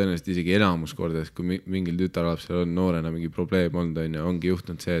 võib-olla tõenäoliselt isegi enamus kordadest, kui mingil tütarlapsel on noorena mingi probleem olnud, ongi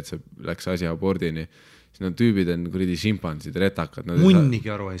juhtunud see, et see läks asi abordini, siis nad tüübid on kuridi šimpansid, retakad.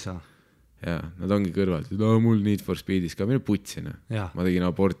 Munnigi aru ei saa. Ja, nad ongi kõrvalt, et mul Need for Speedis ka, minu putsina, ma tegin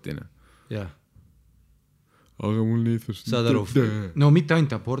abortina. Jah. Aga mul Need for Speedis. Saad aru, no mitte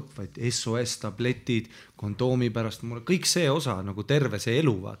ainult abort, vaid SOS, tabletid, kondoomi pärast, kõik see osa, nagu terve see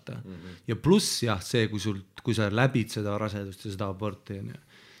elu, vaata. Ja pluss jah, see, kui sa läbid seda rasedust ja seda aborti,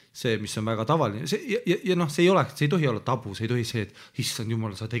 see, mis on väga tavaline, ja see ei tohi olla tabu, see ei tohi see, et issand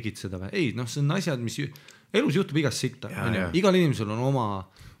jumal, sa tegid seda või? Ei, see on asjad, mis elus juhtub igas sitta. Igal inimesel on oma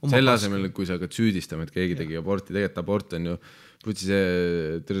selle asemel, kui sa hakkad süüdistama, et keegi tegi aborti, tegelikult abort on ju putsi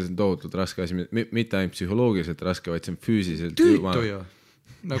see tohutult raske asi, mitte ainult psühholoogiliselt raske, vaid see on füüsiliselt tüütu ju,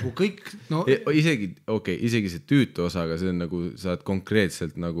 nagu kõik isegi see tüütu osa, aga see on nagu, sa oled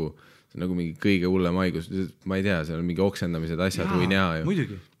konkreetselt nagu mingi kõige hullem haigus, ma ei tea, see on mingi oksendamised asjad või näha ju.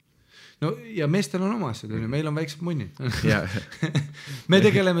 Muidugi. No ja meestel on oma asjad, meil on väiksed munnid. Me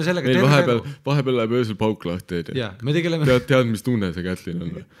tegeleme sellega. Meil vahepeal läheb öösel pauk lahti. Tead, mis tunne see kätlin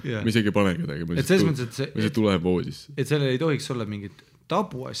on. Me isegi pane kedagi. Me see tuleb voodis. Et sellel ei tohiks olla mingit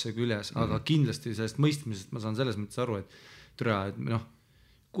tabu asja küljes, aga kindlasti sellest mõistmisest ma saan selles mõttes aru, et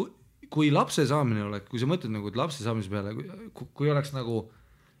kui lapse saamine oleks, kui sa mõtled nagu, et lapse saamise peale, kui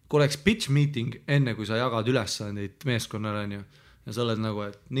oleks pitch meeting enne, kui sa jagad ülesandeid meeskonnale, ja sa oled nagu,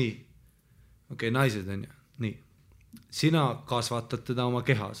 et nii, naised on ju, nii. Sina kasvatad teda oma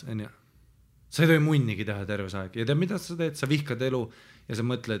kehas, on ju. Sa ei tohi munnigi teha terves aeg. Ja tead, mida sa teed? Sa vihkad elu ja sa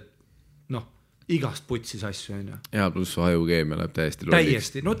mõtled, igast putsis asju, on ju. Ja pluss su hajukeemia läheb täiesti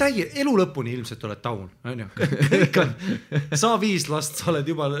lolliks. Täiesti, elu lõpuni ilmselt oled taun, on ju. Kõik on. Sa 5 last, sa oled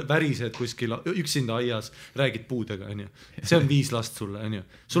juba värised kuskil üksinda aias, räägid puudega, on ju. See on 5 last sulle, on ju.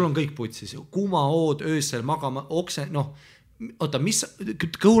 Sul on kõik putsis. Kumaood, öösel, magama, okse, oota, mis,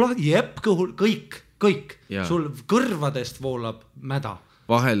 kõhula, kõik. Ja. Sul kõrvadest voolab mäda.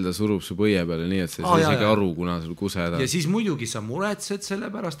 Vahel ta surub su põie peale nii, et sa ei saa isegi aru, kuna sul kuseda. Ja siis muidugi sa muretsed selle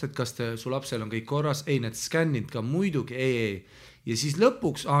pärast, et kas su lapsel on kõik korras, ei, need skännid ka muidugi, ei. Ja siis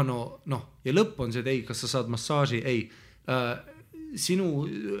lõpuks, ja lõpp on see, et ei, kas sa saad massaaži, ei. Sinu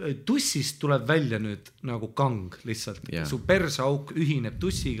tussist tuleb välja nüüd nagu kang lihtsalt. Yeah. Su persauk ühineb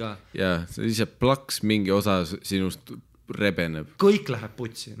tussiga. Ja, see ise plaks mingi osa sinust rebeneb. kõik läheb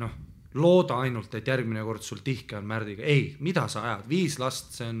putsi, noh, looda ainult, et järgmine kord sul tihke on märdiga, ei, mida sa ajad, 5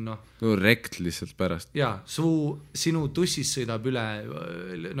 last, see on noh. No rekt lihtsalt pärast. Jaa, sinu tussis sõidab üle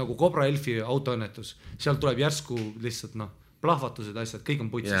nagu Cobra Elfi autoõnnetus, seal tuleb järsku lihtsalt noh, plahvatused, asjad, kõik on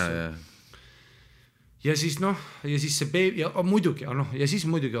putsis. Ja siis noh, ja siis see baby, ja muidugi, noh, ja siis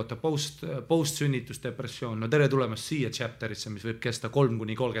muidugi oota post-sünnitusdepressioon, no tere tulemast siia chapterisse, mis võib kesta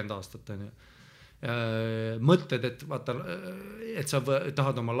 3-30 aastat, on ju. Mõtled, et vaata, et sa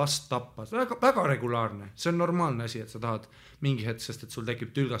tahad oma last tappa, väga, väga regulaarne, see on normaalne asi, et sa tahad mingi hetk, sest et sul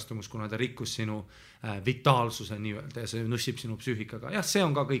tekib tülgastumus, kuna ta rikkus sinu vitaalsuse nii-öelda ja see nussib sinu psüühikaga, jah, see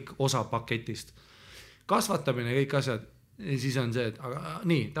on ka kõik osa paketist, kasvatamine, kõik asjad, ja siis on see, et aga,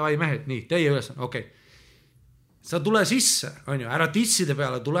 nii, davai mehed, nii, teie üles on, okei. Sa tule sisse, on ju, ära tisside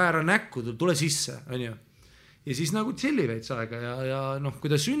peale, tule ära näkku, tule sisse, on ju. Ja siis nagu tšilli veits aega ja noh, kui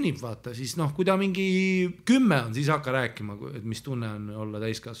ta sünnib, vaata, siis noh, kui ta mingi 10 on, siis hakka rääkima, et mis tunne on olla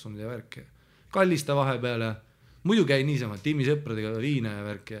täiskasvanud ja värk. Kallista vahepeale, muidu käi niisama, tiimi sõpradega viina ja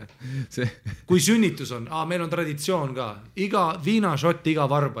värk. Kui sünnitus on, meil on traditsioon ka, iga viinašott iga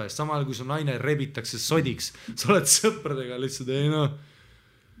varba eest, samal kui su naine rebitakse sodiks, sa oled sõpradega lihtsalt, ei noh,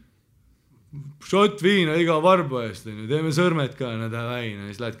 šott viina iga varba eest, teeme sõrmed ka,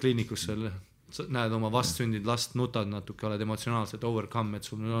 siis lähed kliinikusse näed oma vastsündid last, nutad natuke, oled emotsionaalselt overcome, et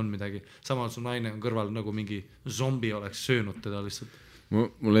sul on midagi. Samal su naine on kõrval nagu mingi zombi oleks söönud teda lihtsalt.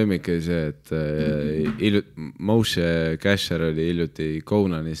 Mul lemmik oli see, et Moshe Kasher oli hiljuti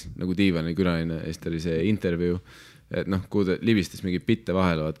Conanis nagu diivani külaline, ja siis oli see intervjuu, et noh, kuhu ta libistas mingi bitte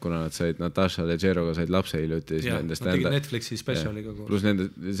vahele, kuna nad said Natasha Legeroga said lapse hiljuti. Ja, nad tegid Netflixi specialiga koos. Plus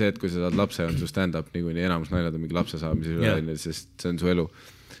nende see, et kui sa saad lapse, on su stand-up niikuinii enamus naljad on mingi lapse saamise üle, sest see on su elu.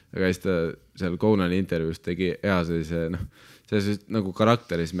 Aga siis ta seal Conani intervjuus tegi hea sellise, noh, see nagu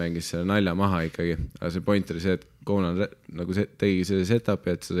karakteris mängis selle nalja maha ikkagi, aga see point oli see, et Conan nagu tegi selle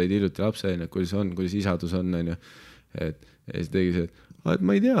setupi, et sa said hiljuti lapse, kuidas on, kuidas isadus on, ja siis tegi see, et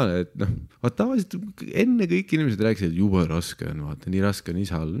ma ei tea, et noh, tavaliselt enne kõik inimesed rääkisid, et jube raske on, vaata, nii raske on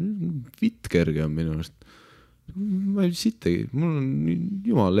isal, vitt kerge on minu arust. Ma ei sittegi, mul on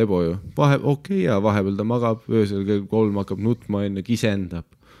jumal lebo ju, vahepeal ta magab, öösel kell 3 hakkab nutma, kisendab.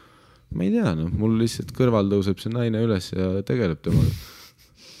 Ma ei tea, noh, mul lihtsalt kõrval tõuseb see naine üles ja tegeleb temaga.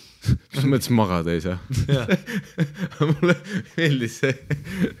 Mis mõttes magada ei saa? Mulle meeldis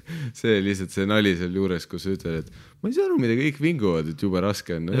see lihtsalt see nali seal juures, kus sa ütled, et ma ei saa aru, mida kõik vinguvad, et jube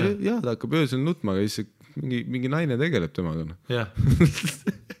raske on. Ja ta hakkab öösel nutma, aga siis mingi naine tegeleb temaga.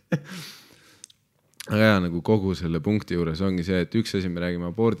 Aga jah, nagu kogu selle punkti juures ongi see, et üks asi me räägime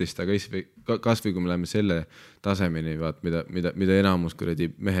abordist, aga kasvõi kui me läheme selle tasemeni, mida enamus kuradi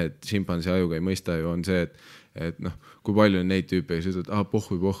mehed šimpansi ajuga ei mõista ju, on see, et noh, kui palju on neid tüüpe, kes ütlevad,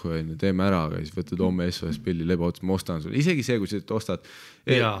 pohhu, teeme ära, aga siis võtad homme SOS pilli leba ots, ma ostan sulle. Isegi see, kui sa ostad,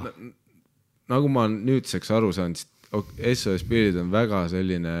 nagu ma nüüdseks aru saan, SOS pillid on väga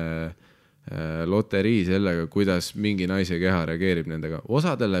selline loterii sellega, kuidas mingi naise keha reageerib nendega.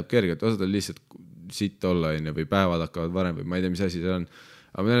 Osadel läheb kergelt, osadel lihtsalt sitt olla või päevad hakkavad varem või ma ei tea, mis asi see on.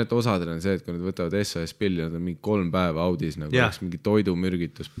 Aga ma tean, et osadel on see, et kui nad võtavad SOS pilli, nad on mingi 3 päeva audis, nagu oleks mingi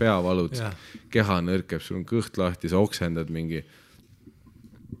toidumürgitus, peavalud, keha nõrkeb, sul on kõht lahti, sa oksendad mingi.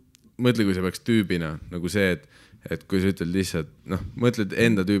 Mõtle, kui see peaks tüübina, nagu see, et kui sa ütled lihtsalt, noh, mõtled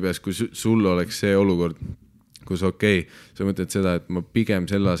enda tüübias, kui sul oleks see olukord, kus sa mõtled seda, et ma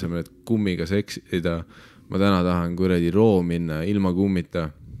pigem selle asemel, et kummiga seksida, ma täna tahan kuradi roo minna ilma kummita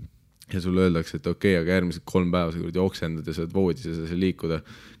ja sulle öeldakse, et aga järgmised 3 päeva sa kuradi oksendad ja sa oled voodis ja sa liikuda.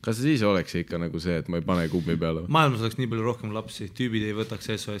 Kas siis oleks ikka nagu see, et ma ei pane kummi peale? Maailmas oleks nii palju rohkem lapsi, tüübid ei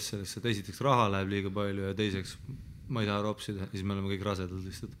võtaks SOS sellest, et esiteks raha läheb liiga palju ja teiseks ma ei taha ropsida, siis me oleme kõik rasedad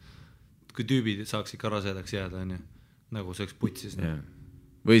lihtsalt. Kui tüübid saaks ikka rasedaks jääda, nagu see oleks putsis.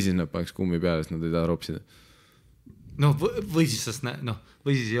 Või siis nad paneks kummi peale, sest nad ei taha ropsida. No või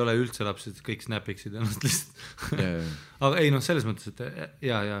siis ei ole üldse lapsed, kõik snapiksid ennast lihtsalt. Aga ei, selles mõttes, et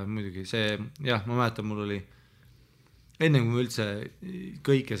ja muidugi see, jah, ma mäletan, mul oli enne kui ma üldse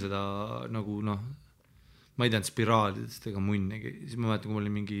kõike seda nagu ma ei teanud spiraalidest ega munnegi, siis ma mäletan, kui ma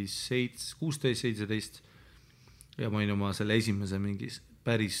olin mingi 16-17 ja ma olin oma selle esimese mingi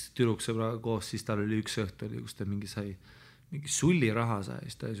päris tüdruksõbraga koos, siis tal oli üks õht oli, kus ta mingi sai mingi sulli raha sai,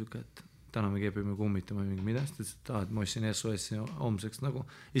 siis ta oli siuke, et täna me kepime kummitama mingi mida, siis ta et ma ostsin SOS homseks nagu,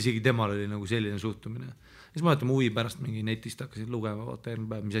 isegi temal oli nagu selline suhtumine. Siis ma huvi pärast mingi netist hakkasin lugema, vaata järgmine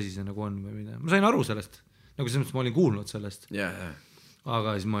päev, mis asi see nagu on või mida. Ma sain aru sellest, nagu selles mõttes ma olin kuulnud sellest.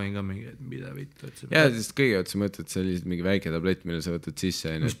 aga siis ma olin ka mingi, et mida vittu. Ja sest kõigepealt sa mõtled, see oli mingi väike tablett, mille sa võtad sisse.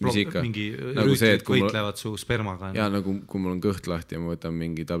 Mingi rüütlid võitlevad su spermaga. Ja nagu kui mul on kõht lahti ja ma võtan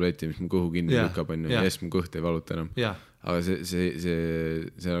mingi tableti, mis mu kõhu kinni lükkab, ja siis mu kõht ei valuta enam. Aga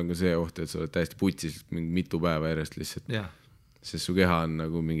see on ka see oht, et sa oled täiesti putsis mingi mitu päeva järjest lihtsalt. Sest su keha on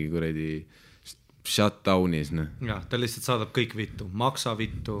nagu mingi kuredi shutdownis. Ja, ta lihtsalt saadab kõik vittu, maksa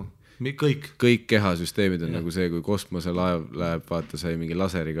vittu. Kõik kehasüsteemid on nagu see, kui kosmoselaev läheb, vaata sai mingi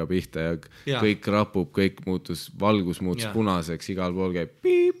laseriga pihta ja kõik rapub, kõik valgus muutus punaseks, igal pool käib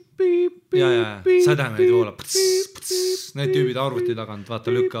piip, piip, piip, ja sädemeid voolab. Need tüübid arvuti tagant,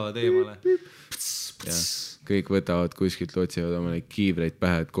 vaata, lükkavad eemale. Kõik võtavad kuskilt, otsivad oma neid kiivreid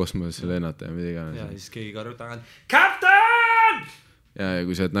pähe, et kosmosesse lennata ja mida iganes. Ja siis keegi karjub tagant, Captain! Ja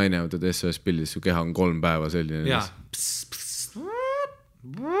kui sa oled naine, võtad SOS pildi, siis su keha on 3 päeva selline. Ja.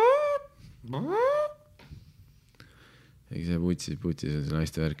 Ega see putsis on see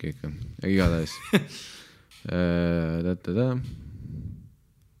naiste värk ikka. Aga igatahes.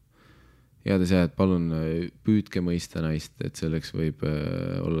 Igatahes jah, et palun püüdke mõista naist, et selleks võib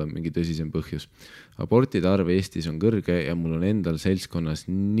olla mingi tõsisem põhjus. Abortide arv Eestis on kõrge ja mul on endal seltskonnas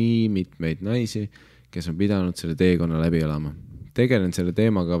nii mitmeid naisi, kes on pidanud selle teekonna läbi elama. Tegelen selle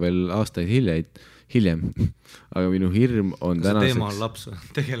teemaga veel aastaid hiljem, aga minu hirm on tänaseks... See teema on laps,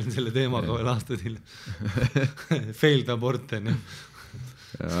 tegelen selle teemaga veel aastaid hiljem. Failed abort, on ju.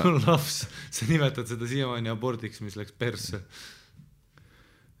 Sul on laps, sa nimetad seda siiamaani abordiks, mis läks persse.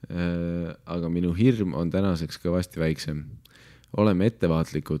 Aga minu hirm on tänaseks kõvasti väiksem. Oleme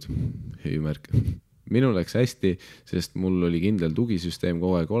ettevaatlikud, hüümärk. Minul läks hästi, sest mul oli kindel tugisüsteem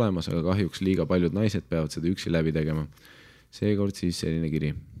kogu aeg olemas, aga kahjuks liiga paljud naised peavad seda üksi läbi tegema. Seekord siis selline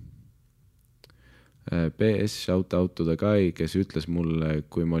kiri. PS shout out to the guy, kes ütles mulle,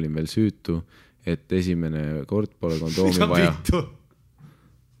 kui ma olin veel süütu, et esimene kord pole kondoomi vaja.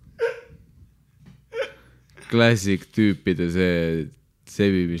 Klassik tüüpide see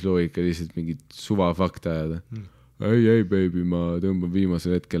sebimisloogika lihtsalt mingit suva fakta ajada. Ei, baby, ma tõmban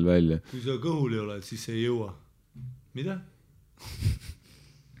viimasel hetkel välja. Kui sa kõhul ei ole, siis ei jõua. Mida?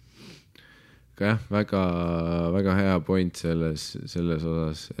 Aga jah, väga hea point selles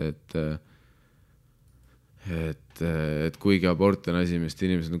osas, et kuigi abort on asi, mis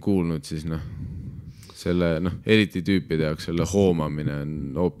inimesed on kuulnud, siis eriti tüüpide jaoks selle hoomamine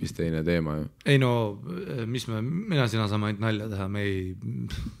on hoopis teine teema. Ei no, mina sina saame ainult nalja teha, me ei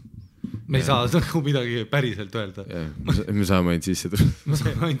saa midagi päriselt öelda. Me saame ainult sisse tulla. Ma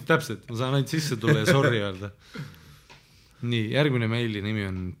saan ainult sisse tulla ja sorry öelda. Nii, järgmine meili nimi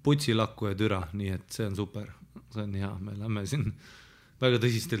on Putsilakku ja Türa, nii et see on super. See on hea, me lähme siin väga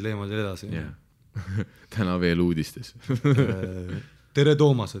tõsistel teemadel edasi. Täna veel uudistes. Tere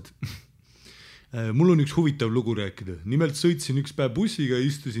Toomased. Mul on üks huvitav lugu rääkida. Nimelt sõitsin üks päev bussiga ja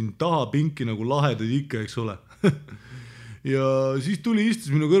istusin taha pinki nagu lahedad ikka, eks ole. Ja siis tuli istus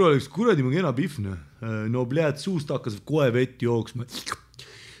minu kõrval üks kuradi ma kena pihvne. No pljääd suust hakkas kohe vett jooksma.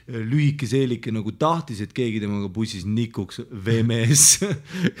 Lühike seelike nagu tahtis, et keegi temaga bussis nikuks VMS.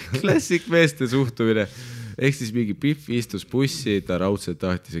 Klassik meeste suhtumine. Ehk siis mingi pihv istus bussi, ta raudselt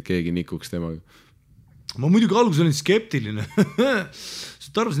tahtis, et keegi nikuks temaga. Ma muidugi alguses olin skeptiline.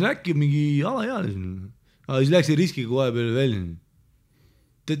 Sest arvasin äkki mingi alaealine. Aga siis läksin riskiga kohe peale välja.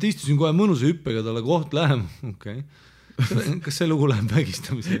 Tead, istusin kohe mõnusa hüppega talle koht lähema. Okay. Kas see lugu läheb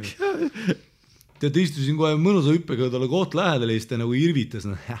vägistamisele? Tead, istusin kohe mõnusa hüppega talle koht lähedale ja siis ta nagu irvitas.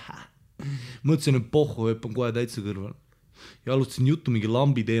 Mõtlesin, et pohhu hüppan kohe täitsa kõrval. Ja alustasin juttu mingi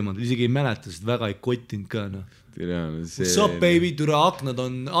lambi teemad. Isegi ei mäleta, sest väga ei kottinud ka. What's up, baby? Türa aknad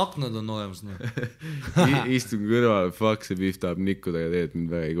on olemas. Istun kõrval, fuck, see pihv tahab nikkuda ja teed mind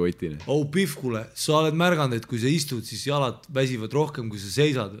väga ei kotine. Oh, pihv, kuule, sa oled märganud, et kui sa istud, siis jalad väsivad rohkem, kui sa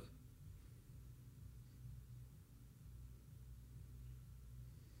seisad.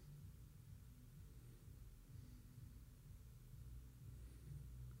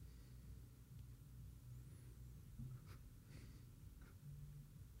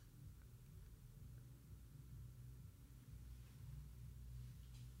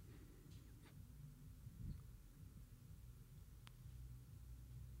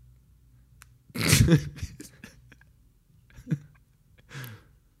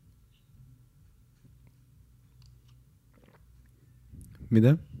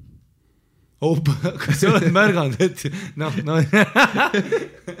 Mida? Kas sa oled märganud, et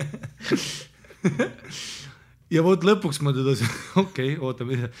ja võt lõpuks ma teda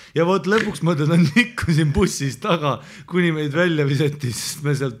ja võt lõpuks ma teda nikkusin bussis taga, kuni meid välja viseti, sest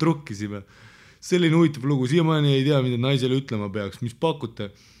me sealt trukkisime. Selline huvitav lugu, siiamaani ei tea, mida naisele ütlema peaks, mis pakute?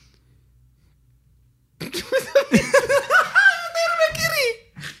 Terve kiri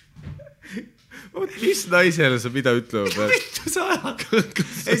mis naisele sa mida ütlema pead? Vittu sa ajad?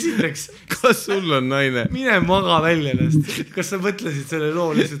 Esiteks. Kas sul on naine? Mine maga välja ennast. Kas sa mõtlesid selle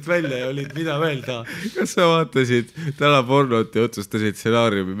loo lihtsalt välja ja olid mida öelda? Kas sa vaatasid täna pornot ja otsustasid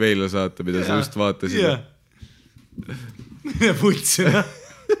stsenaariumi meile saata, mida sa just vaatasid? Jah. Mine putsina.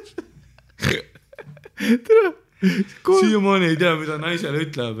 Siiamaani ei tea, mida naisele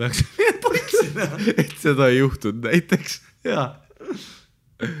ütlema peaks. Mine putsina. Et seda ei juhtunud näiteks. Jaa.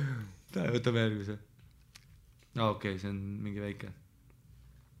 Võtame järgmise. Okei, see on mingi väike.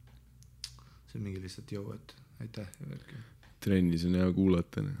 See on mingi lihtsalt jõu, et aitäh. Trennis on hea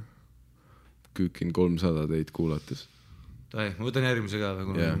kuulata. Küükin 300 teid kuulates. Ma võtan järgmise ka,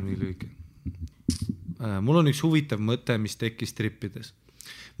 kuna on mingi lühike. Mul on üks huvitav mõte, mis tekkis trippides.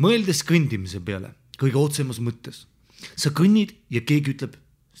 Mõeldes kõndimise peale, kõige otsemas mõttes. Sa kõnnid ja keegi ütleb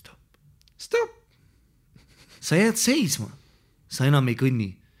stop. Sa jääd seisma. Sa enam ei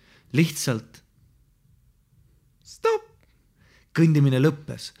kõnni. Lihtsalt stop. Kõndimine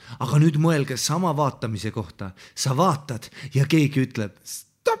lõppes, aga nüüd mõelge sama vaatamise kohta. Sa vaatad ja keegi ütleb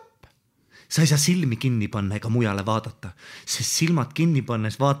stop. Sa ei saa silmi kinni panna ega mujale vaadata, sest silmad kinni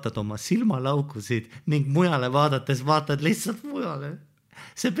pannes vaatad oma silmalaukusid ning mujale vaadates vaatad lihtsalt mujale.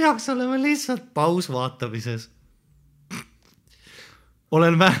 See peaks olema lihtsalt paus vaatamises.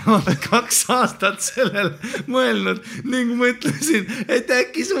 Olen vähemalt 2 aastat sellel mõelnud ning mõtlesin, et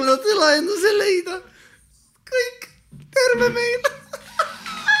äkki suudad lahenduse leida. Kõik, terve meil.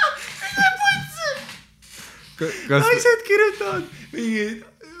 Naised kirjutavad mingid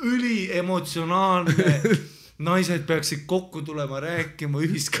üliemotsionaalne. Naised peaksid kokku tulema rääkima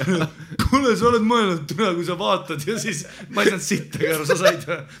ühiskonna. Kuule, sa oled mõelnud tule, kui sa vaatad ja siis ma ei saanud sittagi aru, sa said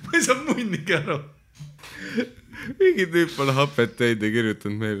või? Ma ei saanud munnigi aru. Mingi tüüp on hapet teid ja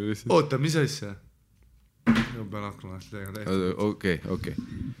kirjutanud meile lihtsalt. Oota, mis asja? Ma pean hakkama tegema. Okei.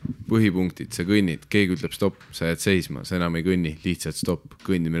 Põhipunktid, sa kõnnid, keegi ütleb stopp, sa jääd seisma, sa enam ei kõnni, lihtsalt stopp,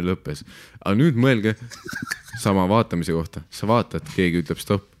 kõndimine lõppes. Aga nüüd mõelge sama vaatamise kohta. Sa vaatad, keegi ütleb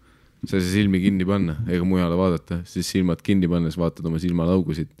stopp, sa ei saa silmi kinni panna ega mujale vaadata, siis silmad kinni pannes vaatad oma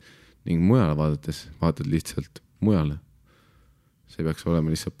silmalaugusid ning mujale vaadates vaatad lihtsalt mujale. See peaks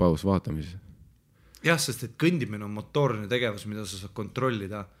olema lihtsalt paus vaatamises. Jah, sest et kõndimine on motoorne tegevus, mida sa saad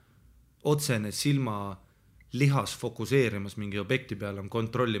kontrollida. Otsene silma lihas fokuseerimas mingi objekti peale on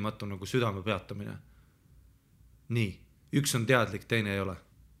kontrollimatu nagu südame peatamine. Nii, üks on teadlik, teine ei ole.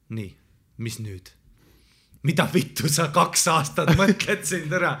 Nii, mis nüüd? Mida vittu sa 2 aastat mõtled sind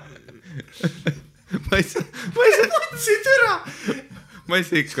ära? Ma ei saa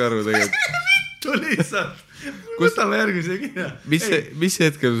ikka aru tegelikult. Vittu lihtsalt. Võtame järgmise kirja. Mis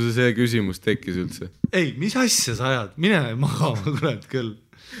hetkel see küsimus tekkis üldse? Ei, mis asja sa ajad? Mine magama, kurat küll.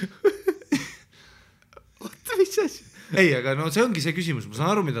 Oota, mis asja? Ei, aga no see ongi see küsimus. Ma saan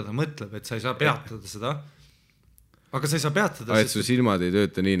aru, mida ta mõtleb, et sa ei saa peatada seda. Aga sa ei saa peatada. Et su silmad ei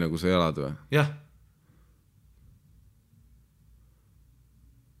tööta nii, nagu sa jalad või? Jah.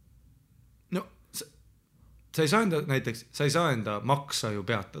 No, sa ei saa enda, näiteks, sa ei saa enda maksa ju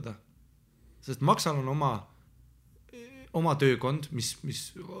peatada. Sest maksal on oma töökond, mis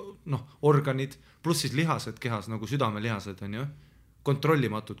organid, pluss siis lihased kehas, nagu südamelihased on ju,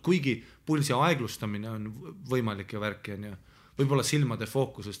 kontrollimatud, kuigi pulsi aeglustamine on võimalik ja värki on ju, võib-olla silmade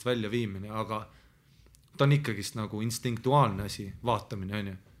fookusest välja viimine, aga ta on ikkagist nagu instinktuaalne asi, vaatamine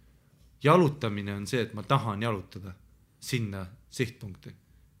on ju. Jalutamine on see, et ma tahan jalutada sinna sihtpunkti.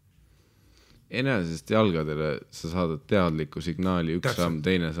 Enesest jalgadele sa saadad teadliku signaali, üks samm,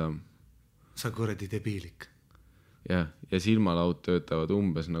 teine samm. Sa kuradi debiilik. Ja silmalaud töötavad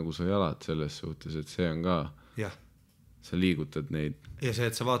umbes nagu sa jalad selles suhtes, et see on ka. Jah. Sa liigutad neid. Ja see,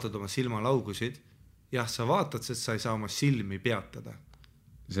 et sa vaatad oma silmalaugusid. Jah, sa vaatad, sest sa ei saa oma silmi peatada.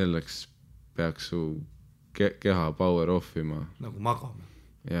 Selleks peaks su keha power offima. Nagu magama.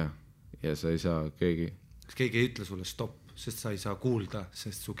 Ja sa ei saa keegi. Keegi ei ütle sulle stopp, sest sa ei saa kuulda,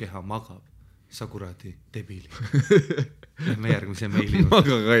 sest su keha magab. Sa kuradi debiilik. Lähme järgmise meili.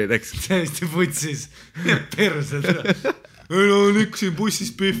 Maga kaideks. Täiesti putsis. Persed. No nüksin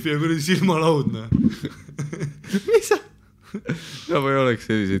bussis pihvi ja kuradi silmalaudne. Mis sa? No ma ei oleks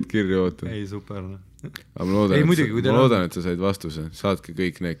selliseid kirju ootanud. Ei, super. Aga ma loodan, et sa said vastuse. Saadki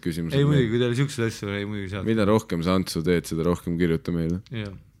kõik need küsimused. Ei muidugi, kui teil siuksed asju, ei muidugi saad. Mida rohkem sa Antsu teed, seda rohkem kirjuta meile.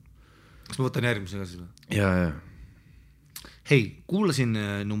 Jah. Kas ma võtan järgmise ka siis? Ja. Hei, kuulasin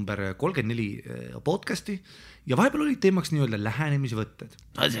number 34 podcasti ja vahepeal oli teemaks nii-öelda lähenemisvõtted.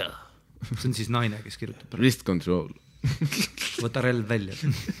 See on siis naine, kes kirjutab. Wrist control. Võta relv välja.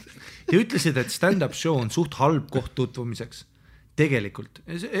 Ja ütlesid, et stand-up show on suht halb koht tutvumiseks. Tegelikult.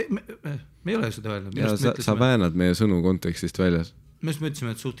 Me ei ole seda öelnud. Ja sa väänad meie sõnu kontekstist väljas. me just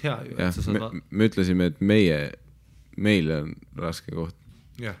mõtlesime, et suht hea ju. jah, me ütlesime, et meile on raske koht.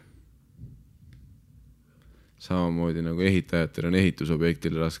 jah. Samamoodi nagu ehitajatel on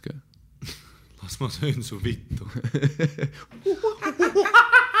ehitusobjektil raske. Las ma söön su vittu.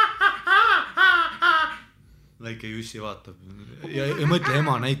 Väike Jussi vaatab ja mõtle,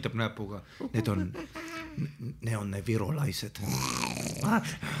 ema näitab näpuga. Need on need virolaised.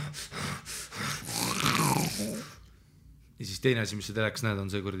 Ja siis teine asi, mis sa telekas näed, on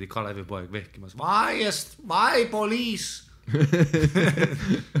see kuradi Kalevi poeg vehkimas. Vai poliis!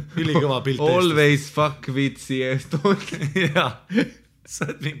 Ülikõva pilt. Always fuck vitsi eest. Jah, sa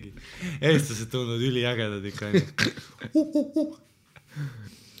oled mingi. Eestlased tunduvad üliägedad ikka.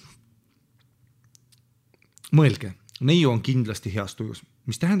 Mõelge, neiu on kindlasti heas tujus,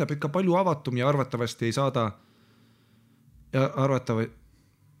 mis tähendab ikka palju avatum ja arvatavasti ei saada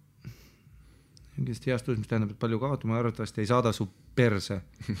heas tujus, mis tähendab, et palju avatum ja arvatavasti ei saada su perse,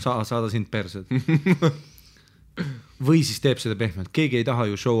 saada sind persed. Või siis teeb seda pehmelt. Keegi ei taha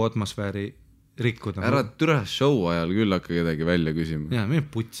ju show atmosfääri rikkuda. Ära türa show ajal küll hakka kedagi välja küsima. Jaa, me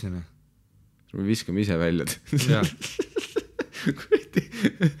putsime. Me viskame ise välja.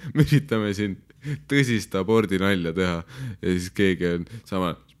 Me üritame siin tõsist abordi nalja teha ja siis keegi on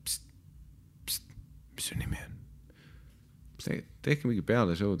sama mis su nimi on? Tehke mingi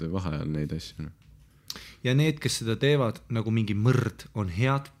peale show'de vaheajal neid asju. Ja need, kes seda teevad nagu mingi mõrd, on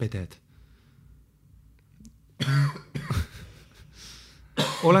head peded.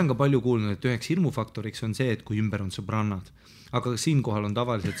 Olen ka palju kuulnud, et üheks hirmufaktoriks on see, et kui ümber on sõbrannad. Aga siinkohal on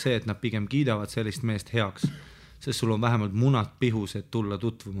tavaliselt see, et nad pigem kiidavad sellist meest heaks, sest sul on vähemalt munad pihus, et tulla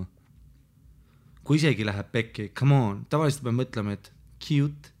tutvuma. Kui isegi läheb pekki, come on, tavaliselt peab mõtlema, et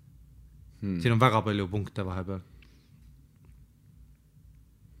cute. Siin on väga palju punkte vahepeal.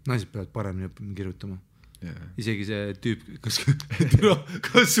 Naised peavad paremini õppima kirjutama. Yeah. Isegi see tüüp, kas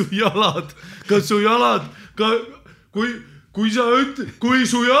su jalad, kui su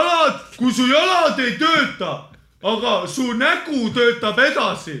jalad ei tööta, aga su nägu töötab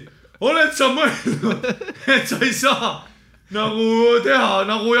edasi, oled sa mõelnud, et sa ei saa nagu teha,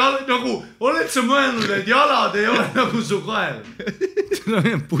 oled sa mõelnud, et jalad ei ole nagu su kael. Seda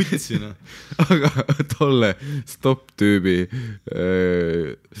on putsina. Aga tolle stop-tüübi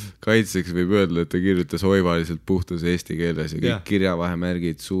kaitseks võib öelda, et ta kirjutas oivaliselt puhtus eesti keeles ja kõik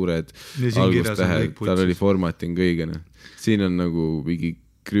kirjavahemärgid, suured algustähed, tal oli formatin kõigene. Siin on nagu mingi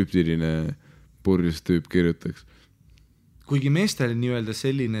krüptiline purjus tüüp kirjutaks. Kuigi meestele nii-öelda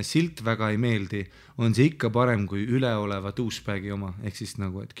selline silt väga ei meeldi, on see ikka parem kui üleoleva douchebagi oma. Ehk siis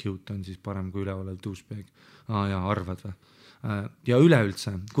nagu, et cute on siis parem kui üleolev douchebag. Ja arvad või? Ja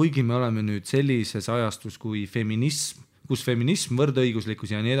üleüldse, kuigi me oleme nüüd sellises ajastus kui feminism, kus feminism,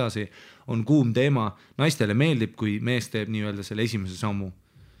 võrdõiguslikkus ja nii edasi on kuum teema, naistele meeldib, kui mees teeb nii-öelda selle esimese sammu.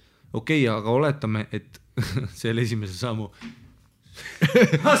 Okei, aga oletame, et selle esimese sammu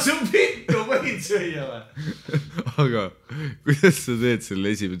su vittu võid süüa või? Aga kuidas sa teed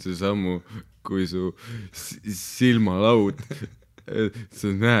selle esimese sammu, kui su silmalaud, sa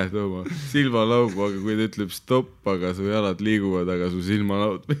näed oma silmalaugu, aga kui ta ütleb stopp, aga su jalad liiguvad, aga su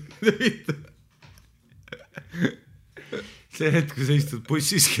silmalaud see hetk, kui sa istud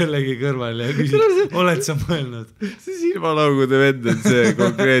bussis kellegi kõrval ja küsid, oled sa mõelnud? See silmalaugude vend on see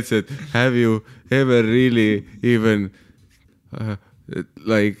konkreetselt, have you ever really even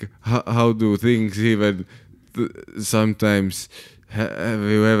like how do things even sometimes have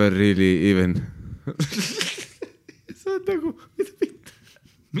you ever really even sa oled nagu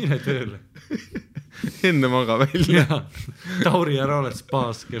mine tööle enne maga välja Tauri ära oled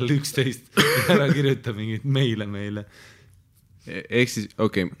spaas kell 11 ära kirjuta mingit meile ehk siis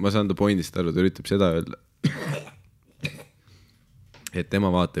ma saan ta pointist aru, ta üritab seda öelda et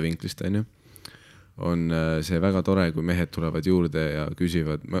tema vaatevinklist on see väga tore, kui mehed tulevad juurde ja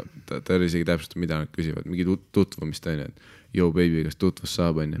küsivad, ta oli isegi täpselt, mida nad küsivad, mingi tutvumist et yo baby, kas tutvus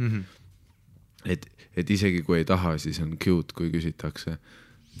saab et isegi kui ei taha, siis on cute, kui küsitakse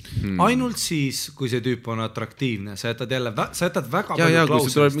ainult siis, kui see tüüp on atraktiivne, sa jätad väga palju klausilist kui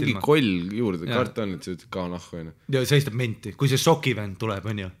see tuleb mingi koll juurde, kartan, et see ütleb ka nahku ja see istab menti, kui see sokivend tuleb,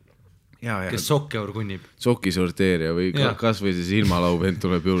 on ju kes sokkeur kunnib. Sokisorteerija või kas või see silmalauvend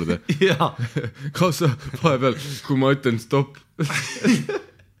tuleb juurde. Kas sa vahepeal, kui ma ütlen stopp.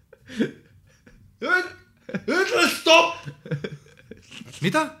 Ütle stopp!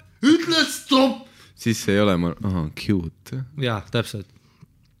 Mida? Ütle stopp! Siis see ei ole, cute. Jaa, täpselt.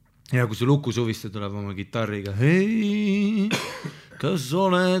 Ja kui see lukusuviste tuleb oma gitarriga, hei, kas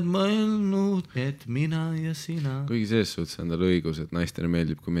oled mõelnud, et mina ja sina... Kuigi sees suhtes on tal õigus, et naistele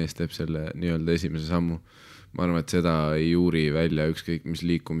meeldib, kui mees teeb selle nii-öelda esimese sammu. ma arvan, et seda ei juuri välja ükskõik mis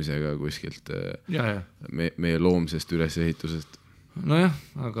liikumisega kuskilt meie loomsest ülesehitusest. Nojah,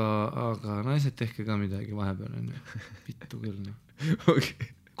 aga naised tehke ka midagi vahepeal on ju. Vittu küll.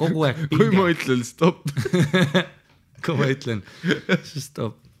 Okay. Kogu aeg pinge. Kui ma ütlen stop. Kui ma ütlen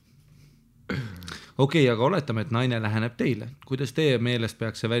stop. Okei, aga oletame, et naine läheneb teile. Kuidas teie meelest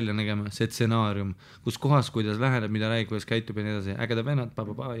peaks see välja nägema, see stsenaarium, kus kohas, kuidas läheneb, mida räägib, kuidas käitub ja nii edasi. Ägeda vennad,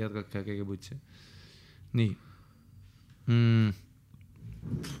 jätkake ja keegi putsi. Nii.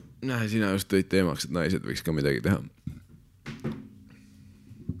 Sina just tõid teemaks, et naised võiks ka midagi teha.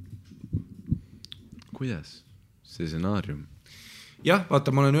 Kuidas? See stsenaarium? Jah, vaata,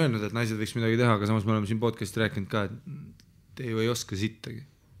 ma olen öelnud, et naised võiks midagi teha, aga samas me oleme siin podcasti rääkinud ka, et te ju ei oska sittagi.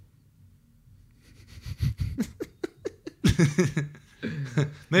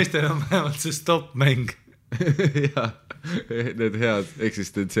 Meestel on vähemalt see stop-mäng. Jaa, need head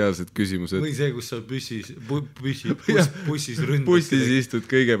eksistentsiaalsed küsimused. Või see, kus sa bussis ründad. Bussis istud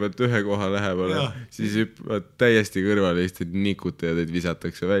kõigepealt ühe koha lähemal, siis hüppavad täiesti kõrvale, istid nikute ja teid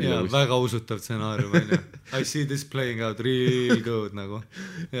visatakse välja. Jaa, väga usutav stsenaarium. I see this playing out real good nagu.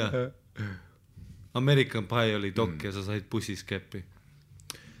 American Pie oli dok ja sa said bussis keppi.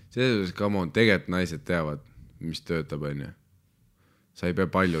 Selles come on, tegelikult naised teavad, mis töötab, on ju. Sa ei pea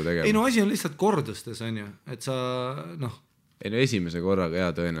palju tegema. Ei no asi on lihtsalt kordustes, on ju, et sa Ei no esimese korraga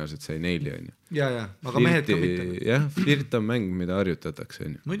hea tõenäoliselt sai neili, on ju. Ja, aga mehed ka mitte. Jah, flirt on mäng, mida harjutatakse,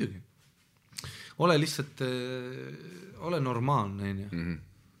 on ju. Muidugi. Ole lihtsalt, ole normaalne, on ju.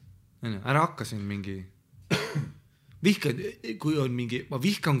 Ära hakka siin mingi vihkan, kui on mingi, ma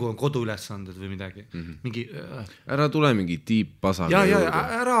vihkan, kui on koduülesanded või midagi. Mingi ära tule mingi tiippasaga. Ja,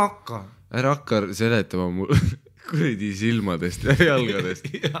 ära hakka. Ära hakka seletama mul kuradi silmadest ja jalgadest.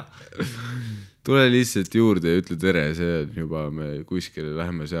 Tule lihtsalt juurde ja ütle tere, see on juba me kuskile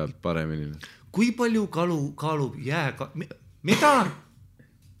läheme sealt paremini. Kui palju kaalub mida?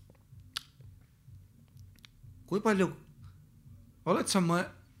 Kui palju oled sa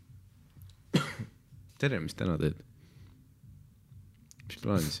Tere, mis täna teed? Mis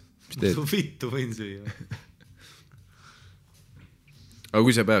plaanis? Mis teed? Su vittu võin süüa. Aga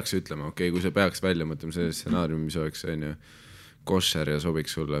kui sa peaks ütlema, kui sa peaks välja mõtlema selle stsenaariumi, mis oleks košer ja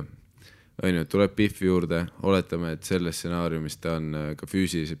sobiks sulle, tuleb Piffi juurde, oletame, et selles stsenaariumis ta on ka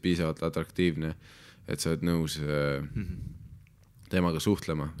füüsiliselt piisavalt atraktiivne, et sa oled nõus temaga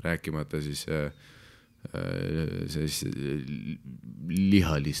suhtlema, rääkimata siis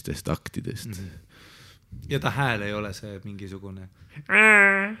lihalistest aktidest. Ja ta hääl ei ole see mingisugune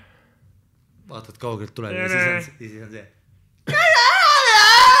vaatad kaugelt tuleb ja siis on see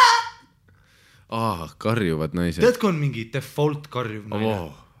karjuvad naised. Tead, kui on mingi default karjuv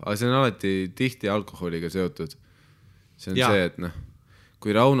naine? Aga see on alati tihti alkoholiga seotud. See on see, et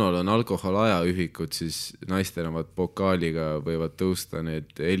kui Raunol on alkohol ajaühikud, siis naistel on pokaaliga võivad tõusta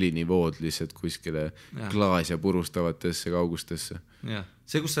need helinivood lihtsalt kuskile klaas ja purustavatesse kaugustesse. Ja.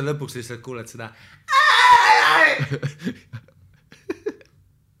 See, kus sa lõpuks lihtsalt kuuled seda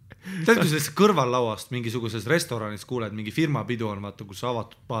tead, kui sa lihtsalt kõrvallauast mingisuguses restoranis kuuled, mingi firma pidu on, vaata, kus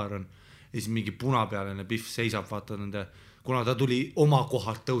avatud baar on ja siis mingi punapealine Pihv seisab, vaata nende, kuna ta tuli oma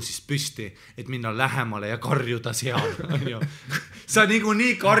kohalt tõusis püsti, et minna lähemale ja karjuda seal. Sa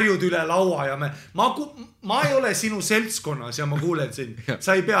nii karjud üle laua ja ma ei ole sinu seltskonnas ja ma kuulen sind,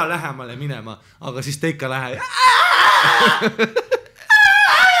 sa ei pea lähemale minema, aga siis te ikka lähe.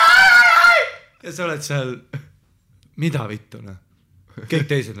 Ja sa oled seal, mida vittuna?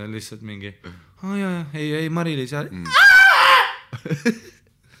 Kõik teised on lihtsalt mingi, ei, Mari-Liis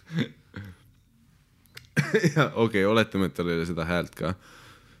Okei, oletame, et tal ei ole seda häält ka.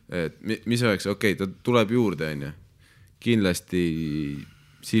 Et mis oleks, ta tuleb juurde, on ju. Kindlasti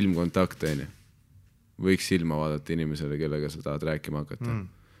silmkontakt, on ju. Võiks silma vaadata inimesele, kellega sa tahad rääkima hakata.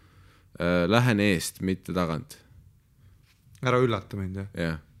 Lähen eest, mitte tagant. Ära üllata mind,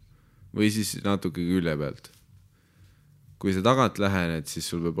 jah. Või siis natuke külje pealt. Kui sa tagant lähened, siis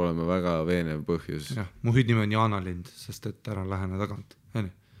sul peab olema väga veenev põhjus. Jah, mu hüüdnimi on Jaana Lind, sest et ära lähene tagant.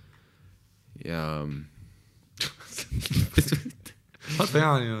 Ja vaata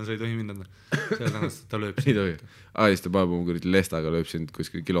Jaanina, sa ei tohi minna. Selle tänast ta lööb sind. Ei tohi. Siis ta paneb mu lestaga lööb sind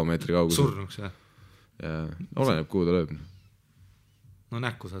kuskil kilomeetri kaugus. Surnuks, jah. Ja oleneb, kuhu ta lööb. No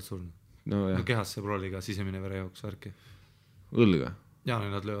näkku saad surnud. No kehasse proliga sisemine verejooks värki. Õlga?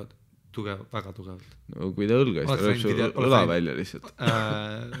 Jaanina nad löövad väga tugevalt. No kui ta õlga, siis ta lööb sul õla välja lihtsalt.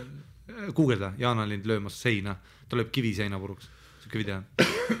 Guugelda, Jaana Lind löömas seina. Ta lööb kivi seina puruks. Siuke video.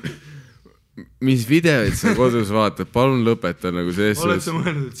 mis videoid sa kodus vaatad, palun lõpeta nagu selles oled sa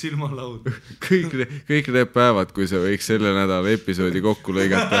mõelnud, et silmalaud? kõik need päevad, kui sa võiks selle nädala episoodi kokku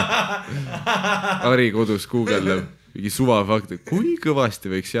lõigata. Ari kodus guugeldab mingi suvafakte, kui kõvasti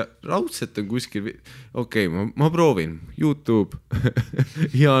võiks ja raudselt on kuskil. Okei, ma proovin. YouTube.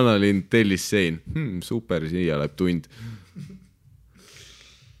 Jana Lind tellis sein. Super, siia läheb tund.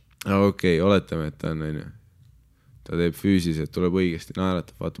 Okei, oletame, et ta on aine. Ta teeb füüsiliselt, tuleb õigesti,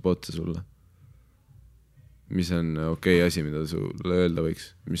 naeratab, vaatab otsa sulle. Mis on okei asi, mida sulle öelda võiks,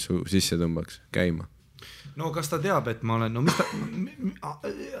 mis su sisse tõmbaks käima? No kas ta teab, et ma olen, no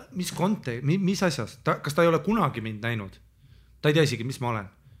mis asjas, kas ta ei ole kunagi mind näinud? Ta ei tea isegi, mis ma olen.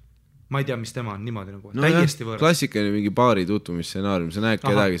 Ma ei tea, mis tema on niimoodi nagu, no täiesti võõras. Klassikaline mingi baari tutvumistsenaarium, sa näed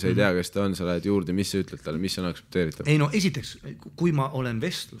kedagi, sa ei tea, kas ta on, sa lähed juurde, mis sa ütled talle, mis on aktsepteeritav? Ei no esiteks, kui ma olen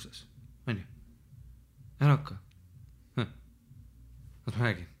vestluses, on ju, ära hakka. Ma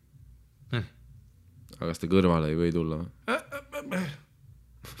räägin. Aga kas ta kõrvale ei või tulla?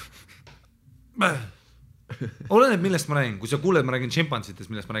 Oleneb, millest ma räägin. Kui sa kuuled, ma räägin šimpansites,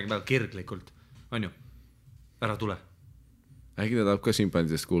 millest ma räägin väga kerglikult. On ju? Ära tule. Äkki ta tahab ka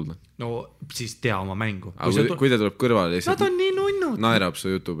šimpansidest kuulda? No siis tea oma mängu. Kui ta tuleb kõrvale, nad on nii nunnud. Naerab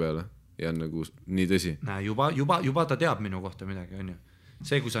su jutu peale ja on nagu nii tõsi. Näe, juba ta teab minu kohta midagi, on ju.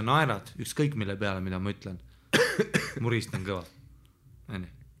 See, kui sa naerad ükskõik mille peale, mida ma ütlen, muristan kõva. On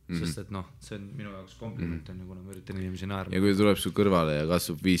ju? Sest et noh, see on minu jaoks kompliment on ju, kuna ma üritan inimesi naerma. Ja kui ta tuleb su kõrvale ja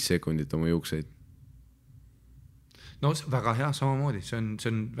kasvab 5 sekundit oma juukseid? No väga hea, samamoodi, see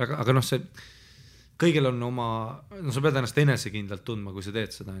on väga, aga noh, see kõigil on oma, no sa pead ennast enesekindlalt tundma, kui sa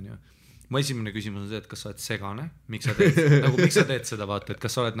teed seda, on ju. Mu esimene küsimus on see, et kas sa oled segane, miks sa teed seda, vaata, et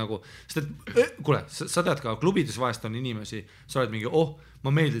kas sa oled nagu, sest et, kuule, sa tead ka, klubides vahest on inimesi, sa oled mingi,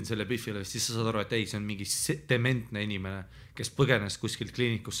 ma meeldin selle Biffile, siis sa saad aru, et ei, see on mingi dementne inimene, kes põgenes kuskilt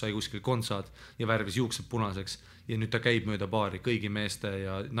kliinikus, sai kuskil kontsad ja värvis juuksed punaseks ja nüüd ta käib mööda baari kõigi meeste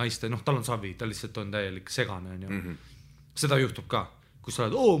ja naiste, noh, tal on savi, ta lihtsalt on täielik segane, on ju. Seda juhtub ka. Kus sa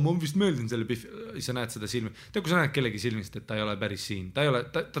oled, ma vist meeldin selle Biffi, sa näed seda silmi. Tead, kui sa näed kellegi silmist, et ta ei ole päris siin.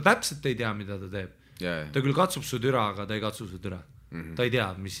 Ta täpselt ei tea, mida ta teeb. Ta küll katsub su türa, aga ta ei katsu su türa. Ta ei tea,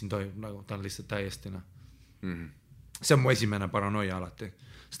 mis siin toimub, nagu ta on lihtsalt täiesti. See on mu esimene paranoia alati.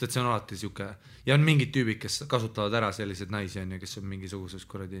 Sest et see on alati siuke. Ja on mingid tüübid, kes kasutavad ära sellised naisi, kes on mingisuguses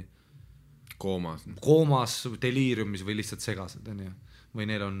kuradi koomas, deliiriumis või lihtsalt segased. Või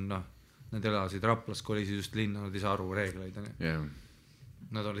neil on, nad elasid Raplas, kolisid just linna, nad ei saa aru reegleid.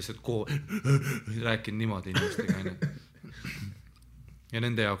 Nad on lihtsalt rääkinud niimoodi inimestega. Ja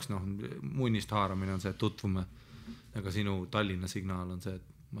nende jaoks, munnist haaramine on see, et tutvume. Aga sinu Tallinna signaal on see,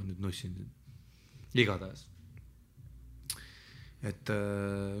 et ma nüüd nussin. Igatahes. Et,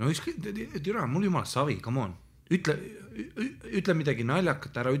 türa, mul jumala savi, come on. Ütle midagi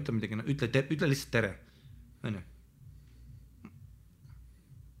naljakat, ära ütle midagi, ütle lihtsalt tere. On ju?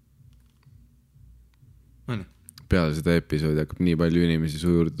 On ju? Peale seda episoodi hakkab nii palju inimesi su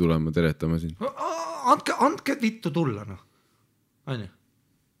juurde tulema teretama siin. Andke vittu tulla, noh. On ju?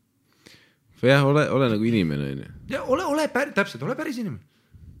 Jah, ole nagu inimene, on ju. Ja täpselt, ole päris inimene.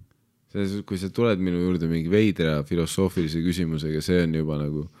 Kui sa tuled minu juurde mingi veidra filosoofilise küsimusega, see on juba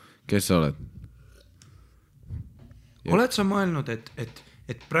nagu, kes sa oled? Ja. Oled sa mõelnud,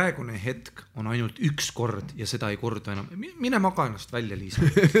 et praegune hetk on ainult üks kord ja seda ei korda enam. Mine maga ennast välja, Liisa.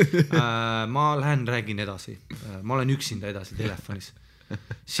 Ma lähen räägin edasi. Ma olen üksinda edasi telefonis.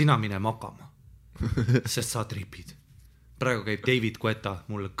 Sina mine magama, sest sa tripid. Praegu käib David Guetta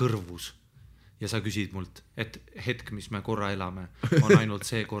mulle kõrvus ja sa küsid mult, et hetk, mis me korra elame, on ainult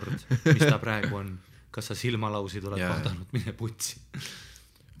see kord, mis ta praegu on. Kas sa silmalausid oled vaadanud, mine putsi.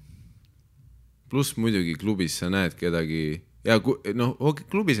 Pluss muidugi klubis sa näed kedagi ja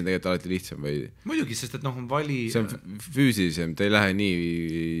klubis on tegelikult alati lihtsam või? Muidugi, sest et on vali... See on füüsilisem, ta ei lähe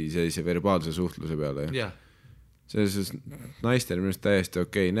nii sellise verbaalse suhtluse peale. Yeah. Selles naistel minust täiesti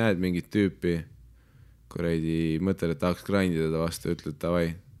okei, näed mingit tüüpi, kuradi mõtled, et tahaks grindida ta vastu, ütled, davai,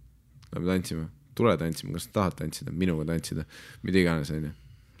 lähme tantsima. Tule tantsima, kas tahad tantsida, minuga tantsida, mida iganes on ju.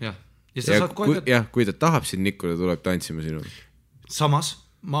 Ja saad kui ta tahab sind nikkuda, tuleb tantsima sinuga. Samas,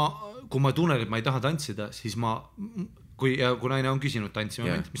 kui ma tunnen, et ma ei taha tantsida, siis kui naine on küsinud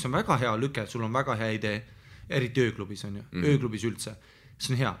tantsima, mis on väga hea lüke, sul on väga hea idee, eriti ööklubis on ju, ööklubis üldse,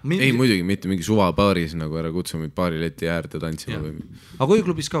 see on hea. Ei muidugi, mitte mingi suva baaris, nagu ära kutsu meid baarileti äärde tantsima. Aga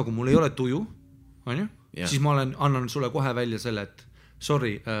ööklubis ka, kui mul ei ole tuju, on ju, siis ma annan sulle kohe välja selle, et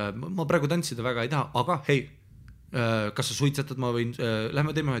sorry, ma praegu tantsida väga ei taha, aga hei, kas sa suitsetad, ma võin,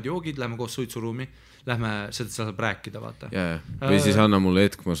 lähme teeme ühed joogid, lähme koos suitsuruumi, lähme, seda saab rääkida, vaata. Või siis anna mulle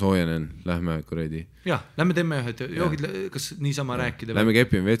hetk, ma soojenen, lähme kuradi. Jah, lähme teeme ühed joogid, kas niisama rääkida. Lähme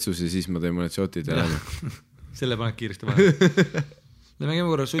kepime vetsus ja siis ma teen mõned shotid ja lähme. Selle paned kiiresti vahe. Lähme käime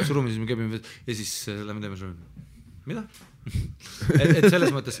korra suitsuruumi, siis me kepime vetsus ja siis lähme teeme sulle. Mida? et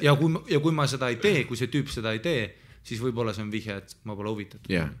selles mõttes, ja kui ma seda ei tee, kui see tüüp seda ei tee, siis võib-olla see on vihje, et ma pole huvitatud.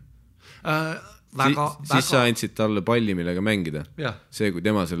 Siis sa andsid talle palli, millega mängida. Ja. See, kui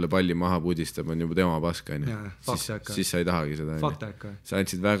tema selle palli maha pudistab, on juba tema paska. Siis sa ei tahagi seda. Sa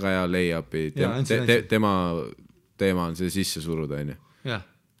andsid väga hea lay-upi. Tema teema on see sisse suruda.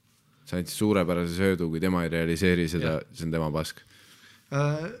 Sa andsid suurepärase söödu, kui tema ei realiseeri seda, see on tema pask.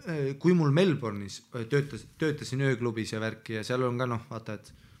 Kui mul Melbourne'is töötasin ööklubis ja värki ja seal on ka vaata,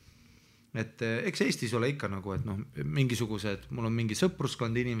 et eks Eestis ole ikka nagu, et mingisugused, mul on mingi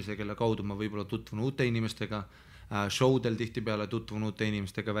sõpruskond inimese, kelle kaudu ma võib-olla tutvun uute inimestega, showdel tihti peale tutvun uute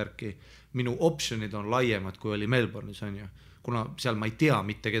inimestega värki. Minu optionid on laiemad, kui oli Melbourne'is, on ju. Kuna seal ma ei tea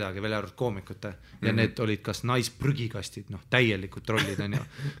mitte kedagi, välja arvatud koomikute ja need olid kas naisprügikastid, täielikud trollid, on ju.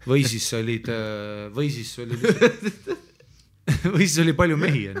 Või siis oli palju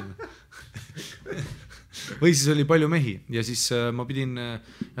mehi, on ju. Või siis oli palju mehi ja siis ma pidin,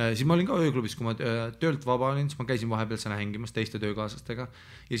 siis ma olin ka ööklubis, kui ma töölt vaba olin, siis ma käisin vahepealsena hängimas teiste töökaaslastega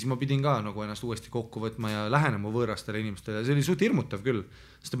ja siis ma pidin ka nagu ennast uuesti kokku võtma ja lähenema võõrastele inimestele. See oli suht hirmutav küll,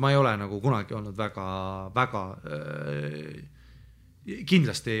 sest ma ei ole nagu kunagi olnud väga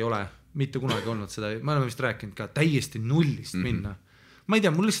kindlasti ei ole mitte kunagi olnud seda, me oleme vist rääkinud ka täiesti nullist minna. Ma ei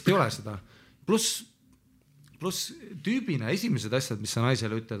tea, mul lihtsalt ei ole seda. Pluss tüübina esimesed asjad, mis sa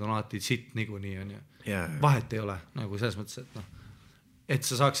naisele ütled, on alati sitt niikuinii, on ju. Vahet ei ole, nagu selles mõttes, et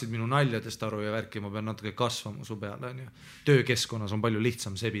sa saaksid minu naljadest aru ja värki, ma pean natuke kasvama su peale, on ju. Töökeskkonnas on palju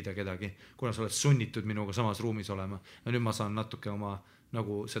lihtsam sebida kedagi, kuna sa oled sunnitud minuga samas ruumis olema. Ja nüüd ma saan natuke oma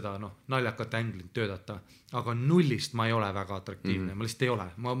nagu seda naljakat änglit töödata, aga nullist ma ei ole väga atraktiivne, ma lihtsalt ei ole.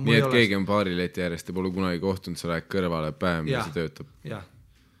 Nii et keegi on baarileti äärest ja pole kunagi kohtunud, sa lähed kõrvale päev, mis see töötab. Jah.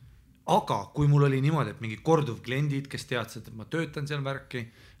 Aga kui mul oli niimoodi, et mingi korduv kliendid, kes teadsid, et ma töötan seal värki,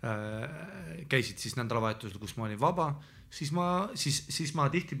 käisid siis nädalavahetusel, kus ma olin vaba, siis ma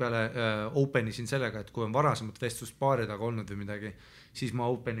tihtipeale openisin sellega, et kui on varasemat vestlust paari taga olnud või midagi, siis ma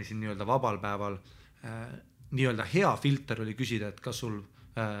openisin nii-öelda vabal päeval. Nii-öelda hea filter oli küsida, et kas sul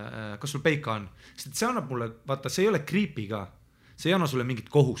peika on. Sest see annab mulle, vaata, see ei ole creepy ka. See ei anna sulle mingit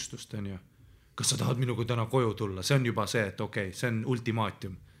kohustust, on ju. Kas sa tahad minuga täna koju tulla? See on juba see, et okei, see on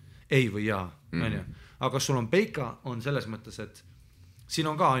ultimaatium. Ei või jaa, on ju. Aga kas sul on peika, on selles mõttes, et siin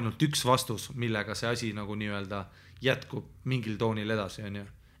on ka ainult üks vastus, millega see asi nagu nii-öelda jätkub mingil toonil edasi, on ju.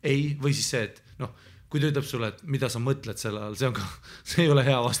 Ei, või siis see, et kui ta ütleb sulle, et mida sa mõtled selle all, see ei ole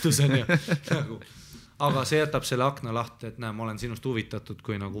hea vastus, on ju. Aga see jätab selle akna lahti, et näe, ma olen sinust huvitatud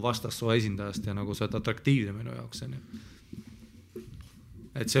kui nagu vastassoo esindajast ja nagu sa oled atraktiivne minu jaoks, on ju.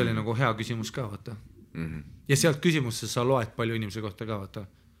 Et see oli nagu hea küsimus ka, vaata. Ja sealt küsimusse sa loed palju inimese kohta ka, vaata.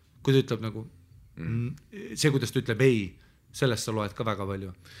 Kui ta ütleb nagu, see, kuidas ta ütleb ei, sellest sa loed ka väga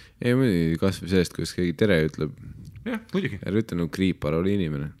palju. Ei, muidugi kasvab sellest, kuidas keegi tere ütleb. Jah, muidugi. Ja ütle nagu kriipar oli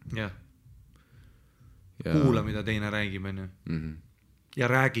inimene. Jah. Kuula, mida teine räägib, on ju. Ja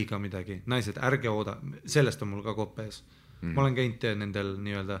räägi ka midagi. Naised, ärge ooda. Sellest on mul ka kopees. Ma olen käinud nendel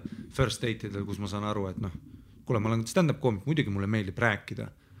nii-öelda first date'idel, kus ma saan aru, et kuule, ma olen stand-up koomik, muidugi mulle meeldib rääkida,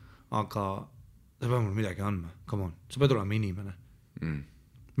 aga sa pead mulle midagi andma. Come on, sa pead olema inimene.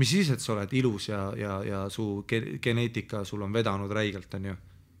 Mis siis, et sa oled ilus ja su geneetika sul on vedanud räigelt, on ju.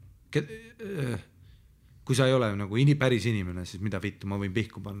 Kui sa ei ole nagu päris inimene, siis mida vittu, ma võin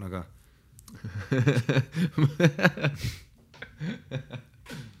pihku panna ka.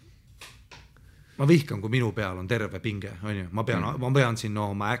 Ma vihkan, kui minu peal on terve pinge, on ju. Ma pean siin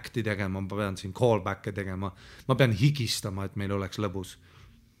oma acti tegema, ma pean siin callback'e tegema, ma pean higistama, et meil oleks lõbus.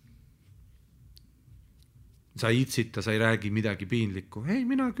 Sa ei itsita, sa ei räägi midagi piinlikku. Ei,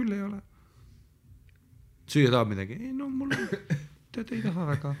 mina küll ei ole. Süüa tahab midagi. Ei, mul tead ei taha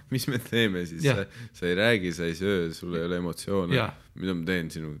väga. Mis me teeme siis? Sa ei räägi, sa ei söö, sul ei ole emotsioone. Mida ma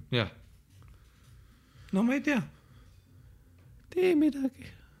teen sinu? Jah. No ma ei tea. Tee midagi.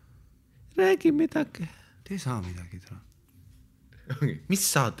 Räägi midagi. Tee saa midagi täna. Mis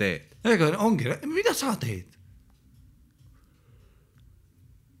sa teed? Ega ongi, mida sa teed?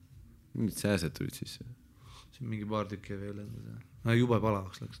 Mingid sääsed tulid sisse. See mingi paar tükki veel. Jube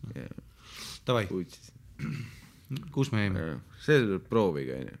palavaks läks. Tavai. Kus me jäime? See tuleb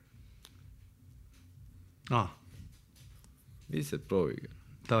prooviga, on ju. Lihtsalt prooviga.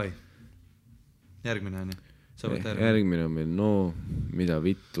 Tavai. Järgmine on ju. Järgmine on meil, mida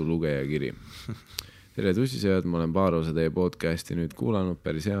vittu lugeja kiri. tere tussisööjad, ma olen paar osa teie podcasti nüüd kuulanud,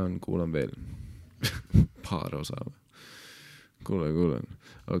 päris hea on, kuulan veel. Paar osa või? Kuulan.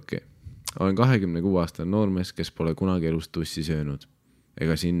 Okei. Olen 26-aastane noormees, kes pole kunagi elus tussi söönud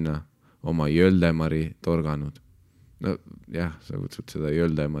ega sinna oma Jöldemari torganud. No jah, sa kutsud seda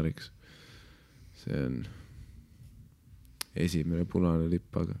Jöldemariks. See on esimene punane lipp,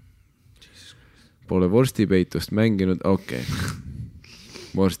 aga pole vorstipeitust mänginud, okei.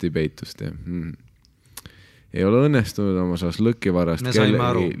 Vorstipeitust, jah. Ei ole õnnestunud oma šašlõkivarast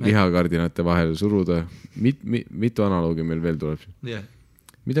kellegi lihakardinate vahel suruda. Mitu analoogi meil veel tuleb? Yeah.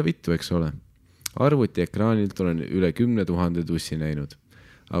 Mida vittu, eks ole? Arvuti ekraanilt olen üle 10 000 tussi näinud,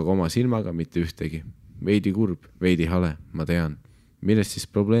 aga oma silmaga mitte ühtegi. Veidi kurb, veidi hale, ma tean. Millest siis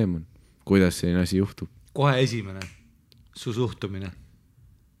probleem on? Kuidas selline asi juhtub? Kohe esimene, su suhtumine.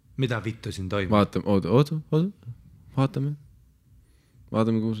 Mida vittu siin toimub? Vaatame,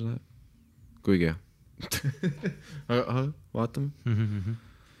 kuhu see läheb. Kuigi jah. Vaatame.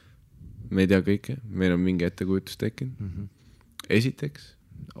 Me ei tea kõike, meil on mingi ettekujutus tekkinud. Esiteks,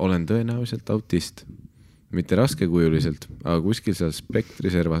 olen tõenäoliselt autist. Mitte raskekujuliselt, aga kuskil seal spektri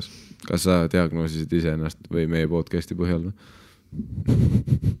servas. Kas sa diagnoosisid ise ennast või meie podcasti põhjal?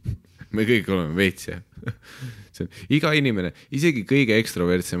 Me kõik oleme veits, jah. Iga inimene, isegi kõige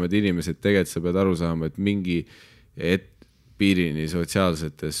ekstrovertsemad inimesed, tegelikult sa pead aru saama, et mingi piirini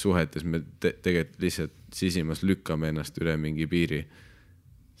sotsiaalsetes suhetes me tegelikult lihtsalt sisimas lükkame ennast üle mingi piiri.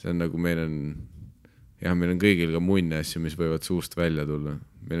 See on nagu meil on kõigil ka munne asju, mis võivad suust välja tulla.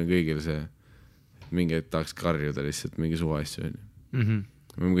 Meil on kõigil see, et mingi tahaks karjuda lihtsalt mingi suva asju. Me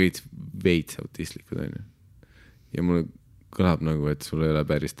oleme kõik veits autistlikud. Ja mulle kõlab nagu, et sul ei ole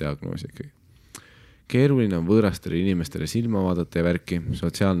päris diagnoosi ikkagi. Keeruline on võõrastele inimestele silma vaadata ja värki,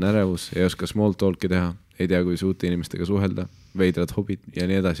 sotsiaalne ärevus, ei oska small talki teha, ei tea, kuidas uute inimestega suhelda, veidrad hobid ja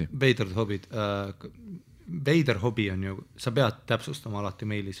nii edasi. Veidrad hobid. Veider hobi on ju, sa pead täpsustama alati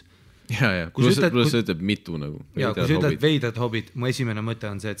meilis. Ja, pluss ütleb mitu nagu. Ja, kui sa ütled veidrad hobid, mu esimene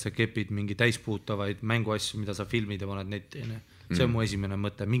mõte on see, et sa kepid mingi täispuutavaid mänguasju, mida sa filmid ja paned netti. See on mu esimene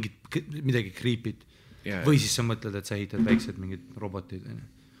mõte, midagi kriipid. Või siis sa mõtled, et sa ehitad väiksed mingid robotid,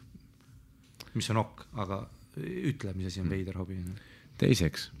 mis on aga ütle, mis asi on veider hobi.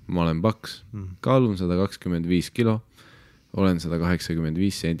 Teiseks, ma olen paks, kaalun 125 kilo, olen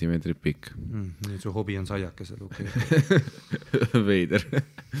 185 sentimeetrit pikk. Su hobi on saiakesed, okei. Veider.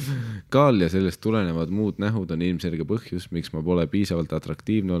 Kaal ja sellest tulenevad muud nähud on ilmselge põhjus, miks ma pole piisavalt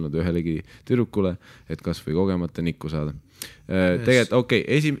atraktiivne olnud ühelegi tüdrukule, et kas või kogemata nikku saada. Tegelikult,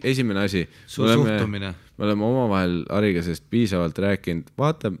 esimene asi. Su suhtumine. Me oleme omavahel Ariga sellest piisavalt rääkinud.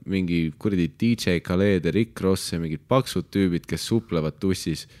 Vaata mingi kuradi DJ Khaled, Rick Ross ja mingid paksud tüübid, kes suplevad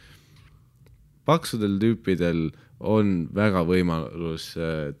tussis. Paksudel tüüpidel on väga võimalus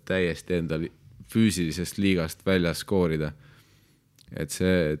täiesti enda füüsilisest liigast välja skoorida. Et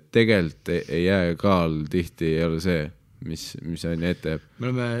see tegelikult ei jää kaal tihti ei ole see, mis on ette.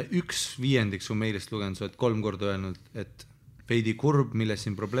 Me oleme 1/5 su meilist lugenud, sa oled 3 korda öelnud, et veidi kurb, milles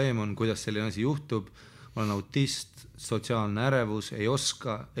siin probleem on, kuidas selline asi juhtub, olen autist, sotsiaalne ärevus, ei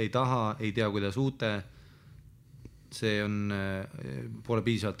oska, ei taha, ei tea, kuidas uute, see on, pole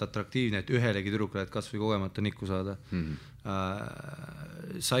piisavalt atraktiivne, et ühelegi tüdrukule, et kas või kogemata nikku saada.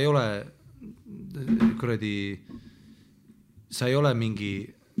 Sa ei ole sa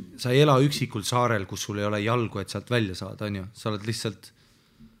ei ela üksikul saarel, kus sul ei ole jalgu, et sealt välja saada, on ju. Sa oled lihtsalt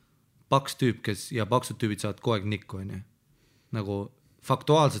paks tüüp, ja paksud tüübid saavad kogu aeg nikku, on ju. Nagu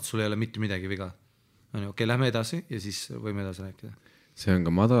faktuaalselt sul ei ole mitte midagi viga. Okei, lähme edasi ja siis võime edasi rääkida. See on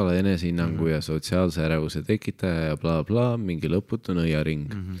ka madala enesehinnangu ja sotsiaalse ärevuse tekitaja ja bla bla, mingi lõputu nõiaring.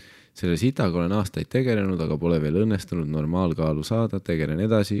 Selle sitaga olen aastaid tegelenud, aga pole veel õnnestunud normaalkaalu saada, tegelen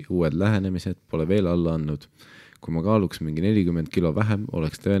edasi, uued lähenemised, pole veel alla andnud. Kui ma kaaluks mingi 40 kilo vähem,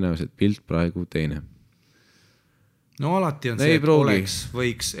 oleks tõenäoliselt pilt praegu teine. No alati on see, et oleks,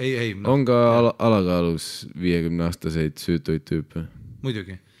 võiks, ei. On ka alakaalus 50-aastaseid süütuid tüüpe.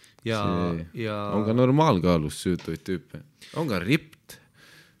 Muidugi. On ka normaalkaalus süütuid tüüpe. On ka ript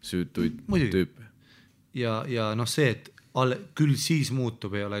süütuid tüüpe. Ja see, et küll siis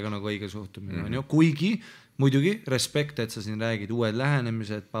muutub, ei ole ka nagu õige suhtumine. Kuigi, muidugi, respekt, et sa siin räägid uued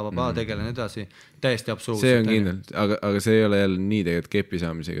lähenemised, tegelen edasi, täiesti absoluutselt. See on kindlalt, aga see ei ole jälle nii tegelikult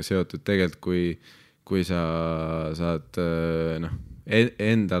kepisaamisega seotud. Tegelikult, kui sa saad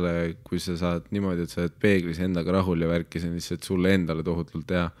endale, kui sa saad niimoodi, et sa oled peeglis endaga rahul ja värki, see on lihtsalt sulle endale tohutult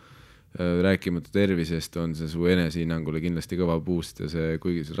teha. Rääkimata tervisest on see su enesehinnangule kindlasti kõva boost ja see,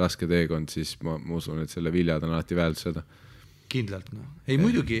 kuigi see raske teekond, siis ma usun, et selle viljad on alati väärt seda. Kindlalt, Ei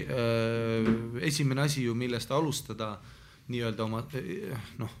muidugi, esimene asi ju, millest alustada nii-öelda oma,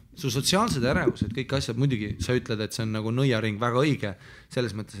 noh, su sotsiaalsed ärevused, kõik asjad, muidugi sa ütled, et see on nagu nõiaring väga õige,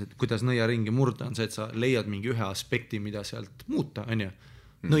 selles mõttes, et kuidas nõiaringi murda on see, et sa leiad mingi ühe aspekti, mida sealt muuta, on ju.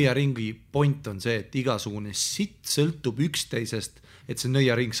 Nõiaringi point on see, et igasugune sitt sõltub üksteisest, et see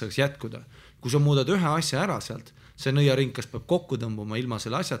nõiaring saaks jätkuda. Kui sa muudad ühe asja ära sealt, see nõiaring kas peab kokku tõmbuma ilma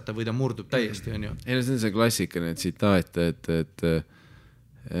selle asjata või ta murdub täiesti, on ju. Ei, no see on see klassikaline tsitaat, et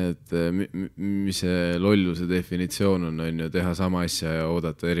mis see lolluse definitsioon on ju, teha sama asja ja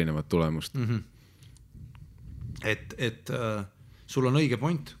oodata erinevat tulemust. Et sul on õige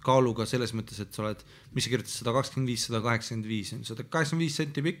point kaaluga selles mõttes, et sa oled, mis sa kirjutad 125, 185, 185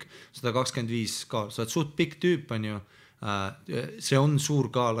 senti pikk, 125 kaal, sa oled suht pikk tüüp, on ju. See on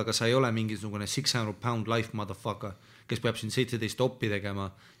suur kaal, aga sa ei ole mingisugune 600 pound life motherfucker, kes peab siin 17 oppi tegema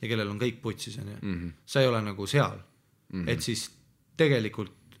ja kellel on kõik putsis, on ju. Sa ei ole nagu seal. Et siis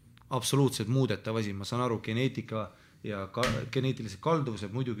tegelikult absoluutselt muudetav asi, ma saan aru, geneetika ja geneetilised kalduvused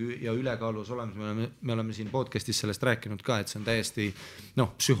muidugi ja ülekaalus olemas, me oleme siin podcastis sellest rääkinud ka, et see on täiesti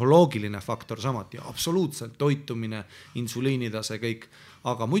psühholoogiline faktor samat ja absoluutselt toitumine, insuliinitase, kõik,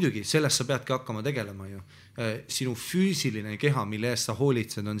 aga muidugi sellest sa peadki hakkama tegelema ju. Sinu füüsiline keha, mille eest sa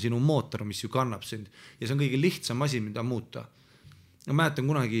hoolitsed, on sinu mootor, mis ju kannab sind ja see on kõige lihtsam asi, mida muuta. Ma mäletan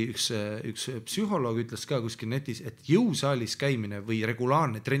kunagi üks psühholoog ütles ka kuskil netis, et jõusaalis käimine või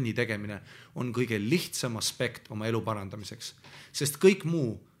regulaarne trenni tegemine on kõige lihtsam aspekt oma elu parandamiseks. Sest kõik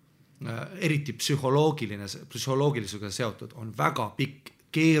muu, eriti psühholoogilisega seotud, on väga pikk,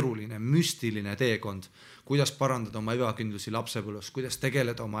 keeruline, müstiline teekond, kuidas parandada oma ebakindlusi lapsepõlves, kuidas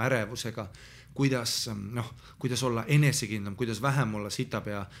tegeleda oma ärevusega, kuidas olla enesekindlam, kuidas vähem olla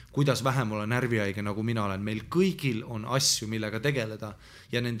sitapea, kuidas vähem olla närvihaige, nagu mina olen. Meil kõigil on asju, millega tegeleda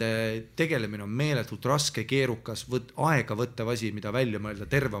ja nende tegelemine on meeletult raske, keerukas, aega võttev asi, mida välja mõelda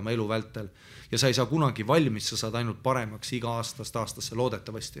terve oma elu vältel. Ja sa ei saa kunagi valmis, sa saad ainult paremaks iga aastasse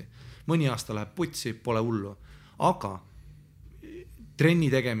loodetavasti. Mõni aasta läheb putsi, pole hullu. Aga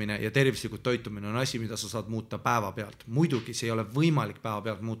trenni tegemine ja tervislikult toitumine on asi, mida sa saad muuta päeva pealt. Muidugi see ei ole võimalik päeva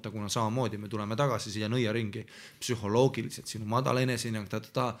pealt muuta, kuna samamoodi me tuleme tagasi siia nõiaringi psühholoogiliselt. Sinu madal enesehinnang,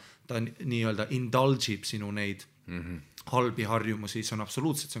 ta nii-öelda indulgib sinu neid halbi harjumusi, see on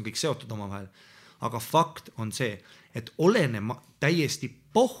absoluutselt, see on kõik seotud omavahel. Aga fakt on see, et olene täiesti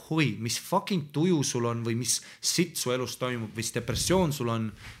pohhui, mis fucking tuju sul on või mis sitt su elus toimub, mis depressioon sul on,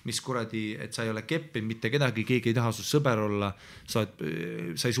 mis kuradi, et sa ei ole keppinud mitte kedagi, keegi ei taha su sõber olla, sa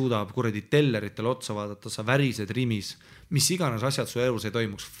ei suuda kuradi telleritele otsa vaadata, sa värised rimis, mis iganes asjad su elus ei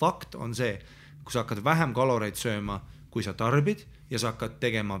toimuks. Fakt on see, kui sa hakkad vähem kaloreid sööma, kui sa tarbid ja sa hakkad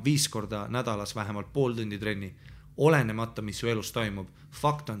tegema 5 korda nädalas vähemalt pool tundi trenni, olenemata, mis su elus toimub.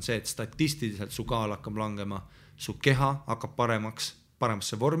 Fakt on see, et statistiliselt su kaal hakkab langema, su keha hakkab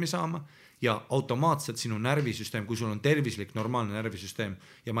paremasse vormi saama ja automaatselt sinu närvisüsteem, kui sul on tervislik, normaalne närvisüsteem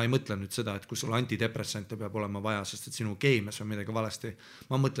ja ma ei mõtle nüüd seda, et kui sul antidepressante peab olema vaja, sest et sinu keemias on midagi valesti.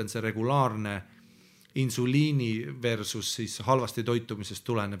 Ma mõtlen see regulaarne insuliini versus siis halvasti toitumisest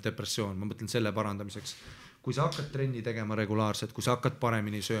tulenev depressioon, ma mõtlen selle parandamiseks. Kui sa hakkad trenni tegema regulaarselt, kui sa hakkad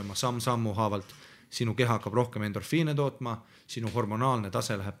paremini sööma samm-sammu haavalt, sinu keha hakkab rohkem endorfiine tootma, sinu hormonaalne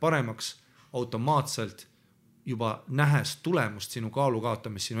tase läheb paremaks, automaatselt juba nähes tulemust sinu kaalu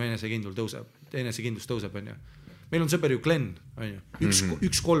kaotamist, sinu enesekindlus tõuseb, on ju. Meil on sõber ju Glenn, on ju,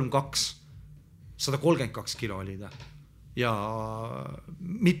 132, 132 kilo oli ta. Ja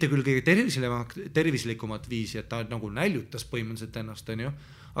mitte küll kõige tervislikumat viisi, et ta nagu näljutas põhimõtteliselt ennast, on ju,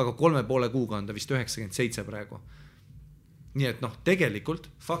 aga 3,5 kuuga on ta vist 97 praegu. Nii et tegelikult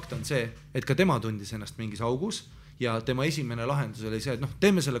fakt on see, et ka tema tundis ennast mingis augus ja tema esimene lahendus oli see, et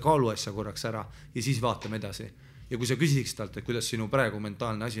teeme selle kaalu asja korraks ära ja siis vaatame edasi. Ja kui sa küsiks talt, et kuidas sinu praegu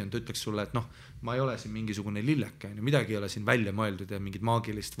mentaalne asi on, ta ütleks sulle, et ma ei ole siin mingisugune lilleke, midagi ei ole siin välja mõeldud ja mingit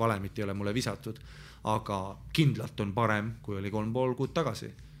maagilist valemit ei ole mulle visatud, aga kindlalt on parem, kui oli 3,5 kuud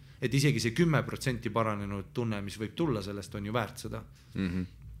tagasi. Et isegi see 10% paranenud tunne, mis võib tulla sellest, on ju väärt seda.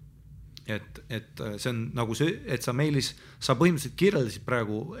 Et see on nagu see, et sa meilis, sa põhimõtteliselt kirjeldasid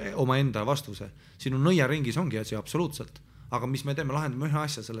praegu oma enda vastuse. Sinu nõiaringis ongi asi absoluutselt, aga mis me teeme, lahendame ühe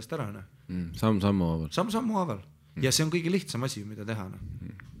asja sellest ära. Samm-sammu haaval. Ja see on kõige lihtsam asi, mida teha.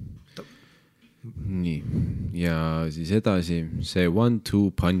 Nii, ja siis edasi, see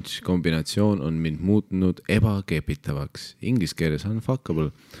 1-2 punch kombinatsioon on mind muutunud ebakepitavaks. Inglise keeles unfuckable,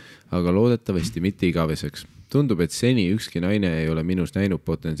 aga loodetavasti mitte igaveseks. Tundub, et seni ükski naine ei ole minus näinud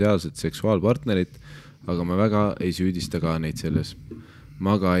potentsiaalset seksuaalpartnerit, aga ma väga ei süüdista ka neid selles.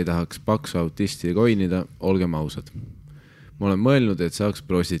 Ma ka ei tahaks paksu autisti koinida, olgem ausad. Ma olen mõelnud, et saaks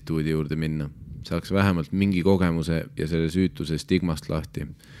prostituudi juurde minna. Saaks vähemalt mingi kogemuse ja selle süütuse stigmast lahti.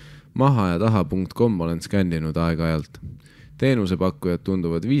 Maha ja taha.com olen skändinud aeg-ajalt. teenusepakkujad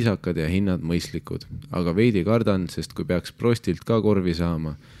tunduvad viisakad ja hinnad mõistlikud, aga veidi kardan, sest kui peaks prostilt ka korvi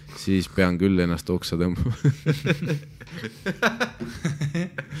saama, siis pean küll ennast oksa tõmbama.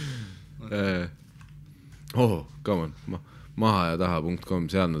 Come on, mahajataha.com,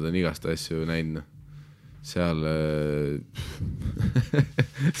 seal nad on igast asju näinud. Seal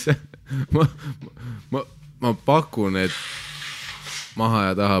ma pakun, et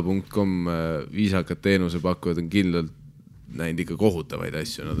mahajataha.com viisakad teenusepakkujad on kindlalt näinud ikka kohutavaid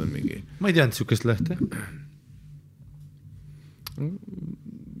asju, nad on mingi. Ma ei teadnud sihukest lehte.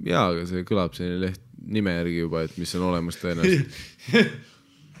 Jaa, aga see kõlab selline leht nime järgi juba, et mis on olemas tõenäoliselt.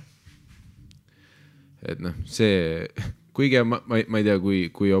 Et noh, see, kuigi ma ei tea,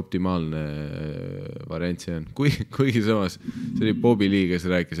 kui optimaalne variant see on. Kuigi samas, see oli Bobby Lee, kes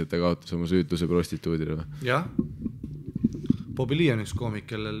rääkis, et ta kaotas oma süütuse prostituudile. Jah, Bobby Lee on üks koomik,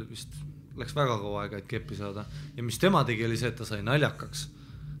 kellel vist läks väga kaua aega, et keppi saada. Ja mis tema tegi, oli see, et ta sai naljakaks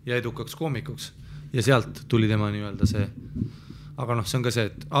ja edukaks koomikuks. Ja sealt tuli tema nii-öelda see. Aga noh, see on ka see,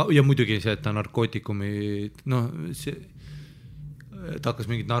 et ja muidugi see, et ta narkootikumi, noh, see, ta hakkas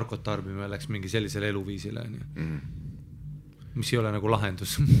mingit narkot tarbima ja läks mingi sellisele eluviisile, mis ei ole nagu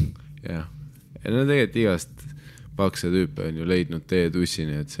lahendus. Jah, ja no tegelikult igast pakse tüüpe on ju leidnud tee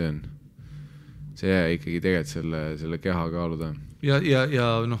tussini, et see jää ikkagi tegelikult selle keha kaaluda. Ja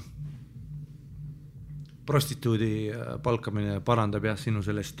noh, prostituudi palkamine parandab jah sinu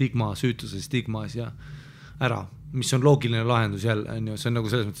selle stigma, süütuse stigmas ja ära, mis on loogiline lahendus jälle, see on nagu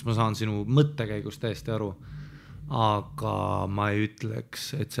selles mõttes, ma saan sinu mõttekäigust täiesti aru, aga ma ei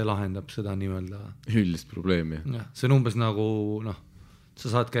ütleks, et see lahendab seda nii-öelda üldist probleemi. Ja, see on umbes nagu, noh,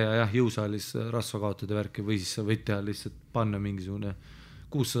 sa saad käia jah, jõusaalis rasva kaotada värki või siis sa võid teha lihtsalt panna mingisugune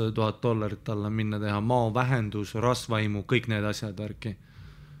 $600,000 alla minna teha maovähendus, rasvaimu, kõik need asjad värki.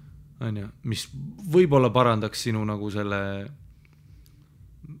 Mis võib-olla parandaks sinu nagu selle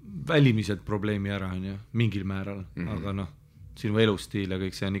välimiselt probleemi ära, mingil määral, aga noh, sinu elustiil ja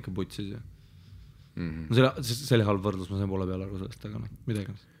kõik see on ikka putsis. Selle halb võrdlus, ma sain poole peale aru sellest, aga noh,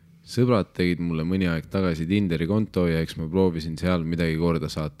 midagi. Sõbrad tegid mulle mõni aeg tagasi Tinderi konto ja eks ma proovisin seal midagi korda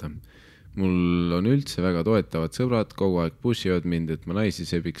saata. Mul on üldse väga toetavad sõbrad, kogu aeg pussivad mind, et ma naisi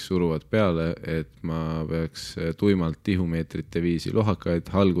sebiks suruvad peale, et ma peaks tuimalt tihumeetrite viisi lohakaid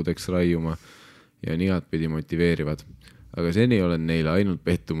halgudeks raiuma ja nii igatpidi motiveerivad. Aga seni olen neile ainult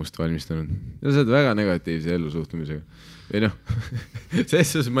pettumust valmistanud. Ja sa oled väga negatiivse ellusuhtumisega. Või noh,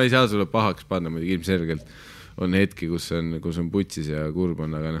 selles ma ei saa sulle pahaks panna, muidugi ilmselgelt on hetki, kus on putsis ja kurb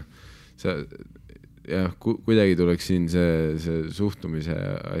on, aga noh, jah, kuidagi tuleks siin see suhtumise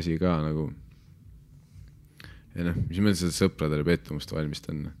asi ka nagu ja noh, mis mõttes seda sõpradele pettumust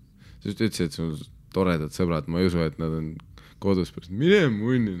valmistan. Sa ütlesid, et sul toredad sõbrad, ma ei usu, et nad on kodus pärast, mine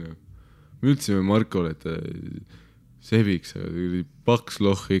munni, me ütlesime Markole, et ta sebiks, aga paks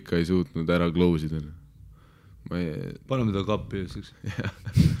loh ikka ei suutnud ära klousida. Paneme ta kappi üheseks.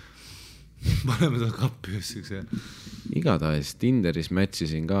 Paneme ta kappi üheseks, jah. Igatahes Tinderis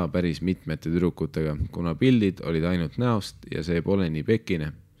matchisin ka päris mitmete tüdrukutega, kuna pildid olid ainult näost ja see pole nii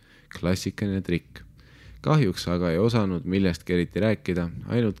pekine. Klassikaline trikk. Kahjuks aga ei osanud millestki eriti rääkida,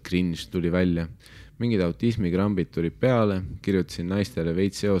 ainult cringe tuli välja. Mingid autismikrambid tuli peale, kirjutasin naistele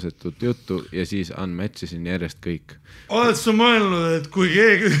veits seosetut juttu ja siis unmatchisin järjest kõik. Oled sa mõelnud, et kui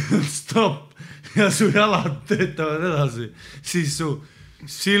keegi stop ja su jalad töötavad edasi, siis su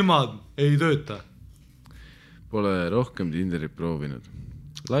silmad ei tööta? Pole rohkem Tinderit proovinud.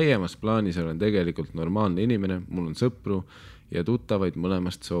 Laiemas plaanis olen tegelikult normaalne inimene, mul on sõpru ja tuttavaid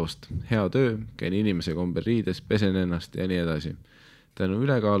mõlemast soost. Hea töö, käin inimese kombel riides, pesen ennast ja nii edasi. Tänu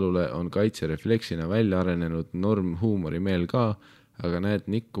ülekaalule on kaitserefleksina välja arenenud norm huumorimeel ka, aga näed,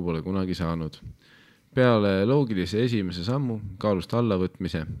 nikku pole kunagi saanud. Peale loogilise esimese sammu, kaalust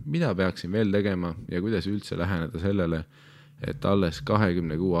allavõtmise, mida peaksin veel tegema ja kuidas üldse läheneda sellele, et alles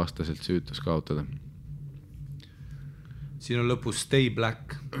 26-aastaselt süütus kaotada. Siin on lõpus Stay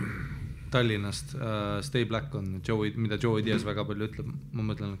Black Tallinnast. Stay Black on mida Joey Diaz väga palju ütleb. Ma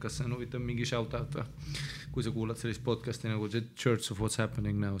mõtlen, kas see on huvitav mingi shout-out või? Kui sa kuulad sellist podcasti nagu The Church of What's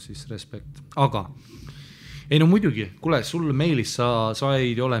Happening Now, siis respekt. Aga, ei no muidugi, kuule, sul meilis sa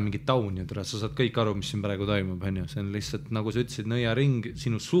ei ole mingit tauni, sa saad kõik aru, mis siin praegu toimub. See on lihtsalt, nagu sa ütlesid, nõiaring,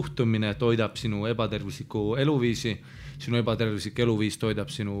 sinu suhtumine toidab sinu ebatervisliku eluviisi, sinu ebatervislik eluviis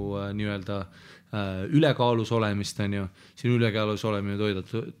toidab sinu nii-öelda ülekaalus olemist, sinu ülekaalus olemine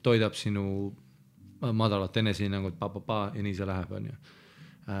toidab sinu madalat enesehinnangut ja nii see läheb.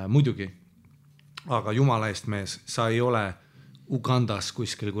 Muidugi, aga jumala eest mees, sa ei ole Ugandas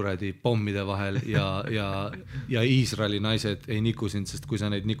kuskil kuradi pommide vahel ja Iisraeli naised ei niku sind, sest kui sa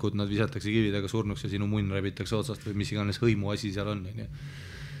neid nikud, nad visatakse kividega surnuks ja sinu munn rebitakse otsast või mis iganes hõimu asi seal on.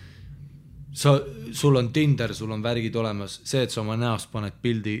 Sul on Tinder, sul on värgid olemas, see, et sa oma näost paned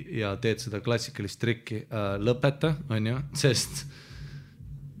pildi ja teed seda klassikalist trikki, lõpeta, on ju, sest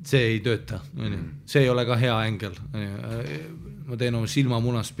see ei tööta, on ju, see ei ole ka hea ängel, on ju. Ma teen oma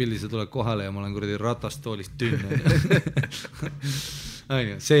silmamunast pildi, sa tuled kohale ja ma olen kuradi ratastoolist tünn.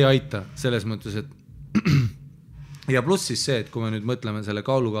 See ei aita selles mõttes, et ja pluss siis see, et kui me nüüd mõtleme selle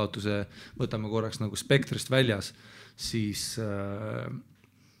kaalukaotuse, võtame korraks nagu spektrist väljas, siis sa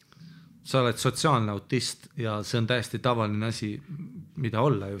oled sotsiaalne autist ja see on täiesti tavaline asi, mida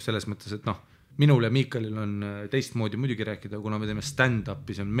olla ju selles mõttes, et noh, minul ja Miikalil on teistmoodi muidugi rääkida, kuna me teeme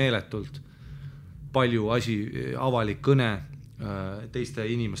stand-upi, see on meeletult palju asi, avalik kõne, teiste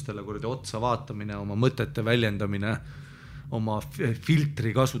inimestele kuradi otsa vaatamine, oma mõtete väljendamine, oma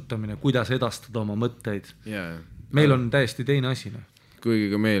filtri kasutamine, kuidas edastada oma mõtteid. Meil on täiesti teine asi. Kuigi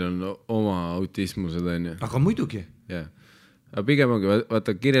ka meil on oma autismused, on ju. Aga muidugi. Aga pigem ongi,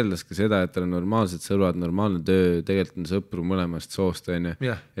 vaata, kirjeldas ka seda, et tal on normaalsed sõbrad, normaalne töö, tegelikult on sõpru mõlemast soost, on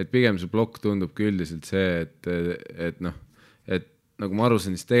ju. Et pigem see blokk tundub üldiselt see, et nagu ma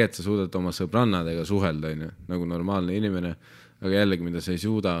arusin, siis tegelikult sa suudad oma sõbrannadega suhelda, on ju, nagu normaalne inimene. Aga jällegi, mida sa ei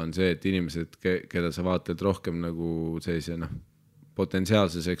suuda, on see, et inimesed, keda sa vaatad rohkem nagu sellise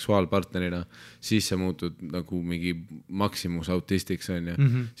potentsiaalse seksuaalpartnerina, siis sa muutud nagu mingi maksimus autistiks, on ju.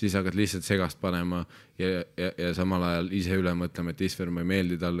 Siis hakkad lihtsalt segast panema ja samal ajal ise üle mõtlema, et isver, ma ei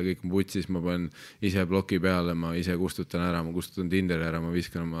meeldi talle, kõik mu putsis, ma panen ise bloki peale, ma ise kustutan ära, ma kustutan Tinderi ära, ma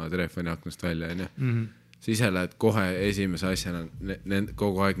viskan oma telefoni aknast välja, on ju. Sa ise lähed kohe esimese asjana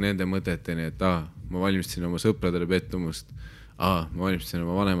kogu aeg nende mõteteni, et ma valmistasin oma sõpradele pettumust, ma valmistasin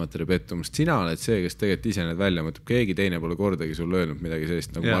oma vanematele pettumust. Sina oled see, kes tegelikult ise need välja mõtleb. Keegi teine pole kordagi sulle öelnud midagi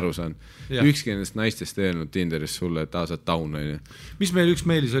sellist, nagu ma aru saan. Ükski nendest naistest öelnud Tinderis sulle, et sa taun, on ju. Mis meil üks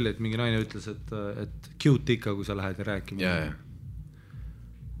meilis oli, et mingi naine ütles, et cute ikka, kui sa lähed ja rääkima.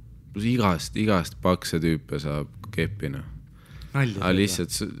 Igast pakse tüüpe saab keppina. Aga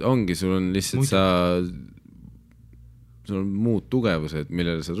lihtsalt ongi, sul on lihtsalt sul on muud tugevused,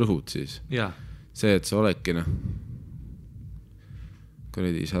 millele sa rõhud siis. See, et sa oledki,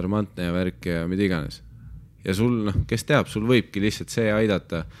 kuradi šarmantne ja värk ja mida iganes. Ja sul, kes teab, sul võibki lihtsalt see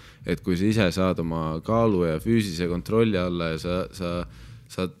aidata, et kui sa ise saad oma kaalu ja füüsise kontrolli alla ja sa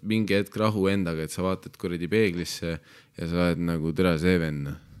saad mingi hetk rahu endaga, et sa vaatad kuradi peeglisse ja sa oled nagu tere see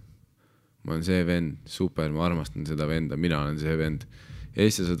vend. Ma olen see vend, super, ma armastan seda venda, mina olen see vend. Ja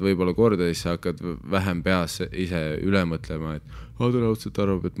siis sa saad võib-olla korda, siis sa hakkad vähem peas ise üle mõtlema, et tõenäoliselt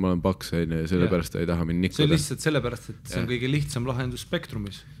arvab, et ma olen paks ja sellepärast ta ei taha mind nikkuda. See on lihtsalt sellepärast, et see on kõige lihtsam lahendus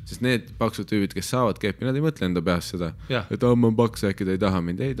spektrumis. Sest need paksud tüübid, kes saavad keppi, nad ei mõtle enda peas seda, et ma olen paks, äkki ta ei taha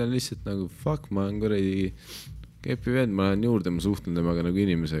mind. Ei, ta on lihtsalt nagu fuck, ma olen kuradi kepi vend, ma olen juurde, ma suhtlen temaga nagu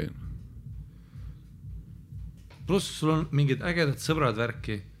inimesega. Plus sul on mingid ägedad sõbrad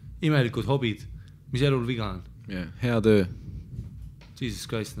värki, imelikud hobid, mis elul viga on. Hea töö. Jesus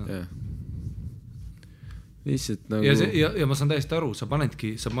Christ, lihtsalt nagu ja ma saan täiesti aru, sa paned,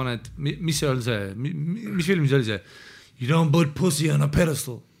 mis see on see, mis film see oli see? You don't put pussy on a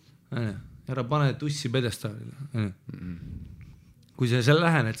pedestal. Ära pane tussi pedestaalile. Kui sa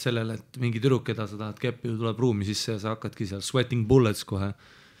lähened sellele, et mingi tüdruk, keda sa tahad keppi, tuleb ruumi sisse ja sa hakkadki seal sweating bullets kohe,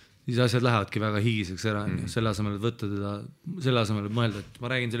 siis asjad lähevadki väga higiseks ära. Selle asemel, et võtta teda, selle asemel, et mõelda, et ma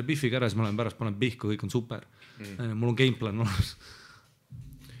räägin selle Biffiga ära, siis ma olen pärast panen pihku, kõik on super. Mul on gameplan olemas.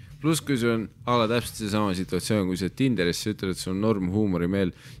 Plus, kui sul on täpselt see sama situatsioon, kui sa Tinderis sa ütled, et sul on norm huumorimeel,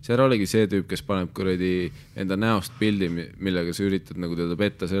 see olegi see tüüp, kes paneb kuradi enda näost pildi, millega sa üritad nagu teda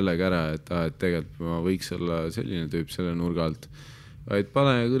petta sellega ära, et tegelikult ma võiks olla selline tüüp selle nurga alt. Vaid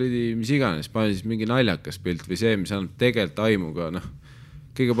pane kuradi mis iganes, pane siis mingi naljakas pilt või see, mis annab tegelikult aimuga,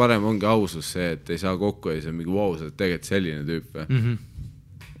 kõige parem ongi ausus see, et ei saa kokku ja see on mingi wow, sa oled tegelikult selline tüüp.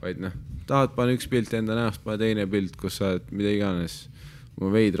 Vaid tahad pane üks pilt enda näost, pane teine pilt, kus sa oled mida iganes oma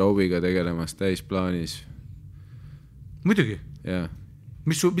veidra hobiga tegelemas täisplaanis. Muidugi.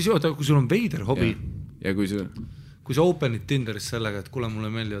 Mis oota, kui sul on veider hobi ja kui sa openid Tinderis sellega, et kuule, mulle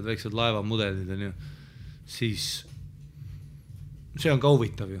meeldivad väiksed laevamudelid, siis see on ka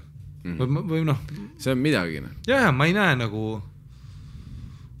huvitav ju. Või see on midagi. Ma ei näe nagu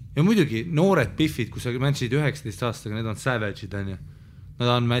ja muidugi noored Biffid, kui sa matchid 19 aastaga, need on savage'id,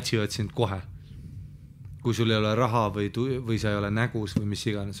 nad matchivad sind kohe. Kui sul ei ole raha või sa ei ole nägus või mis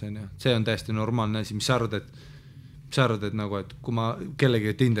iganes, see on täiesti normaalne asi, mis sa arvad, et nagu, et kui ma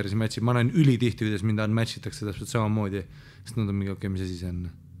kellegi Tinderis matchin, ma näen ülitihti, kuidas mind matchitakse täpselt samamoodi, sest nad on mingi, mis asi see on,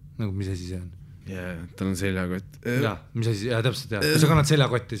 nagu mis asi see on, Yeah, tal on seljakott. jah, mis asi, jah, täpselt jah. Kui sa kannad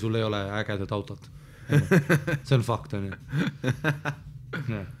seljakotti, sul ei ole ägedat autot. See on fakt, on ju.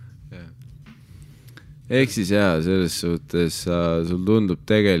 Ehk siis jaa, selles suhtes sul tundub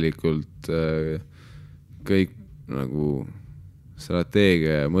tegelikult kõik nagu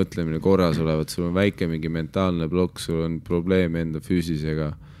strateegia ja mõtlemine korras olevat, sul on väike mingi mentaalne blokk, sul on probleem enda füüsisega.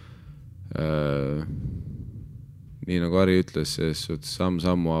 Nii nagu Ari ütles, selles suhtes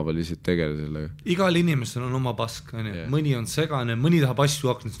samm-sammu haava lihtsalt tegele sellega. Igal inimesel on oma pask, mõni on segane, mõni tahab asju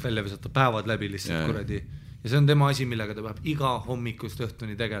aknast välja visata päevad läbi lihtsalt kuradi. Ja see on tema asi, millega ta peab iga hommikust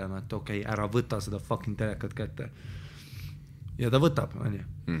õhtuni tegelema, et okei, ära võta seda fucking telekat kätte. Ja ta võtab, on ju.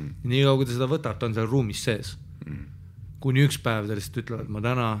 Nii kaua, kui ta seda võtab, ta on seal ruumis sees. Kuni üks päev ta lihtsalt ütleb, et ma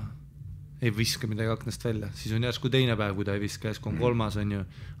täna ei viska midagi aknast välja, siis on järsku teine päev, kui ta ei viska, järsku on kolmas, on ju,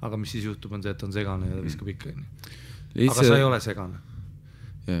 aga mis siis juhtub, on see, et on segane ja ta viskab ikka. Aga sa ei ole segane.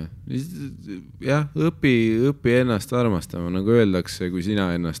 Jah, õpi ennast armastama, nagu öeldakse, kui sina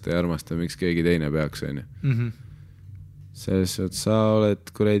ennast ei armasta, miks keegi teine peaks, on ju. Selles, et sa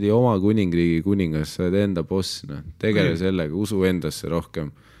oled kuredi oma kuningriigi kuningas, sa oled enda boss, tegele sellega, usu endasse rohkem.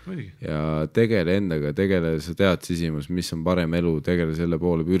 Ja tegele endaga, sa tead sisimus, mis on parem elu, tegele selle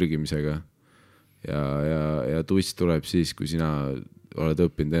poole pürgimisega ja tuss tuleb siis, kui sina oled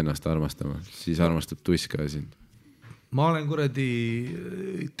õppinud ennast armastama, siis armastab tuss ka sind. Ma olen kuradi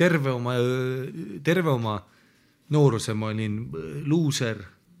terve oma nooruse, ma olin luuser,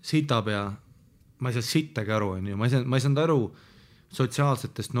 sitapea, ma ei saa sittagi aru, ma ei saanud aru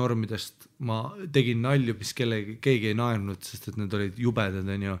sotsiaalsetest normidest, ma tegin nalju, mis keegi ei naernud, sest et need olid jubedad,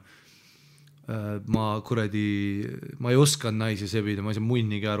 on ju. Ma ei osanud naisi sebida, ma ei saa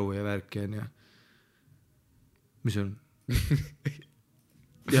munnigi aru ja värki, on ju. Mis on?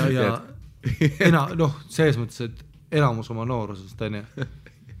 Ja selles mõttes, et elamus oma noorusest, on ju.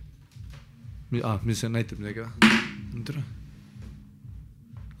 Mis see näitab midagi või?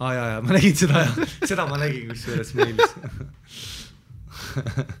 Jaa, ma nägin seda ma nägin, kus juures meilis.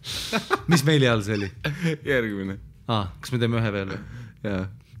 Mis meili all see oli? Järgmine. Kas me teeme ühe veel või? Jaa.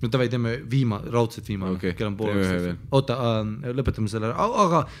 No tavai, teeme raudselt viimane. Okay, kell on pool. Oota, lõpetame selle.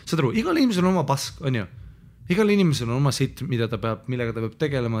 Aga saad aru, igal inimesel on oma pask, on ju? Igal inimesel on oma sitt, millega ta peab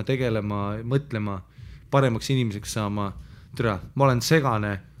tegelema, mõtlema, paremaks inimeseks saama. Tere, ma olen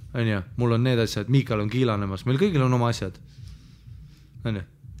segane, on ju? Mul on need asjad, Miikal on kiilanemas, meil kõigil on oma asjad. On ju?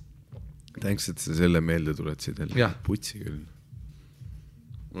 Tänks, et sa selle meelde tuletsid. Putsi küll.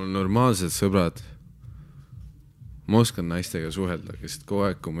 Mul on normaalsed sõbrad. Ma oskan naistega suhelda, kes kogu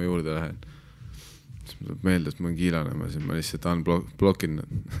aeg, kui ma juurde lähen. Siis ma tuleb meelde, et ma on kiilanemas ja ma lihtsalt unblockin nad.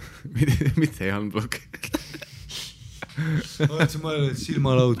 Mitte ei unblockin. Oled sa mõelnud, et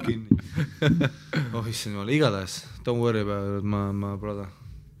silmalaud kinni. Issand jumal, igatahes. Don't worry about it, ma brother.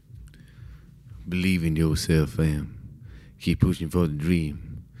 Believe in yourself, fam. Keep pushing for the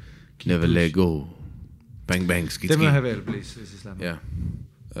dream. Never let go. Bang, bang, skits. Teeme ühe veel, please, siis lähme. Jah.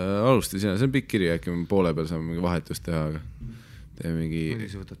 Alusta sina, see on pikk kiri, äkki me poole peal saame mingi vahetust teha, aga teeme mingi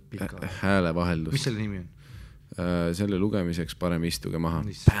hääle vaheldust. Mis selle nimi on? Selle lugemiseks parem istuge maha.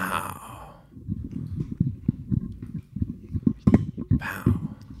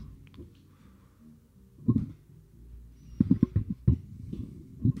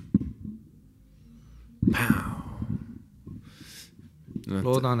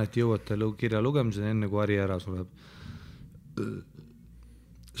 Loodan, et jõuate kirja lugemisele enne, kui Ari ära sureb.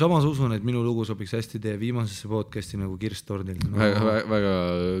 Samas usun, et minu lugu sobiks hästi teie viimasesse podcasti nagu Kirst Tordil. Väga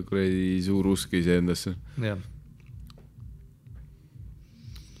kuradi suur usk ise endasse. Jah.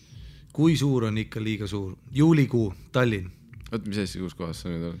 Kui suur on ikka liiga suur? Juulikuu, Tallinn. Oot, mis hästi, kus kohas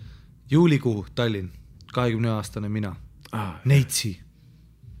sa nüüd oled? Juulikuu, Tallinn. 20-aastane mina. Neitsi.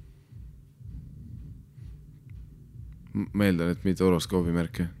 Meeldan, et mitte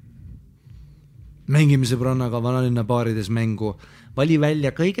horoskoobimärke. Mängime sõbrannaga vanalinna baarides mängu. Vali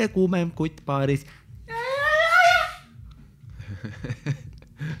välja kõige kuumem kutt baaris.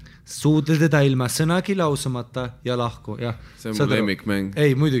 Suudle teda ilma sõnagi lausamata ja lahku. Ja, see on mu lemmikmäng.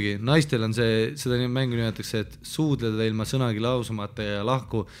 Ei, muidugi, naistel on see, seda mängu nimetatakse, et suudle teda ilma sõnagi lausamata ja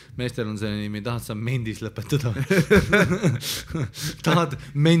lahku. Meestel on see nimi, tahad sa mendis lõpetada. Tahad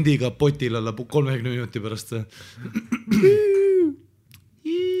mendiga potil olla 30 minuti pärast.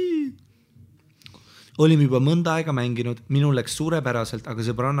 Olime juba mõnda aega mänginud, minul läks suurepäraselt, aga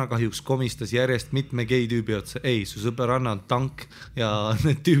sõbranna kahjuks komistas järjest mitme gei tüübi otsa. Ei, su sõbranna on tank ja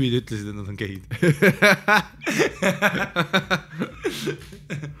need tüübid ütlesid, et nad on geid.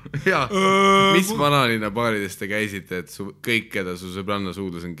 Jaa, mis vanalinna baaridest te käisite, et kõik, keda su sõbranna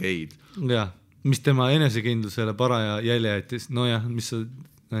suudles, on geid? Jah, mis tema enesekindlusele paraja jälje jättis. No jah, mis sa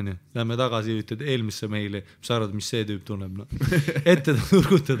Lähme tagasi ütled eelmisse meili, mis arvad, mis see tüüp tunneb, no. Ette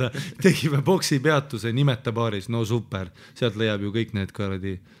turgutada, tegime boksi peatuse Nimeta baaris, no super, sealt leiab ju kõik need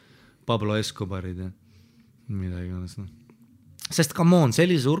kõradi Pablo Escobarid ja mida iganes, no. Sest come on,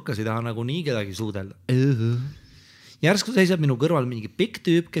 sellise urkas ei taha nagu nii kedagi suudelda. Järsku seisab minu kõrval mingi pikk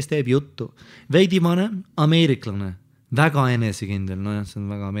tüüp, kes teeb juttu. Veidi vanem, ameeriklane, väga enesekindel, no jah, see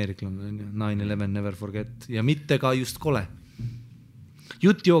on väga ameeriklane, 9/11 never forget ja mitte ka just kole.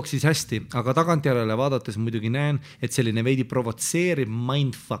 Jutt jooksis hästi, aga tagantjärele vaadates muidugi näen, et selline veidi provotseeriv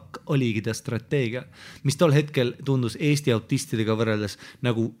mindfuck oligi ta strateegia, mis tol hetkel tundus Eesti autistidega võrreldes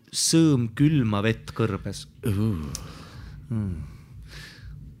nagu sõõm külma vett kõrbes.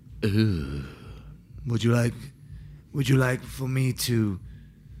 Would you like for me to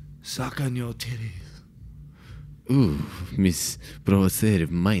suck on your titties? Mis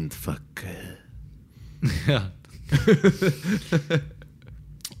provotseeriv mindfuck. Jah.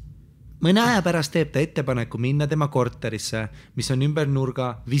 Mõne aja pärast teeb ta ettepaneku minna tema korterisse, mis on ümber nurga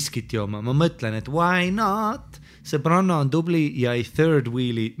viskit jooma. Ma mõtlen, et why not? Sõbranna on tubli ja ei third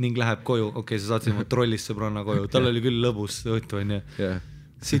wheeli ning läheb koju. Okei, sa saatsid mu trollist sõbranna koju. Tal oli küll lõbus õhtu, on ju.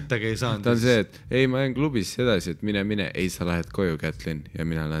 Sittagi ei saanud. Ta on see, et ei, ma olen klubis edasi, et mine. Ei, sa lähed koju, Kätlin, ja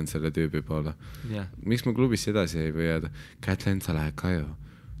mina lähen selle tüübi poole. Miks ma klubis edasi ei või jääda? Kätlin, sa lähed koju.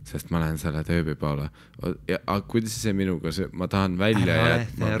 Sest ma lähen selle tööbi poole. Aga kuidas see minuga, ma tahan välja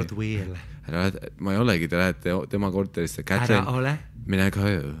ma ei olegi, te lähete tema korterisse. Kätlin, mine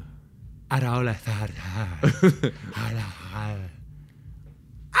koju. Ära ole third.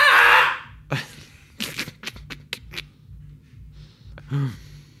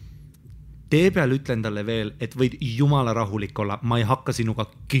 Tee peal ütlen talle veel, et võid jumala rahulik olla, ma ei hakka sinuga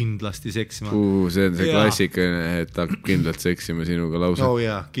kindlasti seksima. See on see klassikaline, et hakkab kindlalt seksima sinuga lause. No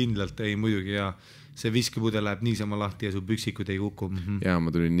jaa, kindlalt, ei muidugi jaa. See viskipudel läheb niisama lahti ja su püksikud ei kuku. Jaa, ma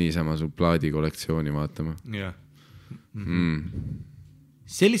tulin niisama su plaadikollektsiooni vaatama. Jaa.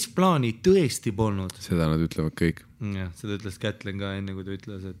 Sellist plaani tõesti polnud. Seda nad ütlevad kõik. Jah, seda ütles Kätlin ka enne, kui ta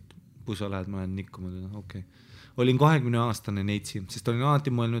ütles, et pusa lähed, ma lähen nikkuma. Okei. Olin 20-aastane neitsi, sest olin alati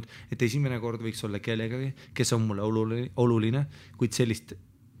mõelnud, et esimene kord võiks olla kellegagi, kes on mulle oluline, kuid sellist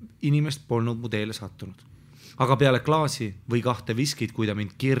inimest polnud mu teele sattunud. Aga peale klaasi või 2 viskid, kui ta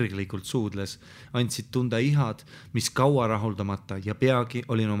mind kirglikult suudles, andsid tunda ihad, mis kaua rahuldamata ja peagi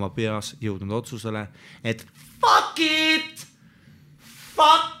olin oma peas jõudnud otsusele, et fuck it!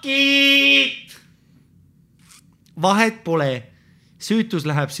 Vahet pole. Süütus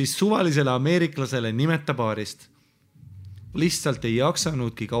läheb siis suvalisele ameeriklasele Nimeta baarist. Lihtsalt ei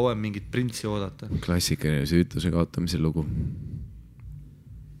jaksanudki kauem mingit printsi oodata. Klassikaline süütuse kaotamise lugu.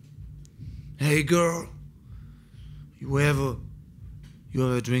 Hey girl, you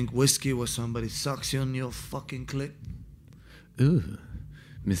ever drink whiskey where somebody sucks you on your fucking clit?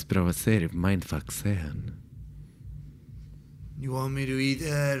 Mis provotseeriv mindfuck see on? You want me to eat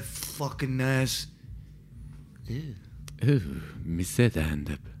that fucking ass? Mis see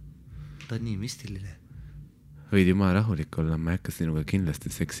tähendab? Ta on nii mistiline. Võid jumala rahulik olla, ma ei hakka sinuga kindlasti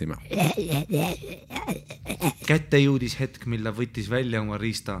seksima. Kätte jõudis hetk, mille võttis välja oma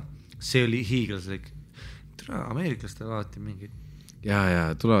riista. See oli hiiglaslik. Ameeriklastel alati mingid.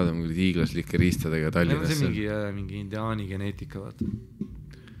 Ja, tulevad mingid hiiglaslike riistadega Tallinnasse. See mingi indiaani geneetika, vaata.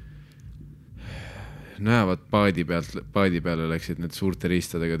 No ja, vaat paadi peale läksid need suurte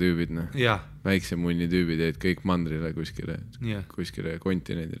riistadega tüübid, väikse munni tüübid jäid kõik mandrile kuskile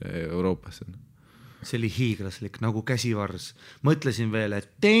kontinendile Euroopasse. See oli hiiglaslik, nagu käsivars. Mõtlesin veel, et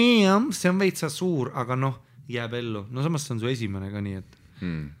damn, see on veitsa suur, aga jääb ellu. No samas see on su esimene ka nii, et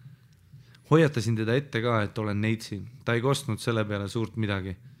hoiatasin teda ette ka, et olen neitsi. Ta ei kostnud selle peale suurt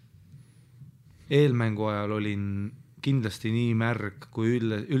midagi. Eelmängu ajal olin kindlasti nii märg, kui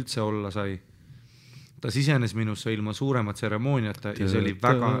üldse olla sai. Ta sisenes minusse ilma suurema tseremooniata ja see oli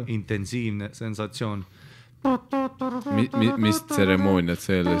väga intensiivne sensatsioon. Mis tseremooniat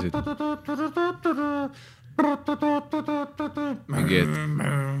sa eeldasid? Mingi, et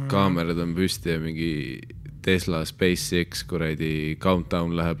kaamerad on püsti ja mingi Tesla SpaceX kuradi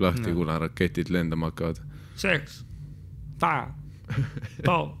countdown läheb lahti, kuna raketid lendama hakkavad. 6, 5,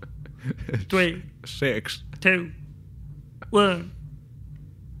 4, 3, 2, 1.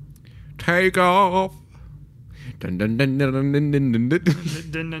 Take off.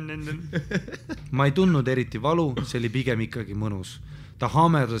 Ma ei tundnud eriti valu, see oli pigem ikkagi mõnus. Ta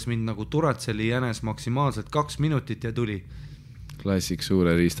haamerdas mind nagu Turatseli jänes maksimaalselt 2 minutit ja tuli. Klassik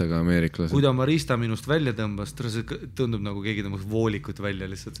suure riistaga ameeriklased. Kui ta oma riista minust välja tõmbas, tundub nagu keegi tõmbas voolikut välja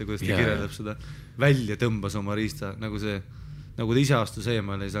lihtsalt, see kuidas ta kirjeldab seda. Välja tõmbas oma riista, nagu ta ise astus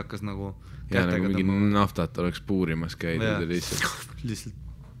eemale ja siis hakkas nagu ja nagu mingi naftat oleks puurimas käidud ja lihtsalt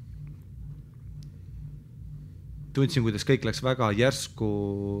tundsin, kuidas kõik läks väga järsku,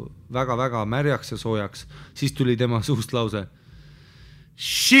 väga-väga märjaks ja soojaks. Siis tuli tema suust lause.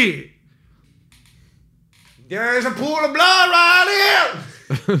 Shit! There's a pool of blood right here!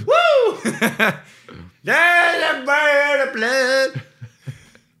 Woo! There's a bird of blood!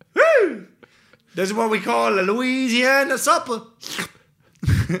 Woo! That's what we call a Louisiana supper.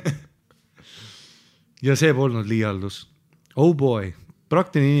 Ja see polnud liialdus. Oh boy!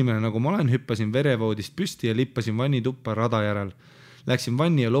 Praktiline inimene, nagu ma olen, hüppasin verevoodist püsti ja lippasin vannituppa rada järel. Läksin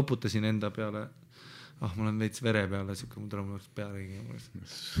vanni ja loputasin enda peale. Ma olen veits vere peale, siuke mu tuleb pealegi.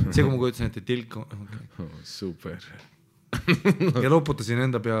 See, kui ma kujutasin, et tilk... Okay. Super. Ja loputasin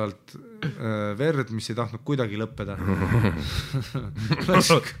enda pealt verd, mis ei tahtnud kuidagi lõppeda.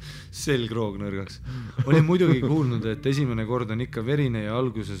 Selgroog nõrgaks. Olin muidugi kuulnud, et esimene kord on ikka verine ja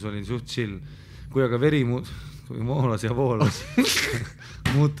alguses olin suht chill. Kui aga veri kui moolas ja voolas,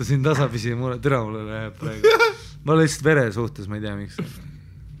 muutusin tasapisi türa mulle läheb praegu. Ma olen lihtsalt vere suhtes, ma ei tea miks.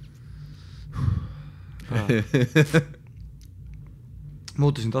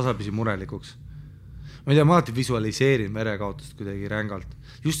 Muutusin tasapisi murelikuks. Ma ei tea, ma alati visualiseerin verekaotust kuidagi rängalt.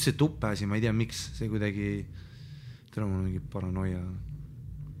 Just see tuppe asi, ma ei tea miks, see kuidagi, türa mul mingi paranoia.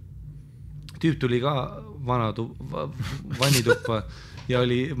 Tüüp tuli ka vannituppa ja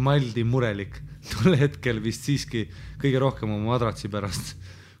oli maldi murelik. Tule hetkel vist siiski kõige rohkem oma madratsi pärast.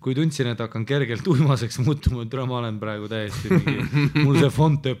 Kui tundsin, et hakkan kergelt uimaseks muutuma, et ma olen praegu täiesti mingi, mul see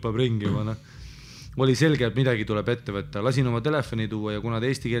fond tööpab ringi juba. Oli selge, et midagi tuleb ette võtta. Lasin oma telefoni tuua ja kuna ta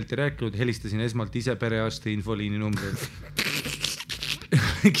eesti keelt ei rääkinud, helistasin esmalt ise perearsti infoliini numbreid.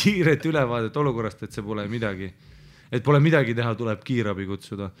 Kiiret ülevaadet olukorrast, et see pole midagi. Et pole midagi teha, tuleb kiirabi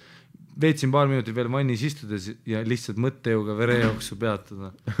kutsuda. Veetsin paar minutit veel vannis istudes ja lihtsalt mõttejõuga verejooksu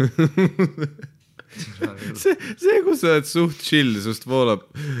peatada. see, kus sa oled suht chill, sust voolab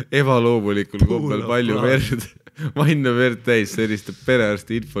ebaloomulikul kombel palju verd, vanna verd täis, see helistab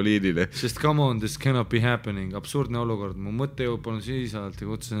perearsti infoliinile. Sest come on, this cannot be happening. Absurdne olukord. Mu mõttejõud polnud siisalt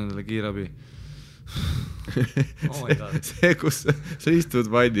ja kutsusin endale kiirabi. Oh see, kus sa istud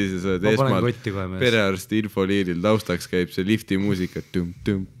vannis ja sa oled esmalt perearsti infoliinil, taustaks käib see lifti muusika. Ma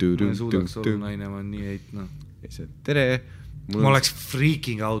ei suudaks olla naine, ma olen nii heitna. Tere! Ma oleks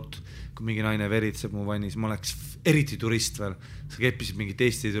freaking out, kui mingi naine veritseb mu vannis. Ma oleks eriti turist veel. Sa keppisid mingi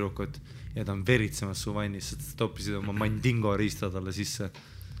Eesti tüdrukut ja ta on veritsemas su vannis, sa toppisid oma mandingo riista talle sisse.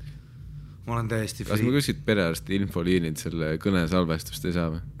 Ma olen täiesti Kas ma küsid perearsti infoliinilt selle kõne salvestust ei saa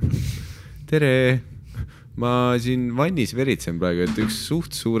või? Tere, ma siin vannis veritsen praegu, et üks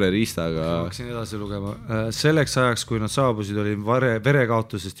suht suure riistaga... Ma hakkasin edasi lugema. Selleks ajaks, kui nad saabusid, olin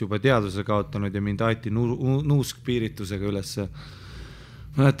verekaotusest juba teaduse kaotanud ja mind aeti nuuskpiiritusega ülesse.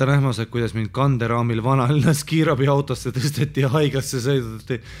 Mäletan ähmaselt, kuidas mind kanderaamil vanalinnas kiirabi autosse tõsteti ja haiglasse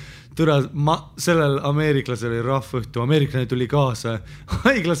sõidutati. Sellel ameeriklasel oli rahvõhtu, ameeriklane tuli kaasa.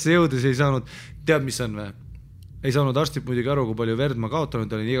 Haiglasse jõudes ei saanud, tead mis on või? Ei saanud arstid muidugi aru, kui palju verd ma kaotanud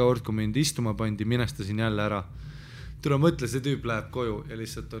olin, iga kord, kui mind istuma pandi, minestasin jälle ära. Türa mõtle, see tüüp läheb koju ja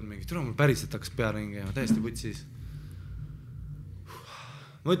lihtsalt on mingi, türa mul päriselt hakkas pea ringi ja täiesti putsis.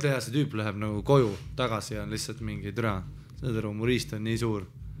 Mõtle ja see tüüp läheb nagu koju tagasi ja on lihtsalt mingi türa. See mu riist on nii suur.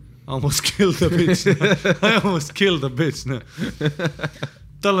 I almost killed the bitch. I almost killed the bitch. No.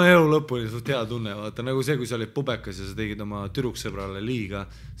 Tal on elu lõpuni suht hea tunne, vaata, nagu see, kui sa olid pubekas ja sa tegid oma türuksõbrale liiga,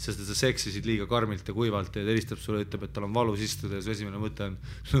 sest sa seksisid liiga karmilt ja kuivalt ja ta helistab sulle, ütleb, et tal on valus istuda ja su esimene mõte on,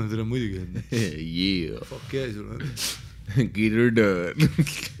 no teil on muidugi on. Yeah. Fuck yeah, sul on. Get her done.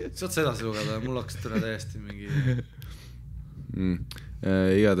 Saad sa edasi lugeda, mul hakkas täna täiesti mingi...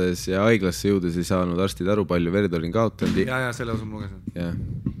 Igades ja haiglasse jõudes ei saanud arstid aru, palju verd olin kaotanud. Ja, selle osa ma lugesin. Ja,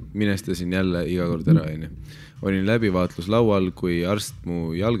 minestasin jälle iga kord ära, aine. Olin läbivaatlus laual, kui arst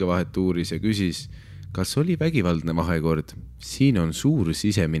mu jalgavahet uuris ja küsis, kas oli vägivaldne vahekord. Siin on suur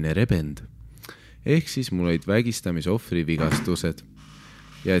sisemine rebend. Ehk siis mul olid vägistamisohvri vigastused.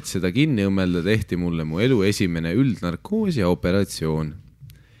 Ja et seda kinni õmmelda tehti mulle mu elu esimene üldnarkoos ja operatsioon.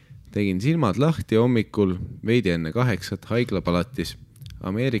 Tegin silmad lahti hommikul, veidi enne 8 haiglapalatis.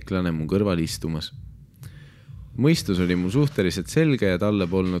 Ameeriklane mu kõrval istumas. Mõistus oli mul suhteliselt selge ja talle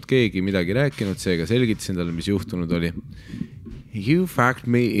polnud keegi midagi rääkinud, seega selgitasin talle, mis juhtunud oli. You fucked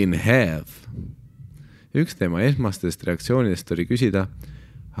me in half. Üks tema esmastest reaktsioonidest oli küsida,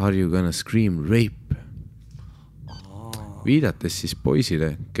 are you gonna scream rape? Viidates siis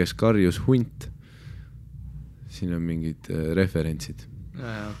poisile, kes karjus hunt. Siin on mingid referentsid.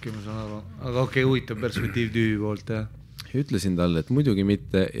 Okei, ma saan aru. Aga okei, huvitav perspektiiv tüübi poolt, jah. Ütlesin talle, et muidugi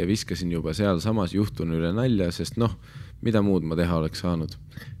mitte ja viskasin juba seal samas juhtunu üle nalja, sest mida muud ma teha oleks saanud.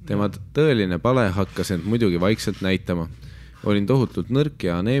 Tema tõeline pale hakkas end muidugi vaikselt näitama. Olin tohutult nõrk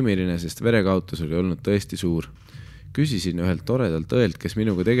ja aneemiline, sest verekaotus oli olnud tõesti suur. Küsisin ühelt toredalt õelt, kes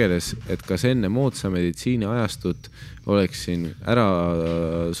minuga tegeles, et kas enne moodsa meditsiini ajastut oleksin ära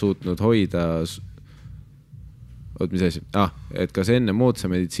suutnud hoida, mis asi? Et kas enne moodsa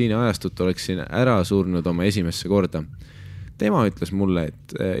meditsiini ajastut oleksin ära surnud oma esimesse korda. Tema ütles mulle,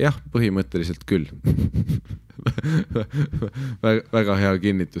 et jah, põhimõtteliselt küll. väga hea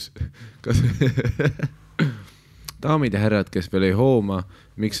kinnitus. Daamid ja härrad, kes veel ei hooma,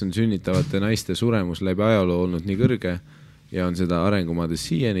 miks on sünnitavate naiste suremus läbi ajaloo olnud nii kõrge ja on seda arengumaades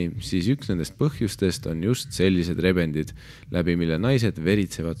siiani, siis üks nendest põhjustest on just sellised rebendid, läbi mille naised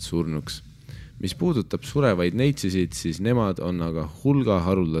veritsevad surnuks. Mis puudutab surevaid neitsisid, siis nemad on aga hulga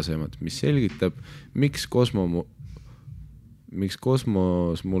haruldasemad, mis selgitab, miks kosmos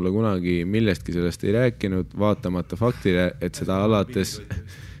mulle kunagi millestki sellest ei rääkinud, vaatamata faktile, et seda alates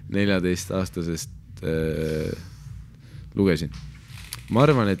 14-aastasest lugesin. Ma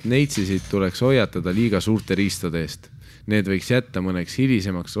arvan, et neitsisid tuleks hoiatada liiga suurte riistade eest. Need võiks jätta mõneks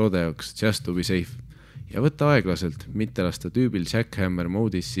hilisemaks rodeoks, just to be safe. Ja võtta aeglaselt, mitte lasta tüübil Jackhammer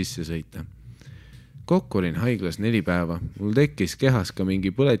moodis sisse sõita. Kokku olin haiglas 4 päeva. Mul tekkis kehas ka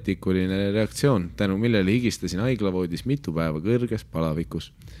mingi põletikuline reaktsioon, tänu millele higistasin haiglavoodis mitu päeva kõrges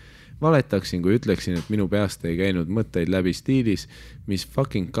palavikus. Valetaksin, kui ütleksin, et minu peast ei käinud mõtteid läbi stiilis, mis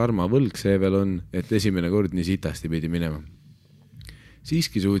fucking karma võlg see veel on, et esimene kord nii sitasti pidi minema.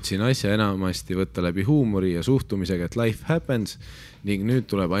 Siiski suutsin asja enamasti võtta läbi huumori ja suhtumisega, et life happens ning nüüd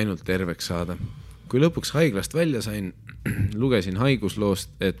tuleb ainult terveks saada. Kui lõpuks haiglast välja sain, lugesin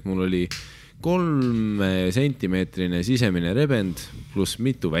haigusloost, et mul oli 3 sentimeetrine sisemine rebend pluss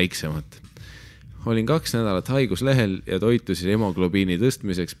mitu väiksemat. Olin 2 nädalat haiguslehel ja toitusin hemoglobiini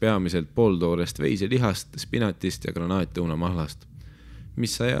tõstmiseks peamiselt pooltoorest veiselihast, spinatist ja granaatõunamahlast.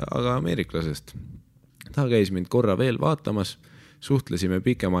 Mis sai aga ameeriklasest? Ta käis mind korra veel vaatamas, suhtlesime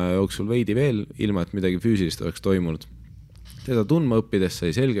pikema aja jooksul veidi veel, ilma et midagi füüsilist oleks toimunud. Teda tundma õppides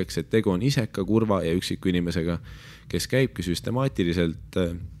sai selgeks, et tegu on iseka, kurva ja üksiku inimesega, kes käibki süstemaatiliselt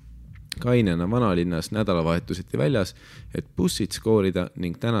kainena vanalinnas nädalavahetuseti väljas, et bussid skoorida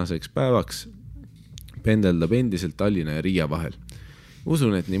ning tänaseks päevaks pendeldab endiselt Tallinna ja Riia vahel.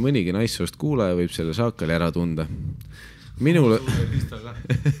 Usun, et nii mõnigi naissoost kuulaja võib selle saakali ära tunda. Minul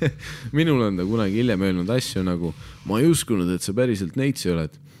on ta kunagi hiljem öelnud asju nagu ma ei uskunud, et sa päriselt neitsi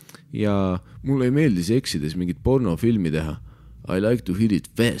oled ja mulle ei meeldis eksides mingit pornofilmi teha. I like to hit it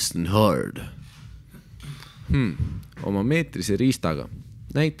fast and hard. Oma meetrise riistaga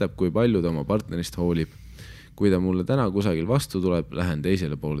näitab, kui palju ta oma partnerist hoolib. Kui ta mulle täna kusagil vastu tuleb, lähen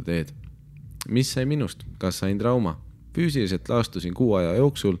teisele poole teed. Mis sai minust? Kas sain trauma? Füüsiliselt laastusin 6 aja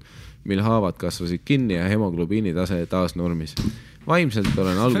jooksul, mil haavad kasvasid kinni ja hemoglobiini tase taas normis. Vaimselt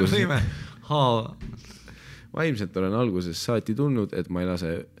olen alguses saati tundnud, et ma ei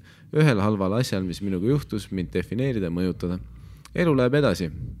lase ühel halval asjal, mis minuga juhtus, mind defineerida ja mõjutada. Elu läheb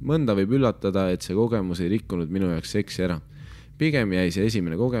edasi. Mõnda võib üllatada, et see kogemus ei rikkunud minu jaoks seksi ära. Pigem jäi see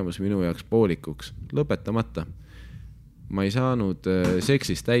esimene kogemus minu jaoks poolikuks, lõpetamata. Ma ei saanud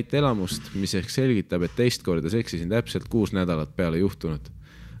seksist täit elamust, mis ehk selgitab, et teist korda seksisin täpselt 6 nädalat peale juhtunud.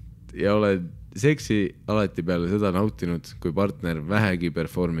 Ja olen seksi alati peale seda nautinud, kui partner vähegi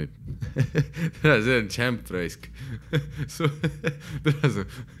performib. See on champ raisk.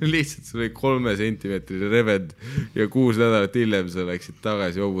 Lihtsalt sul oli 3 sentimeetri reved ja 6 nädalat hiljem sa läksid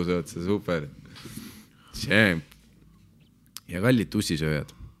tagasi hobuse otsa, super. Champ. Ja kallid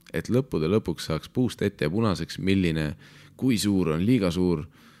tussisööjad, et lõppude lõpuks saaks puust ette ja punaseks, milline, kui suur on liiga suur,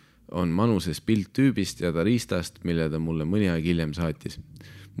 on manuses pilt tüübist ja ta riistast, mille ta mulle mõni aeg hiljem saatis.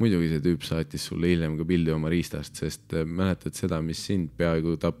 Muidugi see tüüp saatis sulle hiljem ka pildi oma riistast, sest mäletad seda, mis sind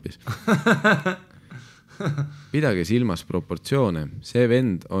peaaegu tappis. Pidage silmas proportsioone. See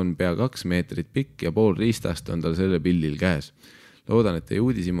vend on pea 2 meetrit pikk ja pool riistast on tal selle pildil käes. Loodan, et teie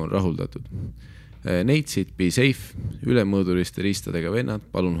uudisime on rahuldatud. Neitsid, be safe, ülemõõduriste riistadega vennad,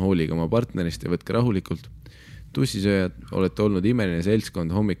 palun hoolige oma partnerist ja võtke rahulikult. Tussisööjad, olete olnud imeline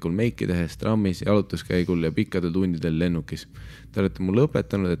seltskond hommikul meiki tehes, trammis, jalutuskäigul ja pikkadel tundidel lennukis. Te olete mulle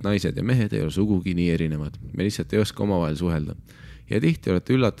õpetanud, et naised ja mehed ei ole sugugi nii erinevad. Me lihtsalt ei oska omavahel suhelda. Ja tihti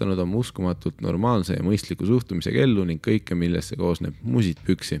olete üllatanud oma uskumatult normaalse ja mõistliku suhtumise kellu ning kõike, millesse koosneb musid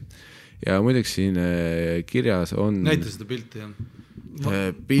püksi. Ja muideks siin kirjas on... Näita seda pilti, jah.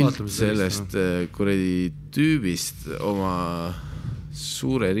 Pilt sellest kuradi tüübist oma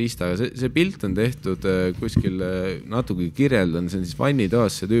suure riistaga. See pilt on tehtud kuskil natuke kirjeldan, see on siis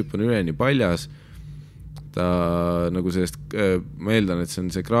vannitoas, see tüüp on üleni paljas. Ta nagu sellest, ma eeldan, et see on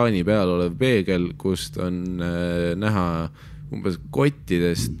see kraani peal olev peegel, kust on näha umbes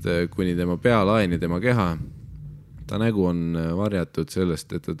kottidest kuni tema pealaeni tema keha. ta nägu on varjatud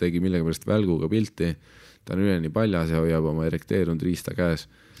sellest, et ta tegi millegipärast välguga pilti, ta on üleni paljas ja hoiab oma erekteerunud riista käes.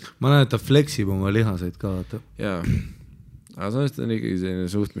 Ma näen, et ta fleksib oma lihaseid ka, vaata. Jaa, aga sellest on ikkagi selline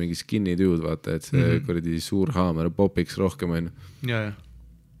suht mingi skinny dude, vaata, et see kuradi suur haamer popiks rohkem on. Jaa.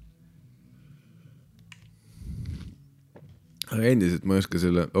 Aga endiselt ma ei oska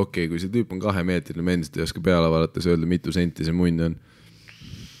selle, kui see tüüp on 2 meetrine, ma endiselt ei oska peale vaadates öelda, mitu senti see munn on.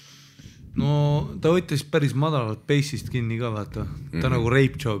 No ta võttis päris madalalt bassist kinni ka, vaata. Ta nagu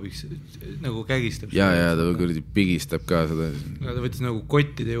rape jobiks, nagu kägistab. Ja ta kuradi pigistab ka seda. Ta võttis nagu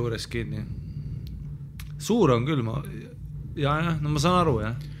kottide juures kinni. Suur on küll, no ma saan aru,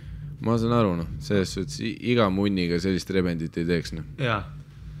 jah. Ma saan aru, noh. Selles suhtes iga munniga sellist rebendit ei teeks, noh. Jaa.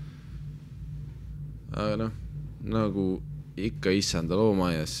 Aga noh, nagu ikka issanda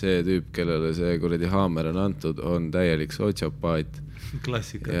loomaaias see tüüp, kellele see kuradi haamer on antud, on täielik sotsiopaat.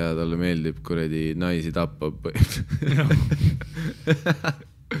 Klassika. Ja talle meeldib kuradi naisi tappa.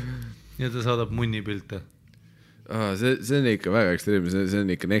 Ja ta saadab munnipilte. See on ikka väga ekstreemne, see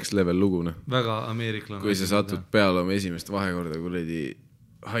on ikka next level lugu, noh. Väga ameeriklane. Kui sa satud peale oma esimest vahekorda kuradi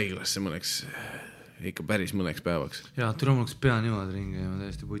haiglasse mõneks, ikka päris mõneks päevaks. Jaa, tule mul pea niimoodi ringi ja ma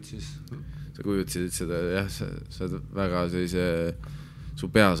täiesti putsis. Sa kujutasid seda, jah, sa oled väga sellise, su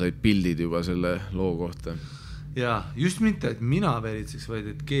pea said pildid juba selle loo kohta. Jaa, just mitte, et mina veritseks, vaid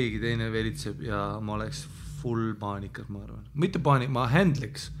et keegi teine veritseb ja ma oleks full paanikas, ma arvan. Mitte paanik, ma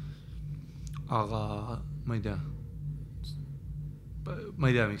handliks, aga ma ei tea. Ma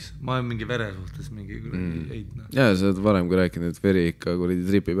ei tea, miks. Ma olen mingi vere suhtes mingi eitna. Jaa, sa oled varem kui rääkinud, et veri ikka kuradi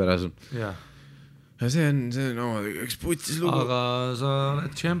tripib ära sul. Jaa. Ja see on üks putsis lugu. Aga sa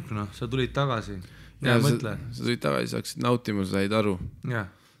oled champ, noh, sa tulid tagasi. Ja mõtle. Sa tulid tagasi, sa hakkasid nautima, sa said aru. Jaa.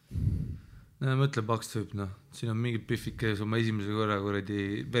 Ja mõtle, paks tüüp, noh. Siin on mingi pifik kees oma esimese korra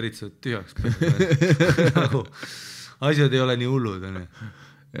kuradi veritsevad tühjaks. Nagu, asjad ei ole nii hullud, on ju.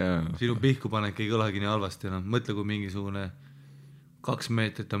 Sinu pihku panek ei kõlagi nii halvasti enam. Mõtle, kui mingisugune 2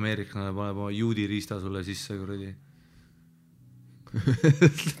 meetrit ameeriklane paneb oma juudi riista sulle sisse kuradi.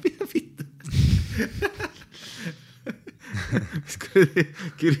 Mida vittu? Mis kuradi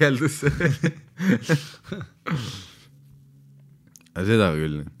kirjeldus see? Aga seda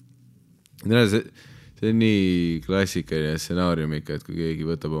küll. See on nii klassikaline stsenaarium ikka, et kui keegi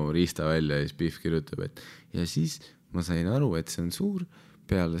võtab oma riista välja ja siis Pihv kirjutab, et ja siis ma sain aru, et see on suur.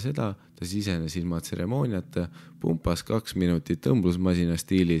 Peale seda ta sisenes ilma tseremooniata, pumpas 2 minutit tõmblusmasina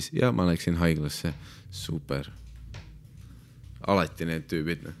stiilis ja ma läksin haiglasse. Super. Alati need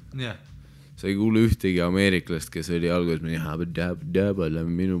tüübid. Yeah. Sa ei kuule ühtegi ameeriklast, kes oli alguses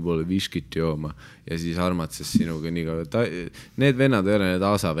minu poole viskit jooma ja siis armatses sinuga nii kaua. Need vennad ei ole need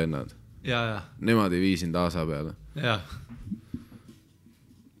Aasa vennad. Ja. Nemad ei viisinud Aasa peale. Ja.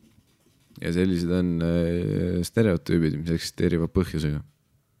 Ja sellised on stereotüübid, mis eksisteerivad põhjusega.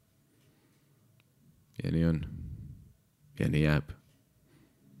 Ja nii on. Ja nii jääb.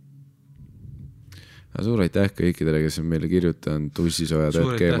 Suur aitäh kõikidele, kes on meile kirjutanud tussisojad.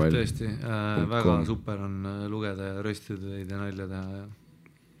 Suur aitäh tõesti. Väga super on lugeda ja röstida teid ja nalja teha.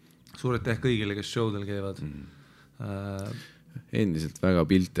 Suur aitäh kõigile, kes showdel käivad. Endiselt väga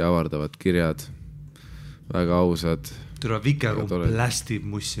pilte avardavad kirjad. Väga ausad. Türa Vikerruum plästib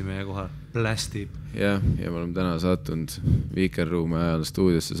mussi meie kohal. Plästib. Ja me oleme täna sattunud Vikerruumi ajal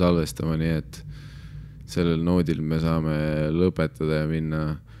stuudiosse salvestama, nii et sellel noodil me saame lõpetada ja minna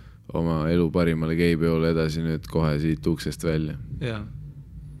oma elu parimale geipeole edasi nüüd kohe siit uksest välja. Jaa.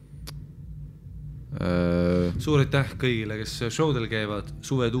 Suur aitäh kõigile, kes showdel käivad.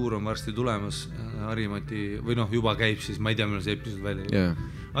 Suvetuur on varsti tulemas. Harimati, või noh, juba käib siis, ma ei tea, millal see episood välja. Yeah.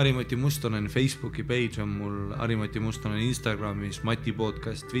 Harimati Mustonen Facebooki page on mul, Harimati Mustonen Instagramis, Mati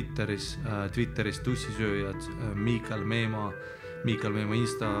podcast Twitteris tussisööjad, Miikal Meema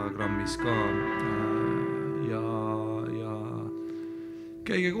Instagramis ka ja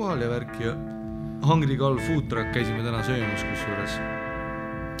käige kohal ja värki ja Hungry Call Food Truck käisime täna söömas kusjuures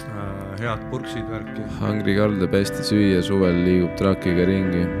head purksid värki. Hungry Call teeb hästi süüa, suvel liigub truckiga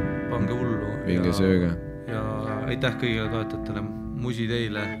ringi. Pange hullu. Minge sööge. Ja aitäh kõigile toetajatele, musi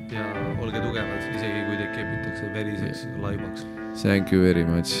teile ja olge tugevad, isegi kui teid kepitakse veriseks laibaks. Thank you very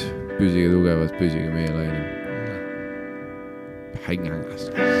much. Püsige tugevad, püsige meie laine.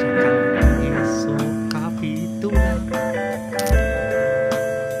 Hängas.